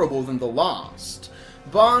memorable than the last.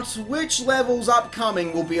 But which levels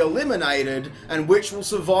upcoming will be eliminated, and which will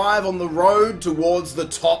survive on the road towards the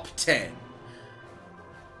top 10?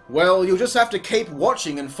 Well, you'll just have to keep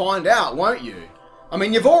watching and find out, won't you? I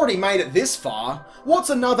mean, you've already made it this far. What's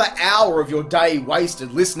another hour of your day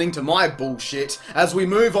wasted listening to my bullshit as we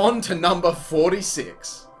move on to number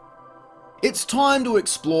 46? It's time to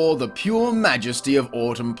explore the pure majesty of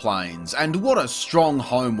Autumn Plains, and what a strong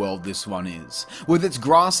homeworld this one is. With its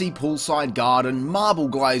grassy poolside garden, marble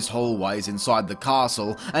glazed hallways inside the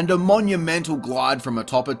castle, and a monumental glide from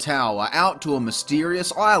atop a tower out to a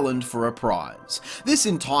mysterious island for a prize. This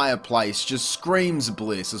entire place just screams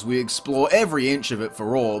bliss as we explore every inch of it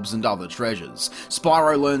for orbs and other treasures.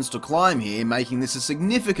 Spyro learns to climb here, making this a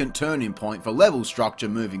significant turning point for level structure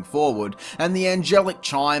moving forward, and the angelic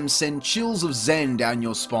chimes send chills of zen down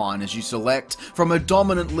your spine as you select from a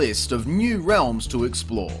dominant list of new realms to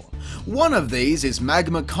explore. One of these is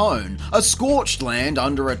Magma Cone, a scorched land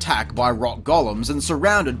under attack by rock golems and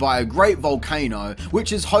surrounded by a great volcano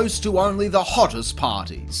which is host to only the hottest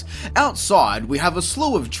parties. Outside we have a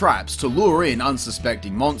slew of traps to lure in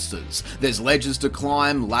unsuspecting monsters. There's ledges to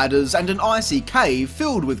climb, ladders, and an icy cave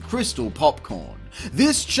filled with crystal popcorn.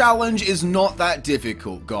 This challenge is not that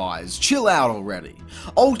difficult, guys. Chill out already.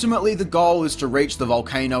 Ultimately, the goal is to reach the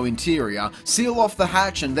volcano interior, seal off the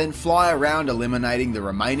hatch, and then fly around eliminating the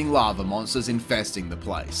remaining lava monsters infesting the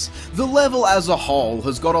place. The level as a whole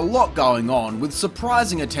has got a lot going on, with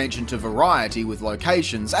surprising attention to variety with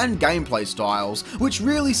locations and gameplay styles, which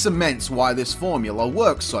really cements why this formula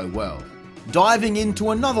works so well. Diving into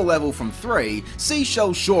another level from 3,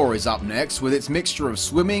 Seashell Shore is up next with its mixture of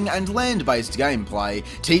swimming and land-based gameplay,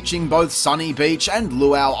 teaching both Sunny Beach and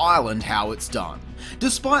Luau Island how it's done.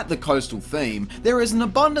 Despite the coastal theme, there is an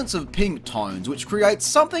abundance of pink tones which creates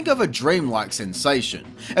something of a dreamlike sensation.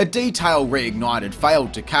 A detail Reignited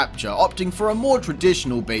failed to capture, opting for a more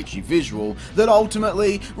traditional beachy visual that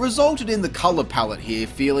ultimately resulted in the colour palette here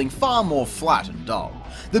feeling far more flat and dull.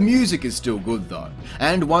 The music is still good though,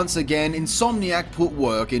 and once again Insomniac put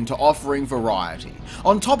work into offering variety.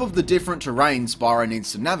 On top of the different terrain Spyro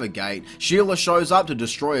needs to navigate, Sheila shows up to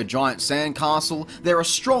destroy a giant sandcastle, there are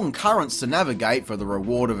strong currents to navigate for the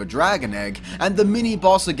reward of a dragon egg, and the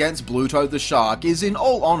mini-boss against Bluto the Shark is in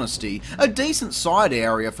all honesty a decent side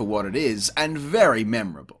area for what it is, and very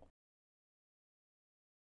memorable.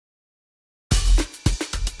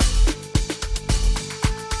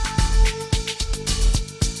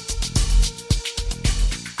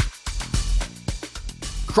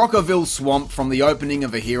 Crocodile Swamp from the opening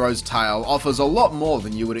of A Hero's Tale offers a lot more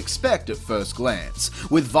than you would expect at first glance.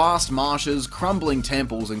 With vast marshes, crumbling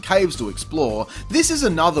temples and caves to explore, this is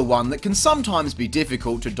another one that can sometimes be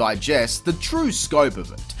difficult to digest the true scope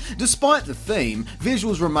of it. Despite the theme,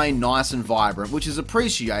 visuals remain nice and vibrant, which is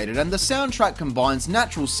appreciated, and the soundtrack combines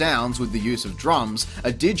natural sounds with the use of drums,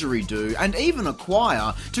 a didgeridoo, and even a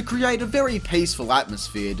choir to create a very peaceful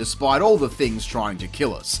atmosphere despite all the things trying to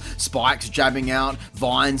kill us. Spikes jabbing out,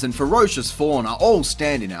 vines and ferocious fauna all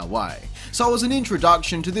stand in our way. So as an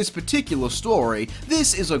introduction to this particular story,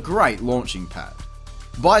 this is a great launching pad.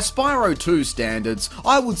 By Spyro 2 standards,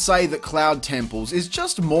 I would say that Cloud Temples is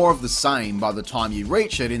just more of the same by the time you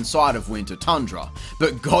reach it inside of Winter Tundra,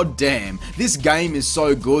 but goddamn, this game is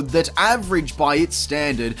so good that average by its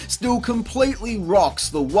standard still completely rocks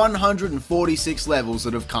the 146 levels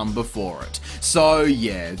that have come before it. So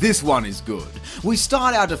yeah, this one is good. We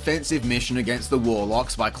start our defensive mission against the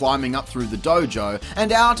Warlocks by climbing up through the dojo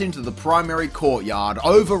and out into the primary courtyard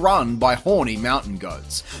overrun by horny mountain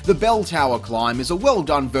goats. The bell tower climb is a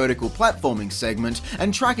well-done vertical platforming segment,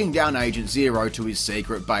 and tracking down Agent Zero to his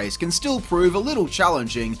secret base can still prove a little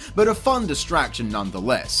challenging, but a fun distraction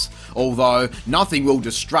nonetheless. Although, nothing will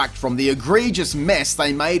distract from the egregious mess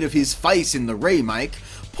they made of his face in the remake.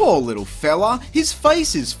 Poor little fella, his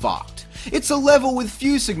face is fucked. It's a level with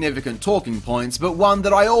few significant talking points, but one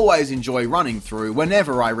that I always enjoy running through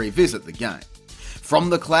whenever I revisit the game. From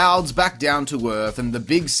the clouds back down to Earth and the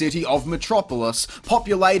big city of Metropolis,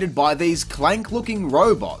 populated by these clank-looking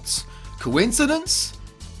robots. Coincidence?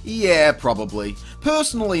 Yeah, probably.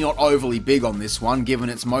 Personally not overly big on this one, given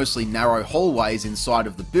its mostly narrow hallways inside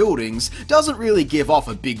of the buildings, doesn't really give off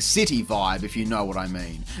a big city vibe if you know what I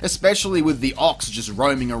mean. Especially with the Ox just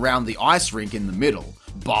roaming around the ice rink in the middle.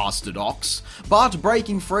 Bastard Ox. But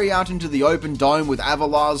breaking free out into the open dome with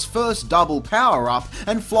Avalar's first double power-up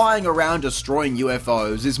and flying around destroying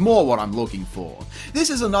UFOs is more what I'm looking for. This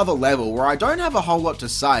is another level where I don't have a whole lot to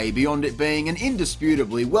say beyond it being an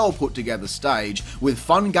indisputably well put together stage with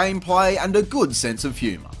fun gameplay and a good sense of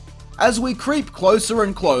humour. As we creep closer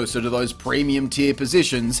and closer to those premium tier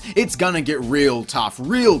positions, it's gonna get real tough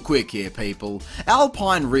real quick here, people.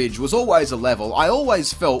 Alpine Ridge was always a level I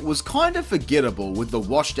always felt was kinda forgettable with the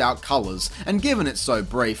washed out colours, and given it's so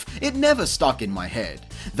brief, it never stuck in my head.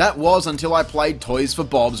 That was until I played Toys for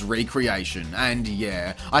Bob's Recreation, and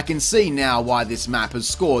yeah, I can see now why this map has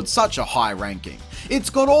scored such a high ranking.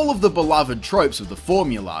 It's got all of the beloved tropes of the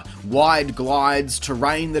formula, wide glides,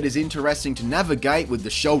 terrain that is interesting to navigate with the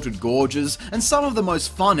sheltered gorges, and some of the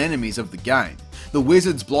most fun enemies of the game. The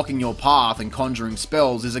wizards blocking your path and conjuring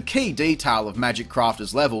spells is a key detail of Magic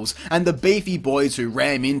Crafter's levels, and the beefy boys who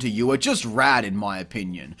ram into you are just rad in my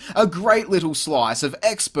opinion. A great little slice of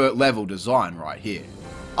expert level design right here.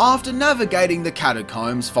 After navigating the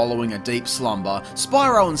catacombs following a deep slumber,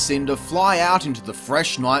 Spyro and Cinder fly out into the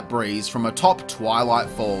fresh night breeze from atop Twilight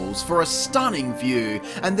Falls for a stunning view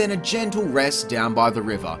and then a gentle rest down by the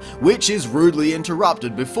river, which is rudely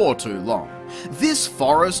interrupted before too long. This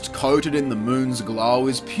forest coated in the moon's glow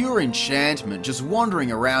is pure enchantment, just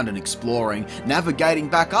wandering around and exploring, navigating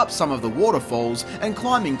back up some of the waterfalls and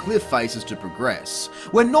climbing cliff faces to progress.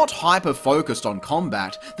 We're not hyper focused on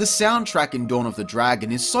combat, the soundtrack in Dawn of the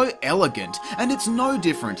Dragon is so elegant and it's no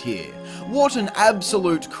different here. What an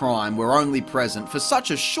absolute crime we're only present for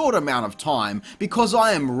such a short amount of time because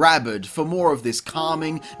I am rabid for more of this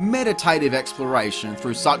calming, meditative exploration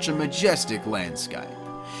through such a majestic landscape.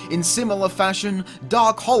 In similar fashion,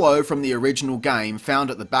 Dark Hollow from the original game,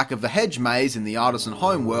 found at the back of the hedge maze in the Artisan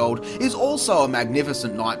homeworld, is also a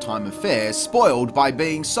magnificent nighttime affair, spoiled by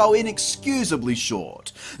being so inexcusably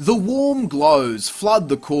short. The warm glows flood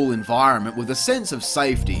the cool environment with a sense of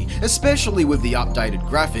safety, especially with the updated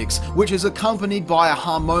graphics, which is accompanied by a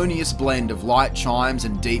harmonious blend of light chimes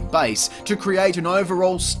and deep bass to create an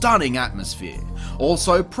overall stunning atmosphere.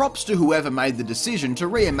 Also, props to whoever made the decision to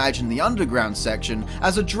reimagine the underground section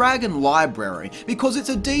as a dragon library, because it's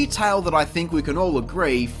a detail that I think we can all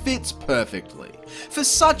agree fits perfectly. For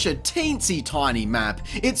such a teensy tiny map,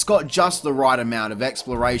 it's got just the right amount of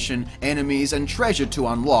exploration, enemies and treasure to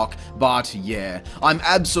unlock, but yeah, I'm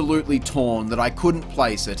absolutely torn that I couldn't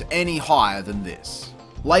place it any higher than this.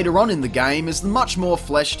 Later on in the game is the much more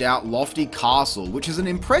fleshed out lofty castle, which is an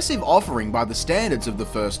impressive offering by the standards of the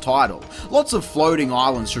first title. Lots of floating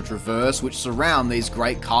islands to traverse which surround these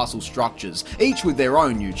great castle structures, each with their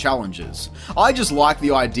own new challenges. I just like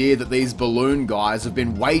the idea that these balloon guys have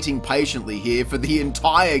been waiting patiently here for the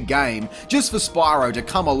entire game just for Spyro to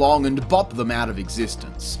come along and bop them out of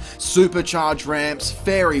existence. Supercharge ramps,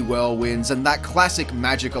 fairy whirlwinds and that classic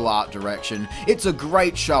magical art direction. It's a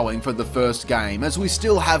great showing for the first game, as we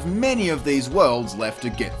still have many of these worlds left to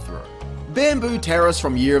get through. Bamboo Terrace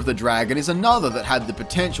from Year of the Dragon is another that had the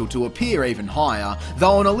potential to appear even higher,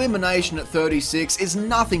 though an elimination at 36 is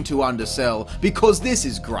nothing to undersell because this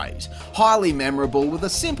is great. Highly memorable with a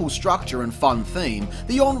simple structure and fun theme,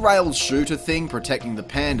 the on-rails shooter thing protecting the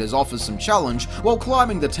pandas offers some challenge, while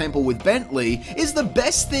climbing the temple with Bentley is the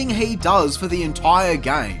best thing he does for the entire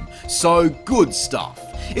game. So good stuff.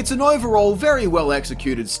 It's an overall very well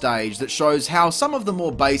executed stage that shows how some of the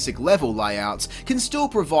more basic level layouts can still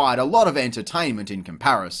provide a lot of entertainment in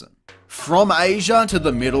comparison. From Asia to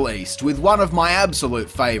the Middle East, with one of my absolute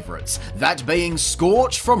favourites, that being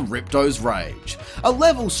Scorch from Ripto's Rage. A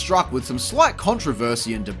level struck with some slight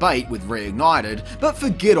controversy and debate with Reignited, but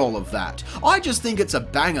forget all of that. I just think it's a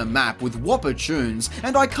banger map with whopper tunes,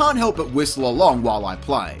 and I can't help but whistle along while I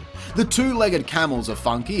play. The two-legged camels are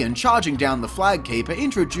funky, and charging down the Flag Keeper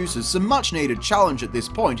introduces some much-needed challenge at this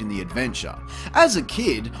point in the adventure. As a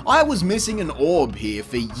kid, I was missing an orb here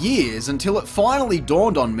for years until it finally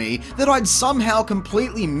dawned on me that I'd somehow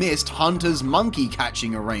completely missed Hunter's monkey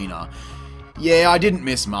catching arena. Yeah, I didn't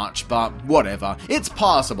miss much, but whatever. It's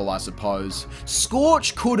passable, I suppose.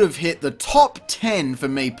 Scorch could have hit the top 10 for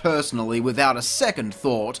me personally without a second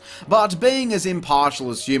thought, but being as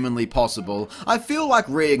impartial as humanly possible, I feel like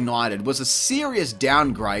Reignited was a serious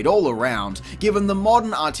downgrade all around, given the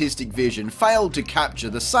modern artistic vision failed to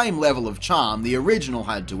capture the same level of charm the original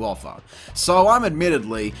had to offer. So I'm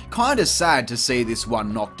admittedly kinda sad to see this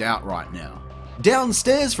one knocked out right now.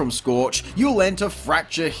 Downstairs from Scorch, you'll enter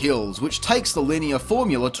Fracture Hills, which takes the linear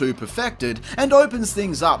formula to perfected and opens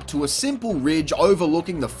things up to a simple ridge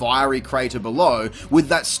overlooking the fiery crater below, with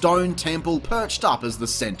that stone temple perched up as the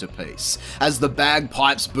centerpiece. As the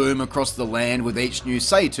bagpipes boom across the land with each new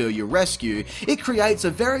satyr you rescue, it creates a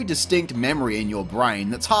very distinct memory in your brain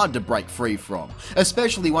that's hard to break free from,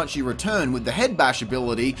 especially once you return with the headbash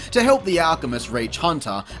ability to help the alchemist reach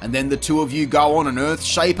Hunter, and then the two of you go on an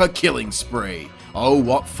Earthshaper killing spree. Oh,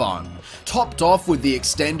 what fun. Topped off with the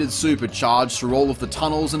extended supercharge through all of the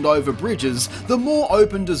tunnels and over bridges, the more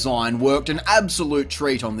open design worked an absolute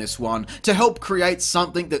treat on this one to help create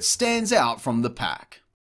something that stands out from the pack.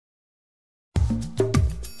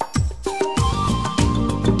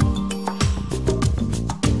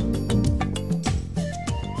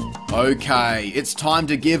 Okay, it's time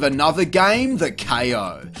to give another game the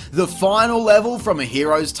KO. The final level from A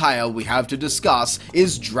Hero's Tale we have to discuss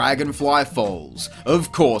is Dragonfly Falls.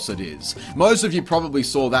 Of course it is. Most of you probably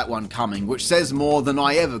saw that one coming, which says more than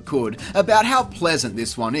I ever could about how pleasant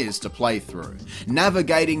this one is to play through.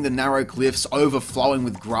 Navigating the narrow cliffs overflowing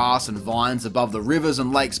with grass and vines above the rivers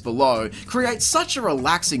and lakes below creates such a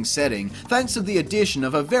relaxing setting thanks to the addition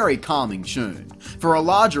of a very calming tune. For a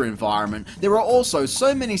larger environment, there are also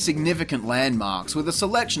so many significant landmarks with a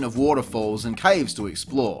selection of waterfalls and caves to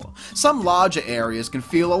explore. Some larger areas can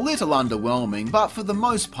feel a little underwhelming, but for the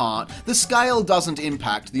most part, the scale doesn't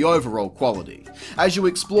impact the overall quality. As you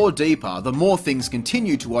explore deeper, the more things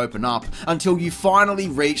continue to open up until you finally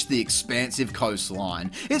reach the expansive coastline.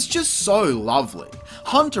 It's just so lovely.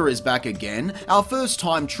 Hunter is back again, our first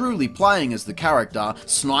time truly playing as the character,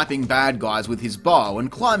 sniping bad guys with his bow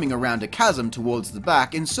and climbing around a chasm towards the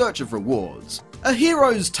back in search of rewards. A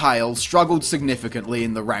Hero's Tale struggled significantly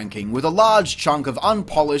in the ranking, with a large chunk of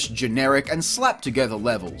unpolished, generic and slapped-together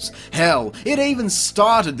levels. Hell, it even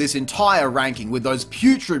started this entire ranking with those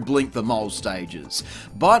putrid Blink the Mole stages.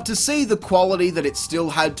 But to see the quality that it still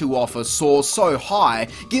had to offer soar so high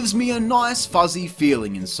gives me a nice fuzzy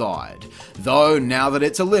feeling inside. Though, now that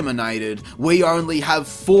it's eliminated, we only have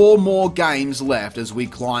 4 more games left as we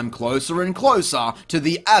climb closer and closer to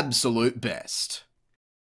the absolute best.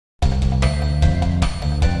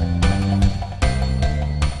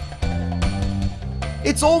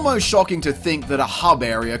 It's almost shocking to think that a hub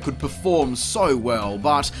area could perform so well,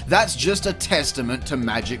 but that's just a testament to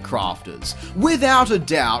Magic crafters. Without a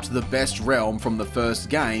doubt the best realm from the first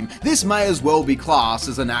game, this may as well be classed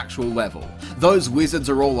as an actual level. Those wizards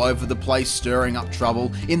are all over the place stirring up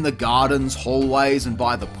trouble, in the gardens, hallways and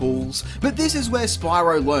by the pools, but this is where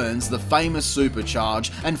Spyro learns the famous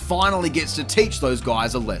supercharge and finally gets to teach those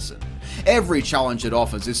guys a lesson. Every challenge it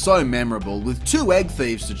offers is so memorable, with 2 egg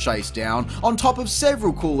thieves to chase down, on top of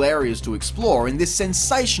several cool areas to explore in this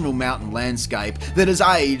sensational mountain landscape that has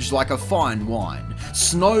aged like a fine wine.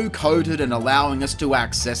 Snow-coated and allowing us to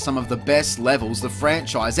access some of the best levels the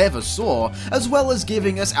franchise ever saw, as well as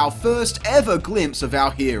giving us our first ever glimpse of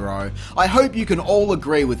our hero. I hope you can all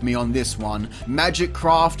agree with me on this one. Magic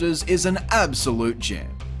Crafters is an absolute gem.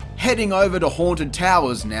 Heading over to Haunted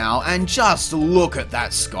Towers now, and just look at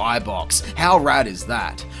that skybox. How rad is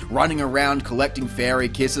that? Running around collecting fairy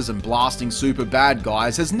kisses and blasting super bad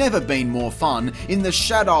guys has never been more fun in the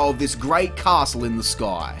shadow of this great castle in the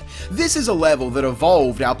sky. This is a level that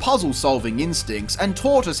evolved our puzzle solving instincts and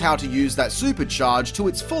taught us how to use that supercharge to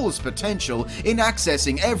its fullest potential in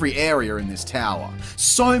accessing every area in this tower.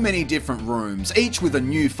 So many different rooms, each with a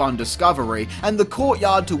new fun discovery, and the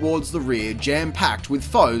courtyard towards the rear jam-packed with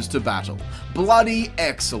foes to battle. Bloody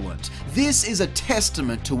excellent. This is a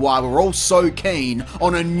testament to why we're all so keen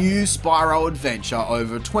on a new Spyro adventure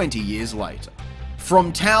over 20 years later.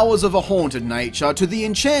 From towers of a haunted nature to the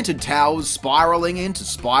enchanted towers spiraling into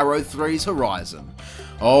Spyro 3's horizon.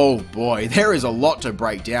 Oh boy, there is a lot to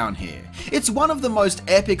break down here. It's one of the most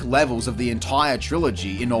epic levels of the entire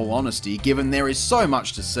trilogy, in all honesty, given there is so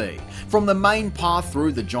much to see. From the main path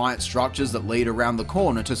through the giant structures that lead around the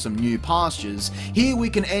corner to some new pastures, here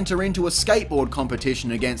we can enter into a skateboard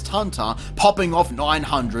competition against Hunter, popping off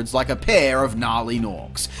 900s like a pair of gnarly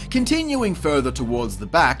norks. Continuing further towards the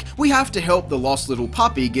back, we have to help the lost little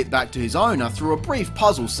puppy get back to his owner through a brief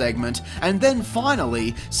puzzle segment, and then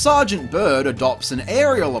finally, Sergeant Bird adopts an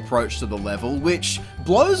aerial approach to the level, which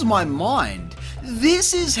blows my mind.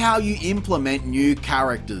 This is how you implement new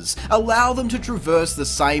characters. Allow them to traverse the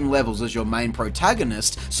same levels as your main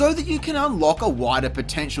protagonist so that you can unlock a wider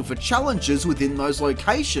potential for challenges within those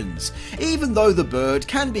locations. Even though the bird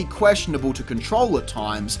can be questionable to control at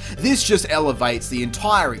times, this just elevates the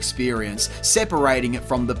entire experience, separating it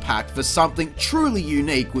from the pack for something truly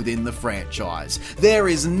unique within the franchise. There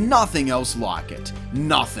is nothing else like it.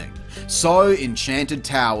 Nothing. So, Enchanted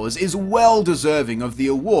Towers is well deserving of the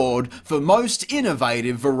award for most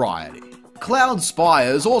innovative variety. Cloud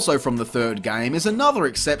Spires, also from the third game, is another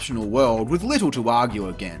exceptional world with little to argue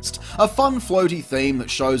against. A fun floaty theme that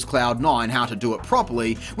shows Cloud 9 how to do it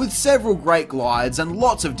properly, with several great glides and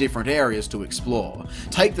lots of different areas to explore.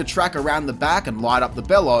 Take the track around the back and light up the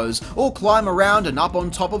bellows, or climb around and up on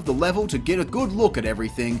top of the level to get a good look at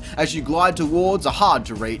everything as you glide towards a hard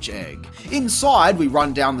to reach egg. Inside, we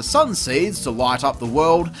run down the sun seeds to light up the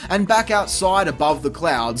world, and back outside above the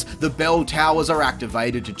clouds, the bell towers are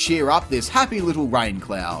activated to cheer up this happy little rain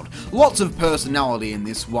cloud. Lots of personality in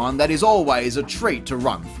this one that is always a treat to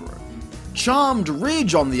run through. Charmed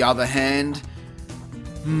Ridge, on the other hand,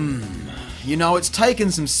 you know, it's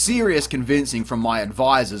taken some serious convincing from my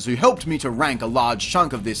advisors who helped me to rank a large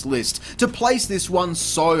chunk of this list to place this one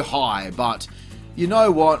so high, but you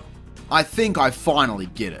know what? I think I finally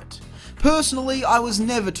get it. Personally, I was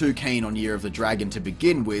never too keen on Year of the Dragon to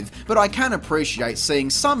begin with, but I can appreciate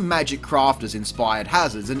seeing some Magic Crafters inspired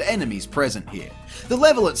hazards and enemies present here. The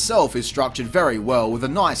level itself is structured very well with a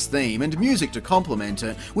nice theme and music to complement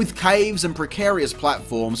it, with caves and precarious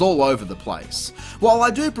platforms all over the place. While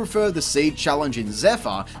I do prefer the Seed Challenge in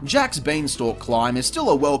Zephyr, Jack's Beanstalk Climb is still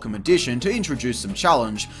a welcome addition to introduce some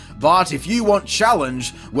challenge, but if you want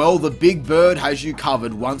challenge, well, the Big Bird has you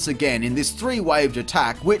covered once again in this 3-waved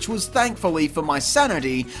attack, which was thankfully for my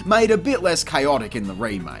sanity made a bit less chaotic in the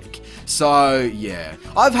remake. So yeah,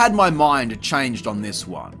 I've had my mind changed on this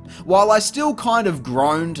one. While I still kind of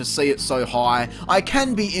groan to see it so high, I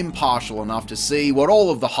can be impartial enough to see what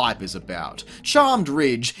all of the hype is about. Charmed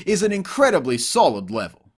Ridge is an incredibly solid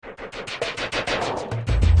level.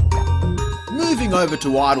 Moving over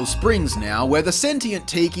to Idle Springs now, where the sentient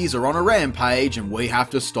tikis are on a rampage and we have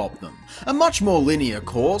to stop them. A much more linear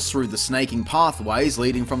course through the snaking pathways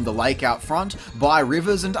leading from the lake out front, by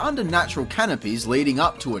rivers and under natural canopies leading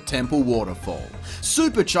up to a temple waterfall.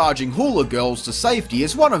 Supercharging hula girls to safety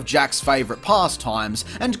is one of Jack's favourite pastimes,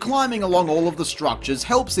 and climbing along all of the structures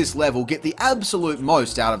helps this level get the absolute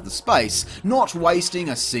most out of the space, not wasting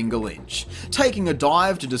a single inch. Taking a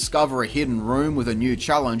dive to discover a hidden room with a new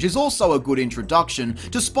challenge is also a good introduction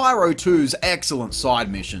to Spyro 2's excellent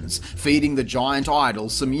side missions, feeding the giant idol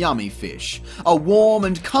some yummy fish. A warm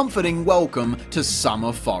and comforting welcome to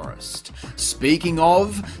Summer Forest. Speaking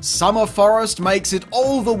of, Summer Forest makes it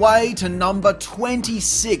all the way to number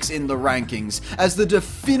 26 in the rankings as the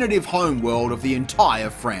definitive homeworld of the entire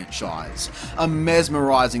franchise. A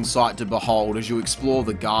mesmerising sight to behold as you explore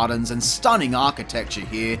the gardens and stunning architecture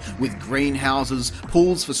here with greenhouses,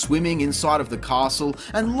 pools for swimming inside of the castle,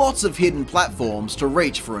 and lots of hidden platforms to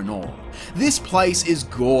reach for an orb. This place is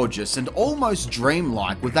gorgeous and almost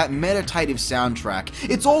dreamlike with that meditative soundtrack.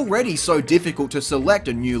 It's already so difficult to select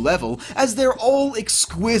a new level as they're all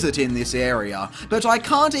exquisite in this area, but I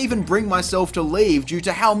can't even bring myself to leave due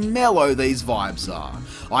to how mellow these vibes are.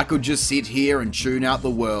 I could just sit here and tune out the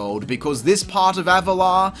world because this part of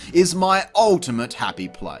Avalar is my ultimate happy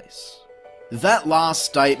place. That last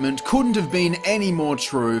statement couldn't have been any more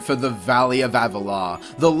true for the Valley of Avalar,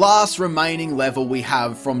 the last remaining level we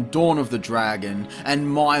have from Dawn of the Dragon, and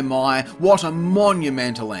my, what a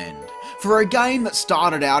monumental end. For a game that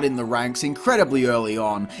started out in the ranks incredibly early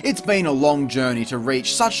on, it's been a long journey to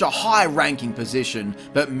reach such a high ranking position,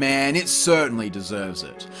 but man, it certainly deserves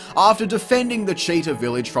it. After defending the cheetah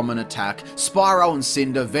village from an attack, Spyro and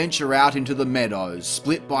Cinder venture out into the meadows,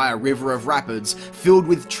 split by a river of rapids, filled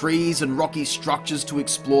with trees and rocky structures to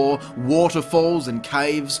explore, waterfalls and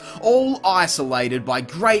caves, all isolated by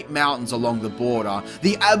great mountains along the border,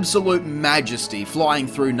 the absolute majesty flying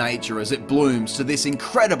through nature as it blooms to this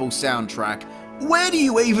incredible soundtrack. Where do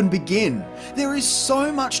you even begin? There is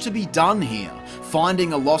so much to be done here.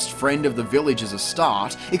 Finding a lost friend of the village is a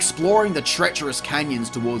start, exploring the treacherous canyons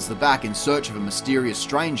towards the back in search of a mysterious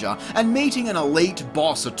stranger, and meeting an elite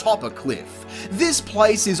boss atop a cliff. This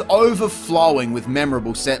place is overflowing with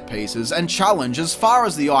memorable set pieces and challenge as far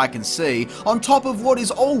as the eye can see, on top of what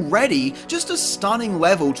is already just a stunning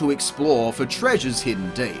level to explore for treasures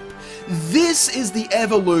hidden deep. This is the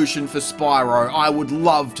evolution for Spyro I would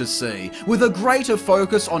love to see, with a greater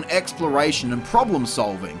focus on exploration and problem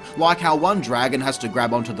solving, like how one dragon has to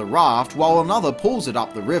grab onto the raft while another pulls it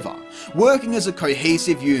up the river. Working as a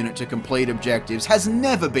cohesive unit to complete objectives has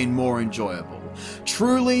never been more enjoyable.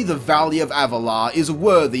 Truly, the Valley of Avalar is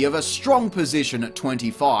worthy of a strong position at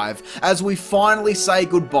 25 as we finally say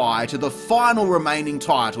goodbye to the final remaining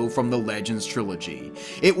title from the Legends Trilogy.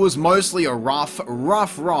 It was mostly a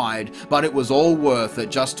rough ride, but it was all worth it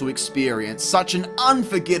just to experience such an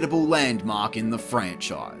unforgettable landmark in the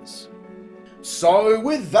franchise. So,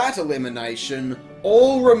 with that elimination,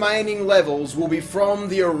 all remaining levels will be from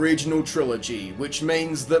the original trilogy, which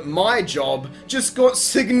means that my job just got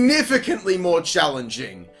significantly more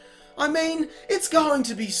challenging. I mean, it's going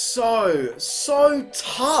to be so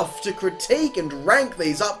tough to critique and rank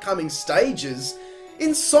these upcoming stages.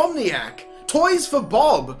 Insomniac, Toys for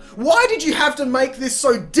Bob, why did you have to make this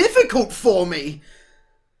so difficult for me?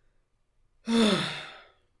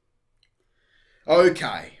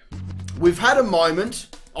 Okay, we've had a moment.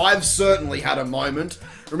 I've certainly had a moment.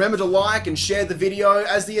 Remember to like and share the video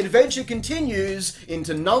as the adventure continues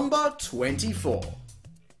into number 24.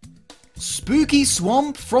 Spooky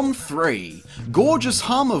Swamp from 3. Gorgeous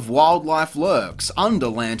hum of wildlife lurks under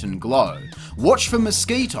lantern glow. Watch for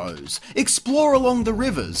mosquitoes. Explore along the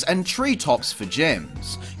rivers and treetops for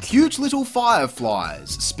gems. Cute little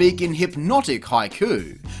fireflies speak in hypnotic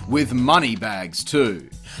haiku, with money bags too.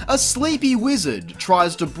 A sleepy wizard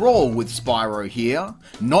tries to brawl with Spyro here.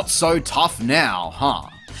 Not so tough now, huh?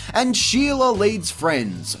 And Sheila leads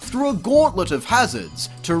friends through a gauntlet of hazards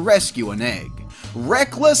to rescue an egg.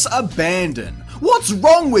 Reckless abandon. What's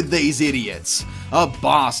wrong with these idiots? A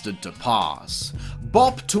bastard to pass.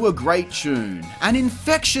 Bop to a great tune. An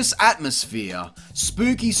infectious atmosphere.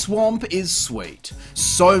 Spooky Swamp is sweet.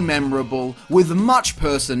 So memorable, with much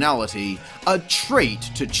personality. A treat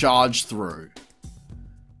to charge through.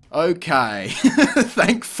 Okay,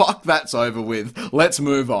 thank fuck that's over with. Let's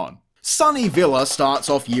move on. Sunny Villa starts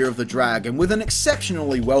off Year of the Dragon with an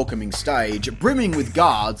exceptionally welcoming stage, brimming with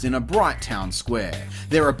guards in a bright town square.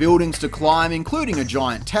 There are buildings to climb, including a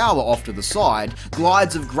giant tower off to the side,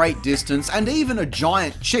 glides of great distance, and even a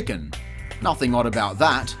giant chicken. Nothing odd about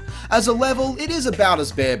that. As a level, it is about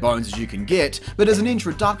as bare bones as you can get, but as an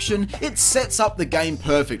introduction, it sets up the game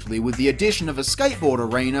perfectly with the addition of a skateboard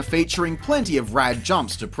arena featuring plenty of rad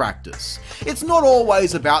jumps to practice. It's not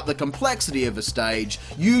always about the complexity of a stage,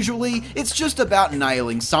 usually it's just about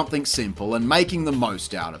nailing something simple and making the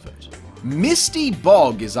most out of it. Misty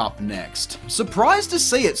Bog is up next. Surprised to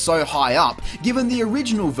see it so high up, given the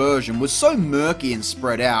original version was so murky and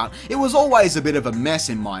spread out, it was always a bit of a mess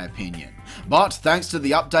in my opinion. But thanks to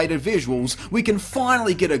the updated visuals, we can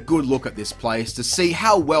finally get a good look at this place to see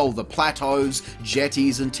how well the plateaus,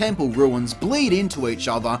 jetties and temple ruins bleed into each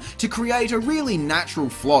other to create a really natural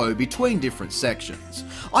flow between different sections.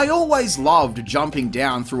 I always loved jumping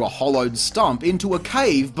down through a hollowed stump into a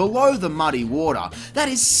cave below the muddy water. That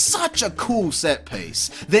is such a cool set piece.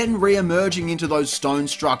 Then re-emerging into those stone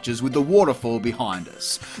structures with the waterfall behind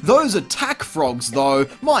us. Those attack frogs though,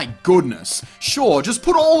 my goodness. Sure, just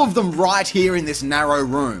put all of them right here in this narrow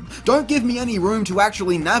room. Don't give me any room to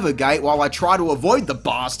actually navigate while I try to avoid the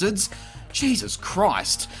bastards. Jesus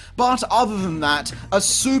Christ. But other than that, a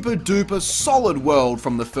super duper solid world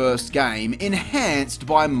from the first game, enhanced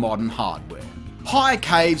by modern hardware. High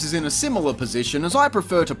Caves is in a similar position as I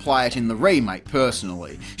prefer to play it in the remake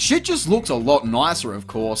personally. Shit just looks a lot nicer of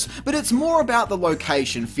course, but it's more about the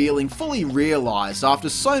location feeling fully realised after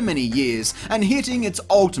so many years and hitting its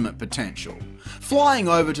ultimate potential. Flying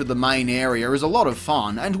over to the main area is a lot of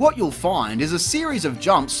fun, and what you'll find is a series of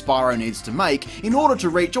jumps Spyro needs to make in order to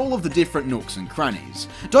reach all of the different nooks and crannies.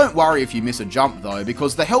 Don't worry if you miss a jump though,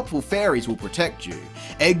 because the helpful fairies will protect you.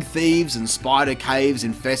 Egg thieves and spider caves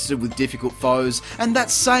infested with difficult foes, and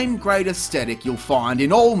that same great aesthetic you'll find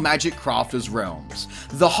in all Magic Crafters' realms.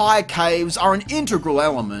 The high caves are an integral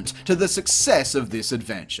element to the success of this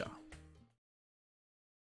adventure.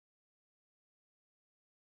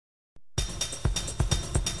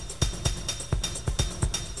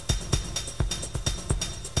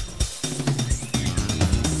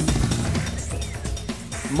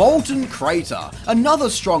 Molten Crater, another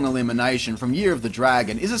strong elimination from Year of the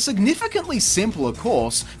Dragon, is a significantly simpler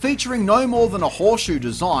course featuring no more than a horseshoe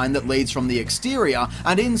design that leads from the exterior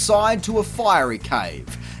and inside to a fiery cave.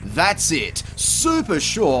 That's it. Super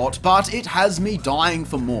short, but it has me dying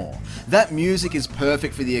for more. That music is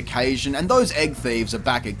perfect for the occasion, and those egg thieves are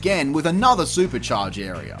back again with another supercharge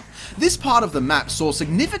area. This part of the map saw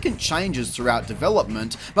significant changes throughout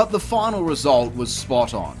development, but the final result was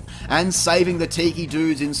spot on. And saving the tiki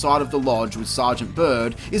dudes inside of the lodge with Sergeant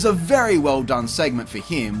Bird is a very well done segment for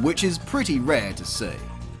him, which is pretty rare to see.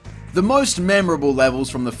 The most memorable levels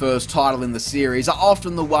from the first title in the series are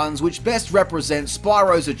often the ones which best represent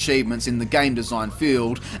Spyro's achievements in the game design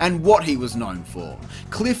field and what he was known for.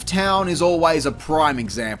 Cliff Town is always a prime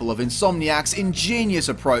example of Insomniac's ingenious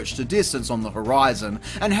approach to distance on the horizon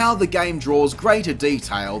and how the game draws greater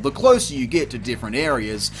detail the closer you get to different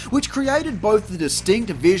areas, which created both the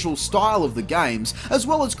distinct visual style of the games as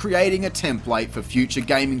well as creating a template for future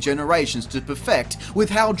gaming generations to perfect with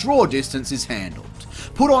how draw distance is handled.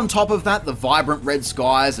 Put on top of that the vibrant red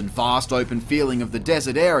skies and vast open feeling of the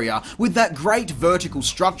desert area with that great vertical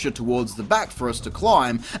structure towards the back for us to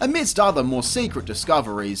climb amidst other more secret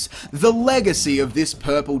discoveries. The legacy of this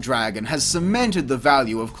purple dragon has cemented the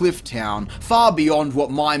value of Cliff Town far beyond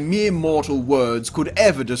what my mere mortal words could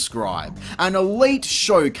ever describe. An elite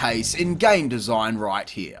showcase in game design right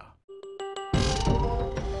here.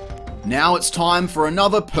 Now it's time for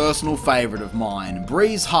another personal favourite of mine,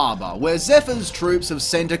 Breeze Harbour, where Zephyr's troops have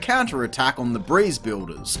sent a counterattack on the Breeze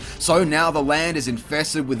Builders. So now the land is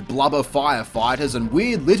infested with blubber firefighters and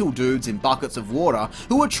weird little dudes in buckets of water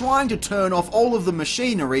who are trying to turn off all of the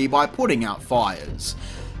machinery by putting out fires.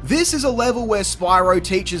 This is a level where Spyro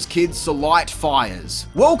teaches kids to light fires.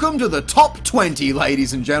 Welcome to the top 20,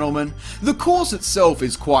 ladies and gentlemen. The course itself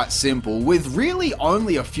is quite simple, with really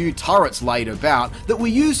only a few turrets laid about that we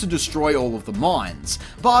use to destroy all of the mines.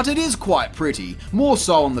 But it is quite pretty, more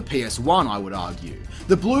so on the PS1 I would argue.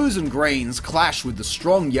 The blues and greens clash with the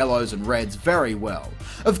strong yellows and reds very well.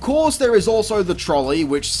 Of course there is also the trolley,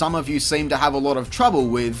 which some of you seem to have a lot of trouble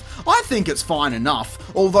with. I think it's fine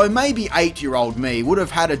enough, although maybe 8-year-old me would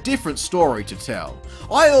have had a different story to tell.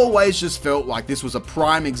 I always just felt like this was a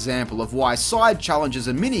prime example of why side challenges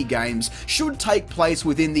and mini-games should take place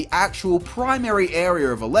within the actual primary area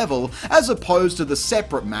of a level as opposed to the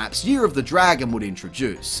separate maps Year of the Dragon would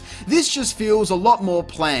introduce. This just feels a lot more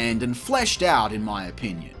planned and fleshed out in my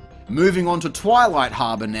opinion. Moving on to Twilight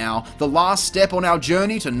Harbour now, the last step on our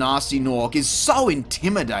journey to Nasty Nork is so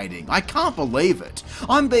intimidating, I can't believe it.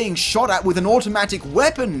 I'm being shot at with an automatic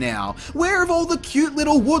weapon now. Where have all the cute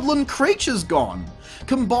little woodland creatures gone?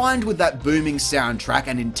 Combined with that booming soundtrack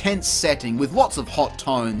and intense setting with lots of hot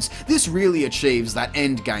tones, this really achieves that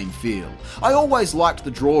endgame feel. I always liked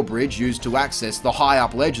the drawbridge used to access the high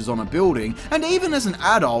up ledges on a building, and even as an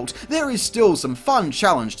adult, there is still some fun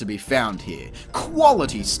challenge to be found here.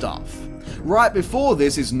 Quality stuff. Right before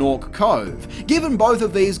this is Nork Cove. Given both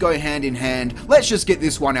of these go hand in hand, let's just get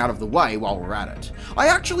this one out of the way while we're at it. I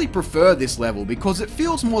actually prefer this level because it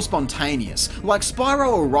feels more spontaneous, like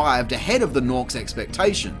Spyro arrived ahead of the Nork's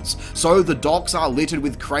expectations. So the docks are littered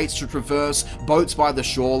with crates to traverse, boats by the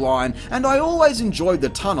shoreline, and I always enjoyed the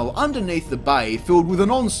tunnel underneath the bay filled with an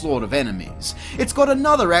onslaught of enemies. It's got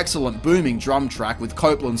another excellent booming drum track with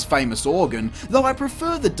Copeland's famous organ, though I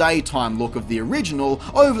prefer the daytime look of the original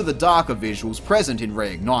over the darker visuals present in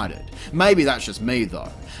Reignited. Maybe that's just me though.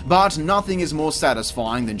 But nothing is more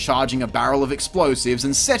satisfying than charging a barrel of explosives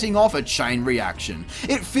and setting off a chain reaction.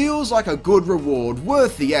 It feels like a good reward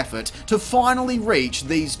worth the effort to finally reach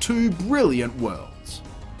these two brilliant worlds.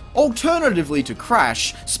 Alternatively to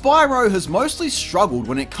Crash, Spyro has mostly struggled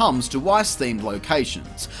when it comes to ice-themed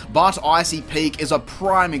locations, but Icy Peak is a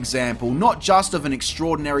prime example not just of an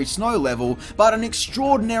extraordinary snow level, but an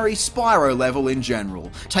extraordinary Spyro level in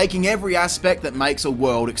general, taking every aspect that makes a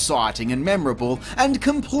world exciting and memorable and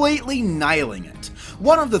completely nailing it.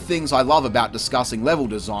 One of the things I love about discussing level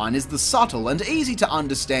design is the subtle and easy to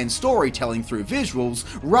understand storytelling through visuals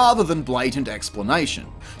rather than blatant explanation.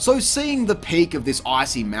 So seeing the peak of this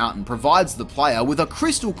icy mountain provides the player with a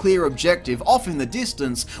crystal clear objective off in the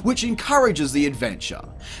distance which encourages the adventure.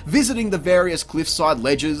 Visiting the various cliffside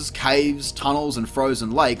ledges, caves, tunnels and frozen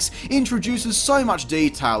lakes introduces so much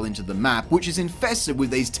detail into the map which is infested with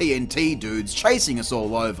these TNT dudes chasing us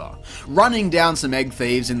all over. Running down some egg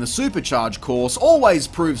thieves in the supercharge course always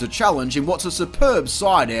proves a challenge in what's a superb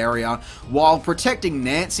side area, while protecting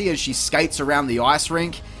Nancy as she skates around the ice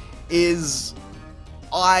rink is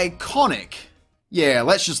iconic. Yeah,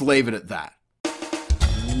 let's just leave it at that.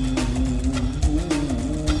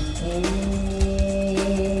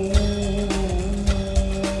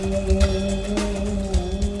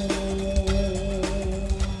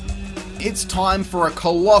 It's time for a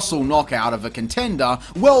colossal knockout of a contender,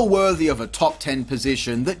 well worthy of a top 10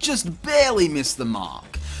 position that just barely missed the mark.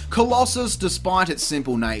 Colossus, despite its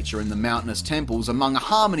simple nature and the mountainous temples among a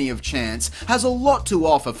harmony of chance, has a lot to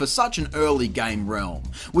offer for such an early game realm.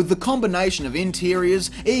 With the combination of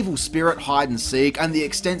interiors, evil spirit hide and seek, and the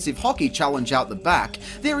extensive hockey challenge out the back,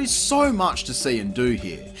 there is so much to see and do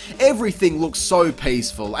here. Everything looks so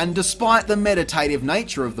peaceful, and despite the meditative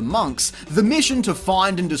nature of the monks, the mission to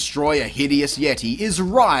find and destroy a hideous yeti is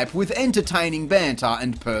ripe with entertaining banter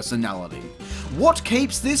and personality. What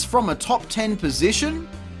keeps this from a top 10 position?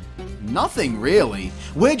 Nothing really.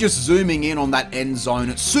 We're just zooming in on that end zone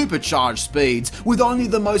at supercharged speeds with only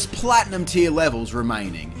the most platinum tier levels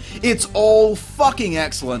remaining. It's all fucking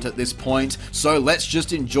excellent at this point, so let's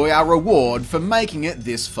just enjoy our reward for making it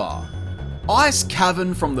this far. Ice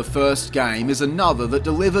Cavern from the first game is another that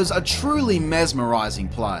delivers a truly mesmerising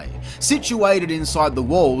play. Situated inside the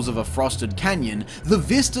walls of a frosted canyon, the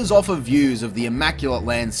vistas offer views of the immaculate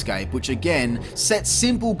landscape which again sets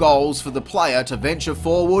simple goals for the player to venture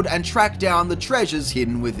forward and track down the treasures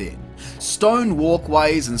hidden within. Stone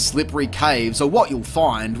walkways and slippery caves are what you'll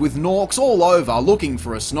find, with Norks all over looking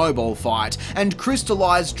for a snowball fight, and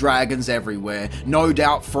crystallised dragons everywhere, no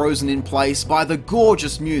doubt frozen in place by the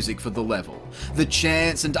gorgeous music for the level. The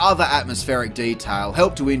chants and other atmospheric detail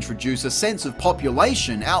help to introduce a sense of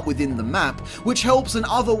population out within the map, which helps an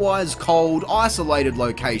otherwise cold, isolated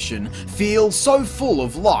location feel so full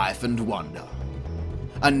of life and wonder.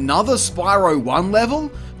 Another Spyro 1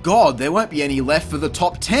 level? God, there won't be any left for the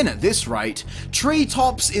top 10 at this rate.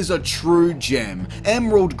 Treetops is a true gem,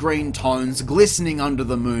 emerald green tones glistening under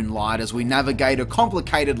the moonlight as we navigate a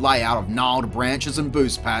complicated layout of gnarled branches and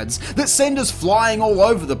boost pads that send us flying all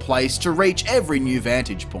over the place to reach every new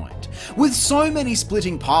vantage point. With so many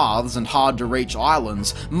splitting paths and hard to reach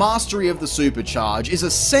islands, mastery of the supercharge is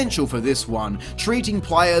essential for this one, treating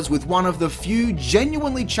players with one of the few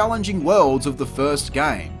genuinely challenging worlds of the first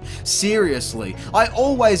game. Seriously, I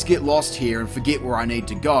always get lost here and forget where I need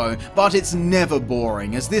to go, but it's never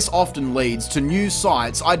boring, as this often leads to new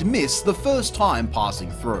sights I'd miss the first time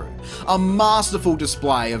passing through. A masterful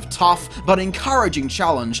display of tough but encouraging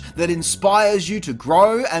challenge that inspires you to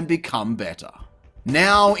grow and become better.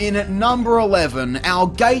 Now in at number 11, our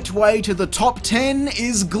gateway to the top 10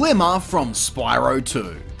 is Glimmer from Spyro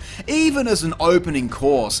 2. Even as an opening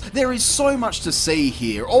course, there is so much to see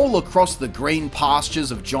here, all across the green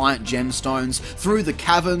pastures of giant gemstones, through the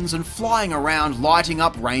caverns and flying around lighting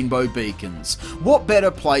up rainbow beacons. What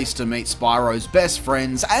better place to meet Spyro's best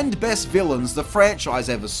friends and best villains the franchise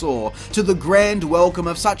ever saw, to the grand welcome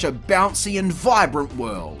of such a bouncy and vibrant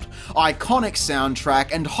world. Iconic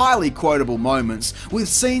soundtrack and highly quotable moments, with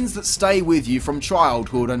scenes that stay with you from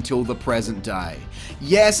childhood until the present day.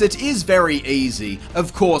 Yes, it is very easy,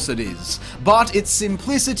 of course course it is, but it's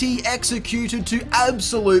simplicity executed to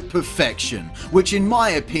absolute perfection, which in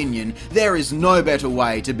my opinion, there is no better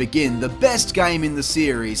way to begin the best game in the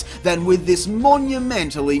series than with this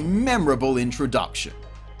monumentally memorable introduction.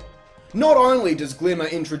 Not only does Glimmer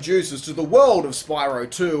introduce us to the world of Spyro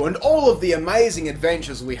 2 and all of the amazing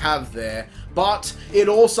adventures we have there, but it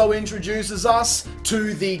also introduces us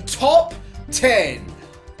to the top 10.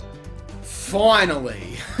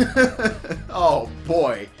 Finally. Oh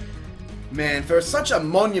boy. Man, for such a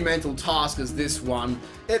monumental task as this one,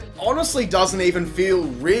 it honestly doesn't even feel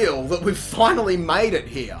real that we've finally made it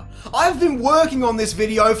here. I've been working on this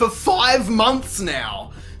video for 5 months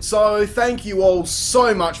now. So thank you all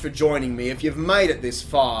so much for joining me if you've made it this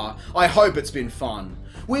far. I hope it's been fun.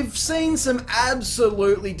 We've seen some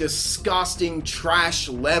absolutely disgusting trash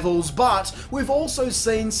levels, but we've also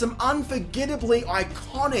seen some unforgettably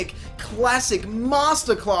iconic, classic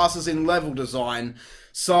masterclasses in level design.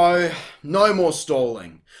 So, no more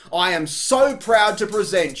stalling. I am so proud to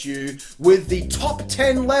present you with the top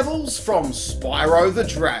 10 levels from Spyro the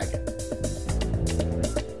Dragon.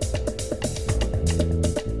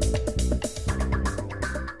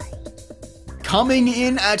 Coming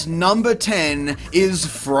in at number 10 is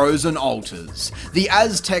Frozen Altars. The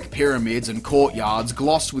Aztec pyramids and courtyards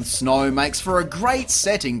glossed with snow makes for a great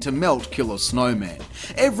setting to melt killer snowmen.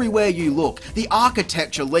 Everywhere you look, the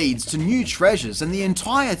architecture leads to new treasures and the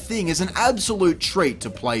entire thing is an absolute treat to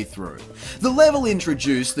play through. The level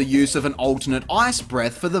introduced the use of an alternate ice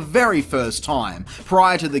breath for the very first time,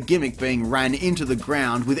 prior to the gimmick being ran into the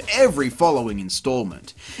ground with every following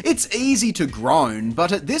installment. It's easy to groan,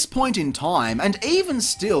 but at this point in time, and even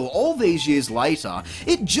still all these years later,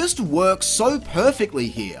 it just works so perfectly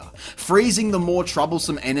here. Freezing the more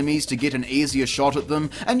troublesome enemies to get an easier shot at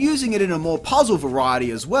them, and using it in a more puzzle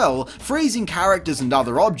variety as well, freezing characters and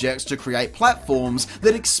other objects to create platforms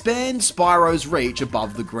that expand Spyro's reach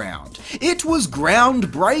above the ground. It was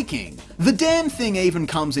groundbreaking. The damn thing even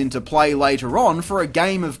comes into play later on for a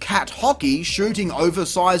game of cat hockey shooting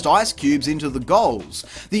oversized ice cubes into the goals.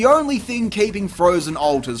 The only thing keeping Frozen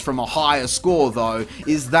Altars from a higher score though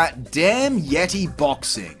is that damn Yeti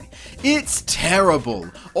boxing. It's terrible,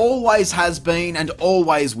 always has been and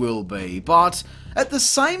always will be, but at the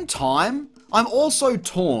same time, I'm also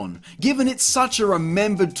torn, given it's such a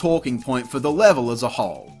remembered talking point for the level as a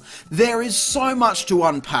whole. There is so much to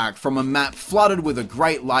unpack from a map flooded with a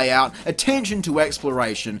great layout, attention to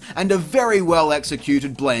exploration, and a very well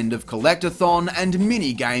executed blend of collectathon and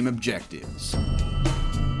minigame objectives.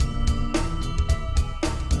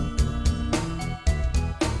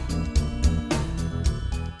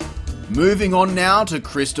 Moving on now to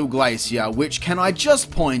Crystal Glacier, which can I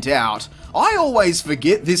just point out, I always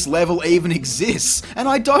forget this level even exists, and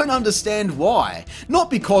I don't understand why. Not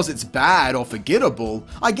because it's bad or forgettable,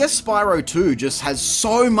 I guess Spyro 2 just has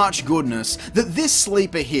so much goodness that this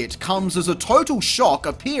sleeper hit comes as a total shock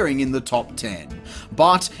appearing in the top 10.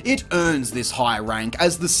 But it earns this high rank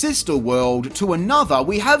as the sister world to another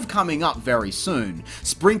we have coming up very soon,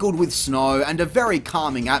 sprinkled with snow and a very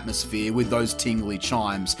calming atmosphere with those tingly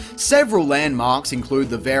chimes. Several landmarks include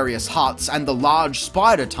the various huts and the large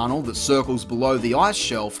spider tunnel that circles below the ice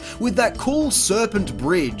shelf with that cool serpent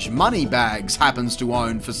bridge Moneybags happens to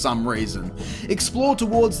own for some reason. Explore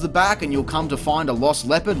towards the back and you'll come to find a lost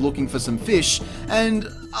leopard looking for some fish, and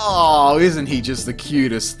oh, isn't he just the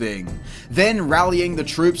cutest thing? Then rallying the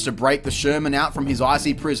troops to break the Sherman out from his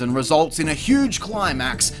icy prison results in a huge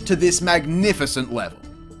climax to this magnificent level.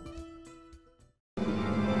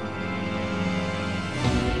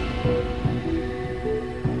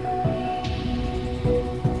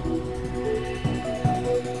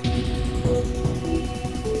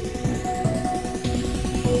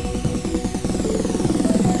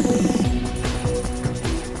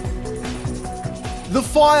 The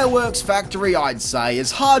Fireworks Factory, I'd say,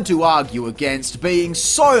 is hard to argue against being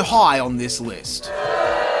so high on this list.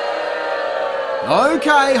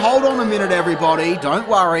 Okay, hold on a minute everybody, don't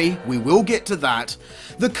worry, we will get to that.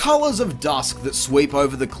 The colours of dusk that sweep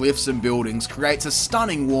over the cliffs and buildings creates a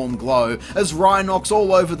stunning warm glow as Rhinox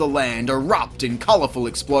all over the land erupt in colourful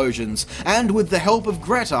explosions, and with the help of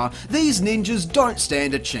Greta, these ninjas don't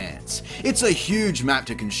stand a chance. It's a huge map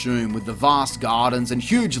to consume with the vast gardens and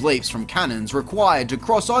huge leaps from cannons required to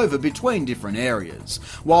cross over between different areas.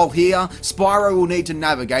 While here, Spyro will need to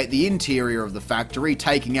navigate the interior of the factory,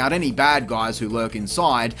 taking out any bad guys who lurk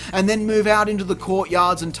inside, and then move out into the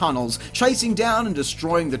courtyards and tunnels, chasing down and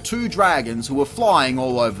destroying the 2 dragons who were flying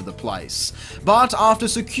all over the place. But after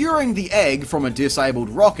securing the egg from a disabled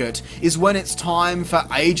rocket is when it's time for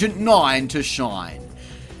Agent 9 to shine.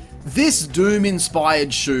 This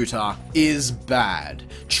Doom-inspired shooter is bad.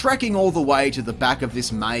 Trekking all the way to the back of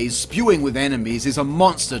this maze, spewing with enemies, is a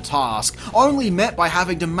monster task, only met by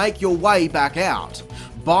having to make your way back out.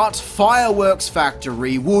 But Fireworks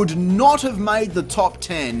Factory would not have made the top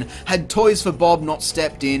 10 had Toys for Bob not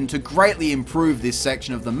stepped in to greatly improve this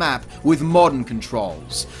section of the map with modern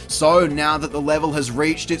controls. So now that the level has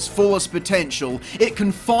reached its fullest potential, it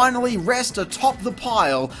can finally rest atop the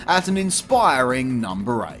pile at an inspiring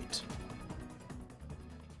number 8.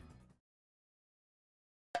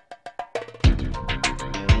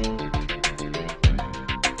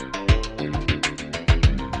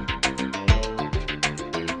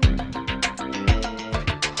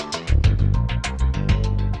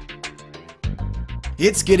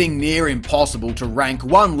 It's getting near impossible to rank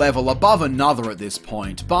one level above another at this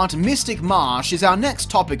point, but Mystic Marsh is our next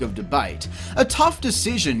topic of debate. A tough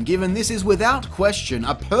decision given this is without question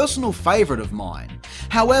a personal favourite of mine.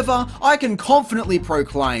 However, I can confidently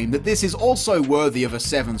proclaim that this is also worthy of a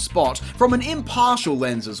 7 spot from an impartial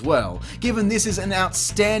lens as well, given this is an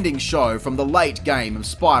outstanding show from the late game of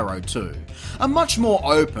Spyro 2. A much more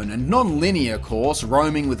open and non-linear course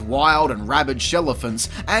roaming with wild and rabid shelliphants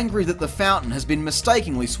angry that the fountain has been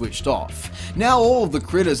mistakenly switched off. Now all of the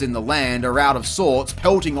critters in the land are out of sorts,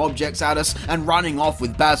 pelting objects at us and running off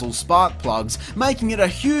with Basil's spark plugs, making it a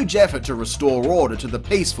huge effort to restore order to the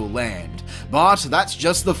peaceful land. But that's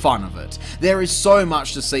just the fun of it. There is so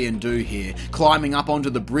much to see and do here, climbing up onto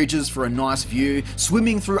the bridges for a nice view,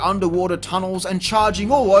 swimming through underwater tunnels and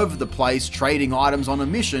charging all over the place, trading items on a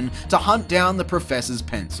mission to hunt down the Professor's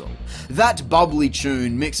pencil. That bubbly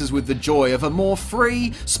tune mixes with the joy of a more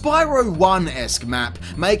free, Spyro 1-esque map,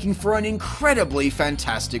 making for an incredibly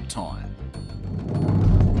fantastic time.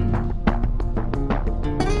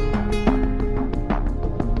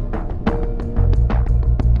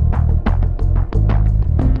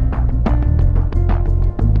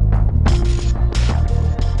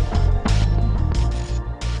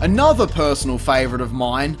 Another personal favourite of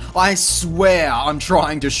mine, I swear I'm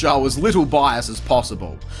trying to show as little bias as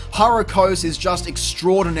possible. Hurricos is just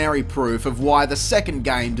extraordinary proof of why the second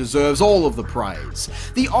game deserves all of the praise.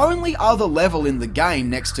 The only other level in the game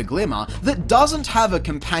next to Glimmer that doesn't have a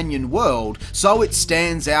companion world, so it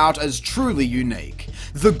stands out as truly unique.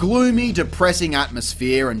 The gloomy, depressing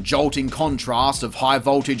atmosphere and jolting contrast of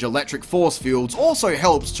high-voltage electric force fields also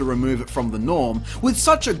helps to remove it from the norm, with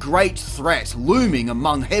such a great threat looming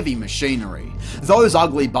among heavy machinery. Those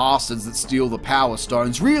ugly bastards that steal the Power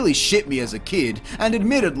Stones really shit me as a kid, and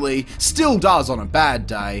admittedly, still does on a bad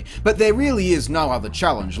day, but there really is no other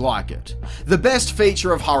challenge like it. The best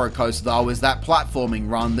feature of Hurricos though is that platforming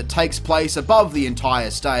run that takes place above the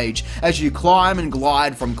entire stage as you climb and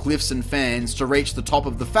glide from cliffs and fans to reach the top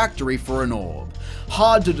of the factory for an orb.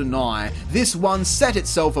 Hard to deny, this one set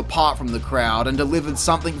itself apart from the crowd and delivered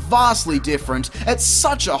something vastly different at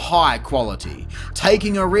such a high quality,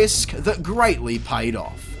 taking a risk that greatly paid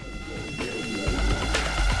off.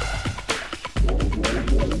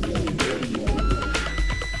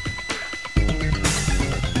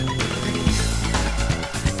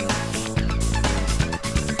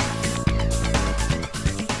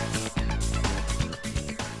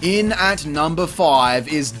 In at number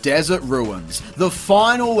 5 is Desert Ruins, the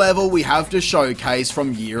final level we have to showcase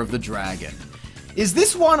from Year of the Dragon. Is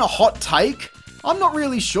this one a hot take? I'm not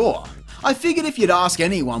really sure. I figured if you'd ask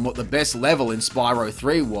anyone what the best level in Spyro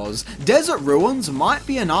 3 was, Desert Ruins might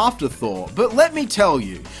be an afterthought, but let me tell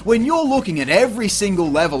you, when you're looking at every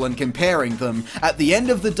single level and comparing them, at the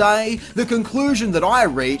end of the day, the conclusion that I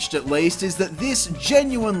reached at least is that this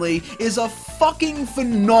genuinely is a fucking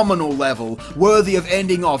phenomenal level worthy of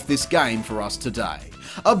ending off this game for us today.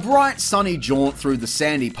 A bright sunny jaunt through the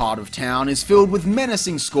sandy part of town is filled with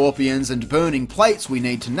menacing scorpions and burning plates we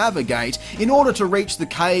need to navigate in order to reach the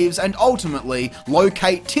caves and ultimately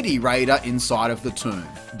locate Titty Raider inside of the tomb.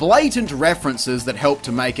 Blatant references that help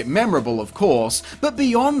to make it memorable of course, but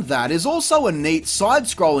beyond that is also a neat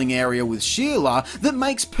side-scrolling area with Sheila that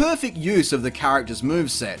makes perfect use of the character's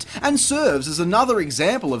moveset and serves as another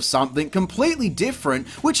example of something completely different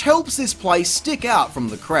which helps this place stick out from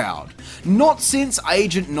the crowd. Not since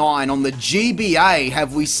Agent 9 on the GBA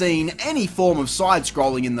have we seen any form of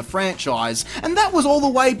side-scrolling in the franchise, and that was all the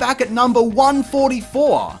way back at number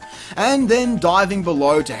 144. And then diving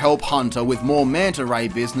below to help Hunter with more manta ray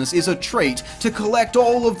business is a treat to collect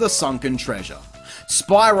all of the sunken treasure.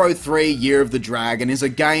 Spyro 3 Year of the Dragon is a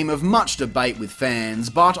game of much debate with fans,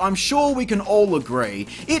 but I'm sure we can all agree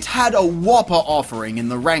it had a whopper offering in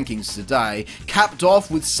the rankings today, capped off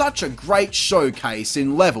with such a great showcase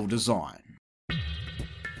in level design.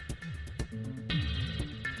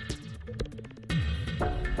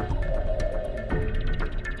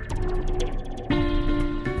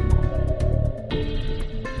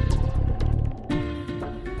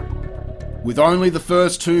 With only the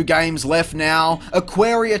first 2 games left now,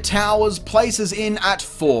 Aquaria Towers places in at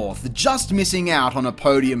 4th, just missing out on a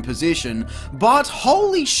podium position, but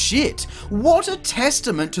holy shit, what a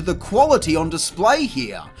testament to the quality on display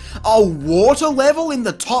here. A water level in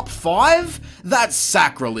the top 5? That's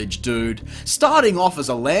sacrilege, dude. Starting off as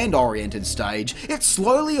a land-oriented stage, it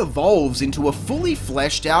slowly evolves into a fully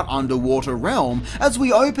fleshed out underwater realm as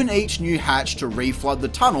we open each new hatch to reflood the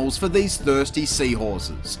tunnels for these thirsty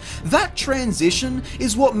seahorses. That transition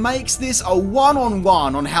is what makes this a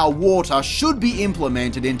one-on-one on how water should be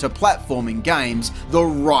implemented into platforming games the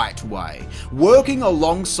right way, working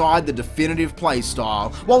alongside the definitive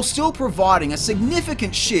playstyle while still providing a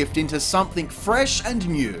significant shift into something fresh and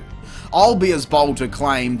new. I'll be as bold to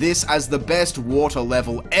claim this as the best water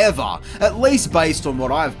level ever, at least based on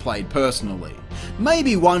what I've played personally.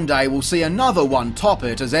 Maybe one day we'll see another one top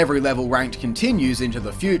it as every level ranked continues into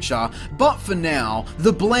the future, but for now,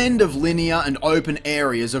 the blend of linear and open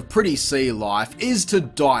areas of Pretty Sea Life is to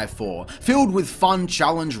die for, filled with fun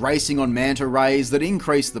challenge racing on manta rays that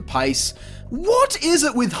increase the pace. What is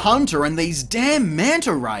it with Hunter and these damn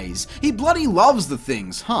manta rays? He bloody loves the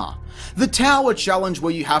things, huh? The tower challenge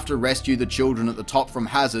where you have to rescue the children at the top from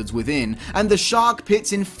hazards within, and the shark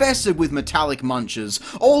pits infested with metallic munchers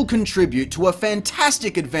all contribute to a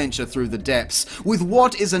fantastic adventure through the depths with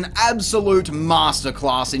what is an absolute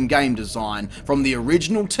masterclass in game design from the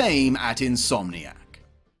original team at Insomniac.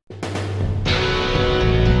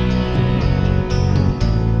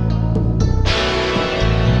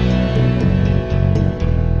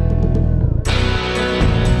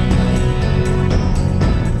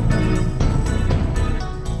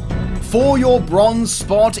 For your bronze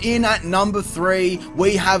spot in at number 3,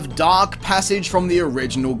 we have Dark Passage from the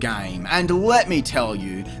original game, and let me tell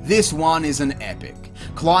you, this one is an epic.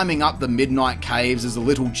 Climbing up the midnight caves as the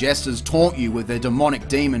little jesters taunt you with their demonic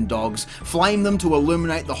demon dogs, flame them to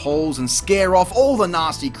illuminate the halls and scare off all the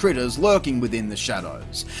nasty critters lurking within the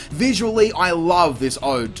shadows. Visually, I love this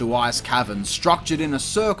ode to ice caverns structured in a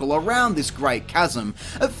circle around this great chasm.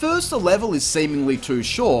 At first the level is seemingly too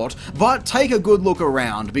short, but take a good look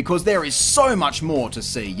around because there is so much more to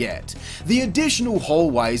see yet. The additional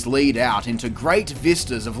hallways lead out into great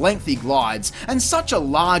vistas of lengthy glides and such a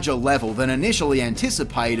larger level than initially anticipated,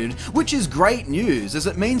 which is great news as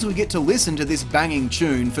it means we get to listen to this banging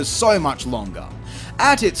tune for so much longer.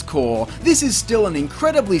 At its core, this is still an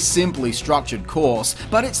incredibly simply structured course,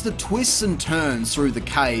 but it's the twists and turns through the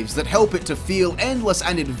caves that help it to feel endless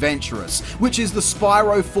and adventurous, which is the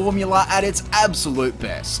Spyro formula at its absolute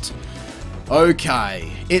best.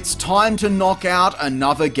 Okay, it's time to knock out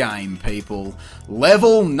another game, people.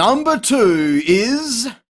 Level number 2 is...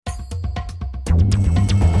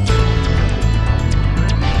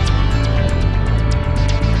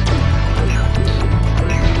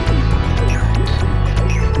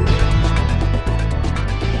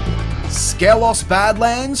 Skelos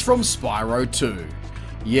Badlands from Spyro 2.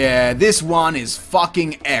 Yeah, this one is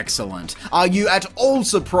fucking excellent. Are you at all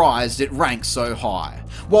surprised it ranks so high?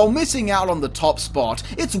 While missing out on the top spot,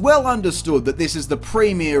 it's well understood that this is the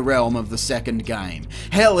premier realm of the second game.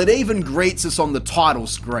 Hell, it even greets us on the title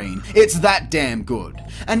screen. It's that damn good.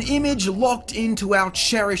 An image locked into our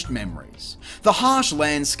cherished memories. The harsh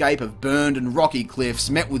landscape of burned and rocky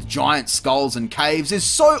cliffs met with giant skulls and caves is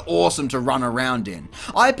so awesome to run around in.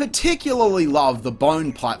 I particularly love the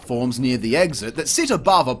bone platforms near the exit that sit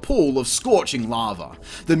above a pool of scorching lava.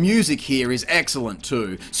 The music here is excellent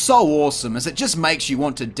too, so awesome as it just makes you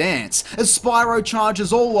want to dance as Spyro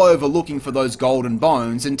charges all over looking for those golden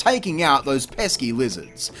bones and taking out those pesky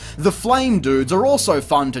lizards. The flame dudes are also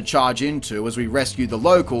fun to charge into as we rescue the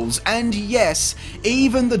locals, and yes,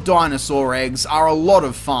 even the dinosaur eggs are a lot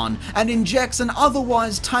of fun and injects an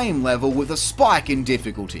otherwise tame level with a spike in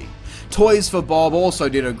difficulty. Toys for Bob also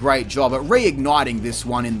did a great job at reigniting this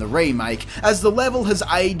one in the remake, as the level has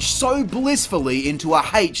aged so blissfully into a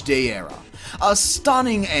HD era. A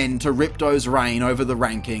stunning end to Ripto's reign over the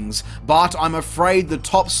rankings, but I'm afraid the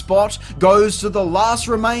top spot goes to the last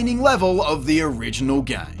remaining level of the original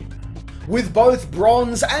game. With both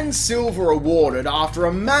bronze and silver awarded after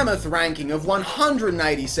a mammoth ranking of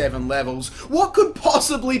 187 levels, what could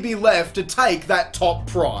possibly be left to take that top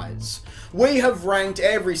prize? We have ranked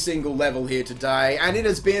every single level here today, and it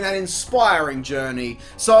has been an inspiring journey,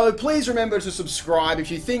 so please remember to subscribe if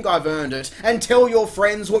you think I've earned it, and tell your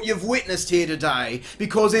friends what you've witnessed here today,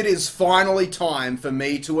 because it is finally time for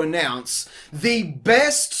me to announce the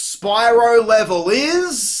best Spyro level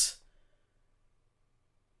is...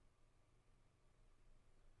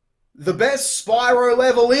 The best Spyro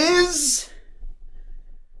level is...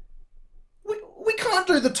 We can't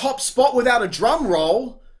do the top spot without a drum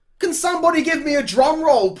roll. Can Can somebody give me a drum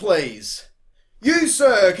roll, please? You,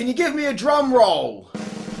 sir, can you give me a drum roll?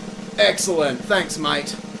 Excellent, thanks,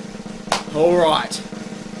 mate. Alright.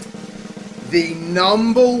 The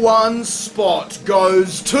 #1 spot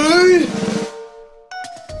goes to...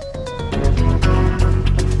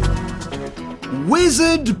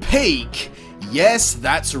 Wizard Peak! Yes,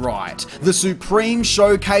 that's right. The supreme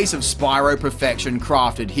showcase of Spyro perfection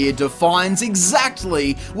crafted here defines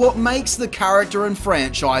exactly what makes the character and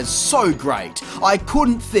franchise so great. I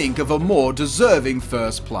couldn't think of a more deserving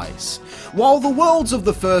first place. While the worlds of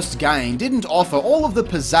the first game didn't offer all of the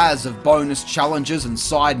pizzazz of bonus challenges and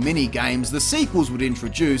side mini-games the sequels would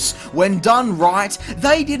introduce, when done right,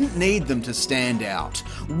 they didn't need them to stand out.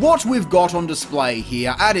 What we've got on display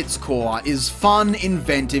here at its core is fun,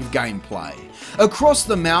 inventive gameplay. Across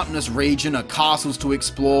the mountainous region are castles to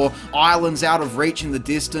explore, islands out of reach in the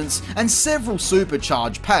distance, and several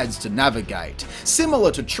supercharged pads to navigate.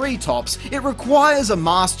 Similar to treetops, it requires a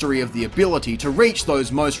mastery of the ability to reach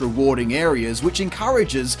those most rewarding areas, which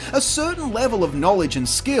encourages a certain level of knowledge and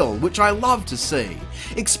skill, which I love to see.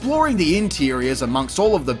 Exploring the interiors amongst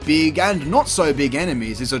all of the big and not so big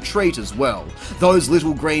enemies is a treat as well. Those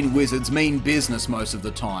little green wizards mean business most of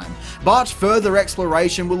the time, but further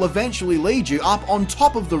exploration will eventually lead you up on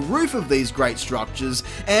top of the roof of these great structures,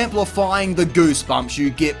 amplifying the goosebumps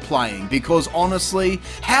you get playing, because honestly,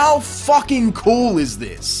 how fucking cool is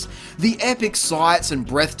this? The epic sights and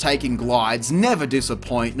breathtaking glides never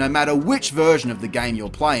disappoint no matter which version of the game you're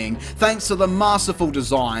playing, thanks to the masterful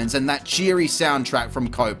designs and that cheery soundtrack from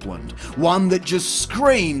Copeland, one that just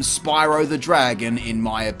screams Spyro the Dragon in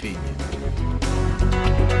my opinion.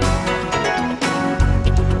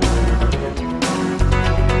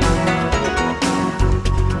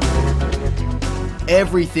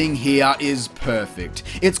 Everything here is perfect.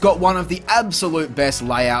 It's got one of the absolute best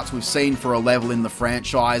layouts we've seen for a level in the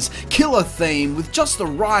franchise, killer theme with just the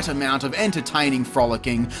right amount of entertaining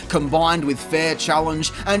frolicking, combined with fair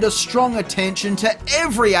challenge and a strong attention to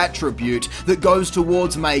every attribute that goes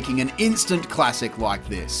towards making an instant classic like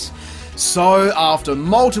this. So, after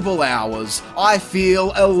multiple hours, I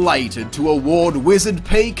feel elated to award Wizard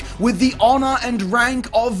Peak with the honour and rank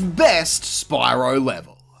of Best Spyro Level.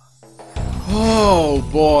 Oh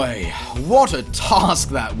boy, what a task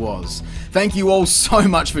that was. Thank you all so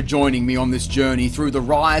much for joining me on this journey through the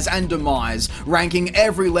rise and demise, ranking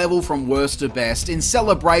every level from worst to best in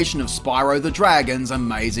celebration of Spyro the Dragon's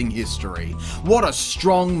amazing history. What a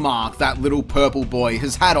strong mark that little purple boy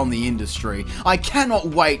has had on the industry. I cannot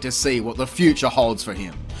wait to see what the future holds for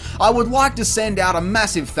him. I would like to send out a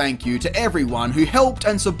massive thank you to everyone who helped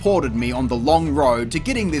and supported me on the long road to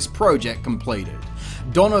getting this project completed.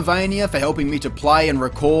 Donnovania for helping me to play and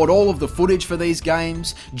record all of the footage for these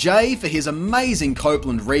games, Jay for his amazing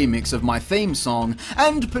Copeland remix of my theme song,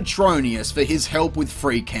 and Petronious for his help with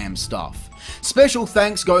free cam stuff. Special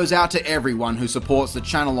thanks goes out to everyone who supports the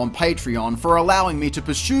channel on Patreon for allowing me to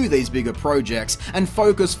pursue these bigger projects and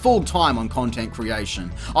focus full time on content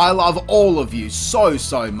creation. I love all of you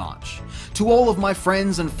so much. To all of my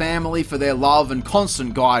friends and family for their love and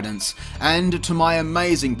constant guidance, and to my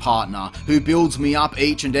amazing partner who builds me up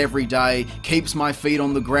each and every day, keeps my feet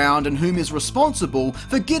on the ground, and whom is responsible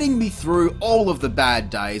for getting me through all of the bad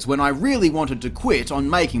days when I really wanted to quit on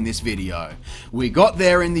making this video. We got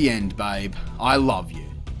there in the end, babe. I love you.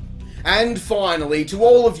 And finally, to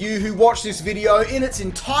all of you who watched this video in its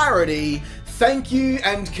entirety, thank you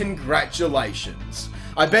and congratulations.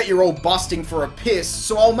 I bet you're all busting for a piss,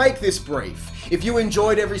 so I'll make this brief. If you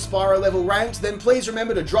enjoyed every Spyro level ranked, then please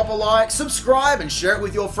remember to drop a like, subscribe, and share it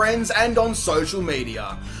with your friends and on social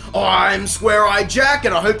media. I'm Square-Eyed Jack,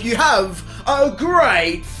 and I hope you have a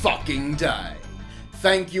great fucking day.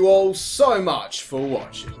 Thank you all so much for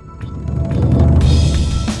watching.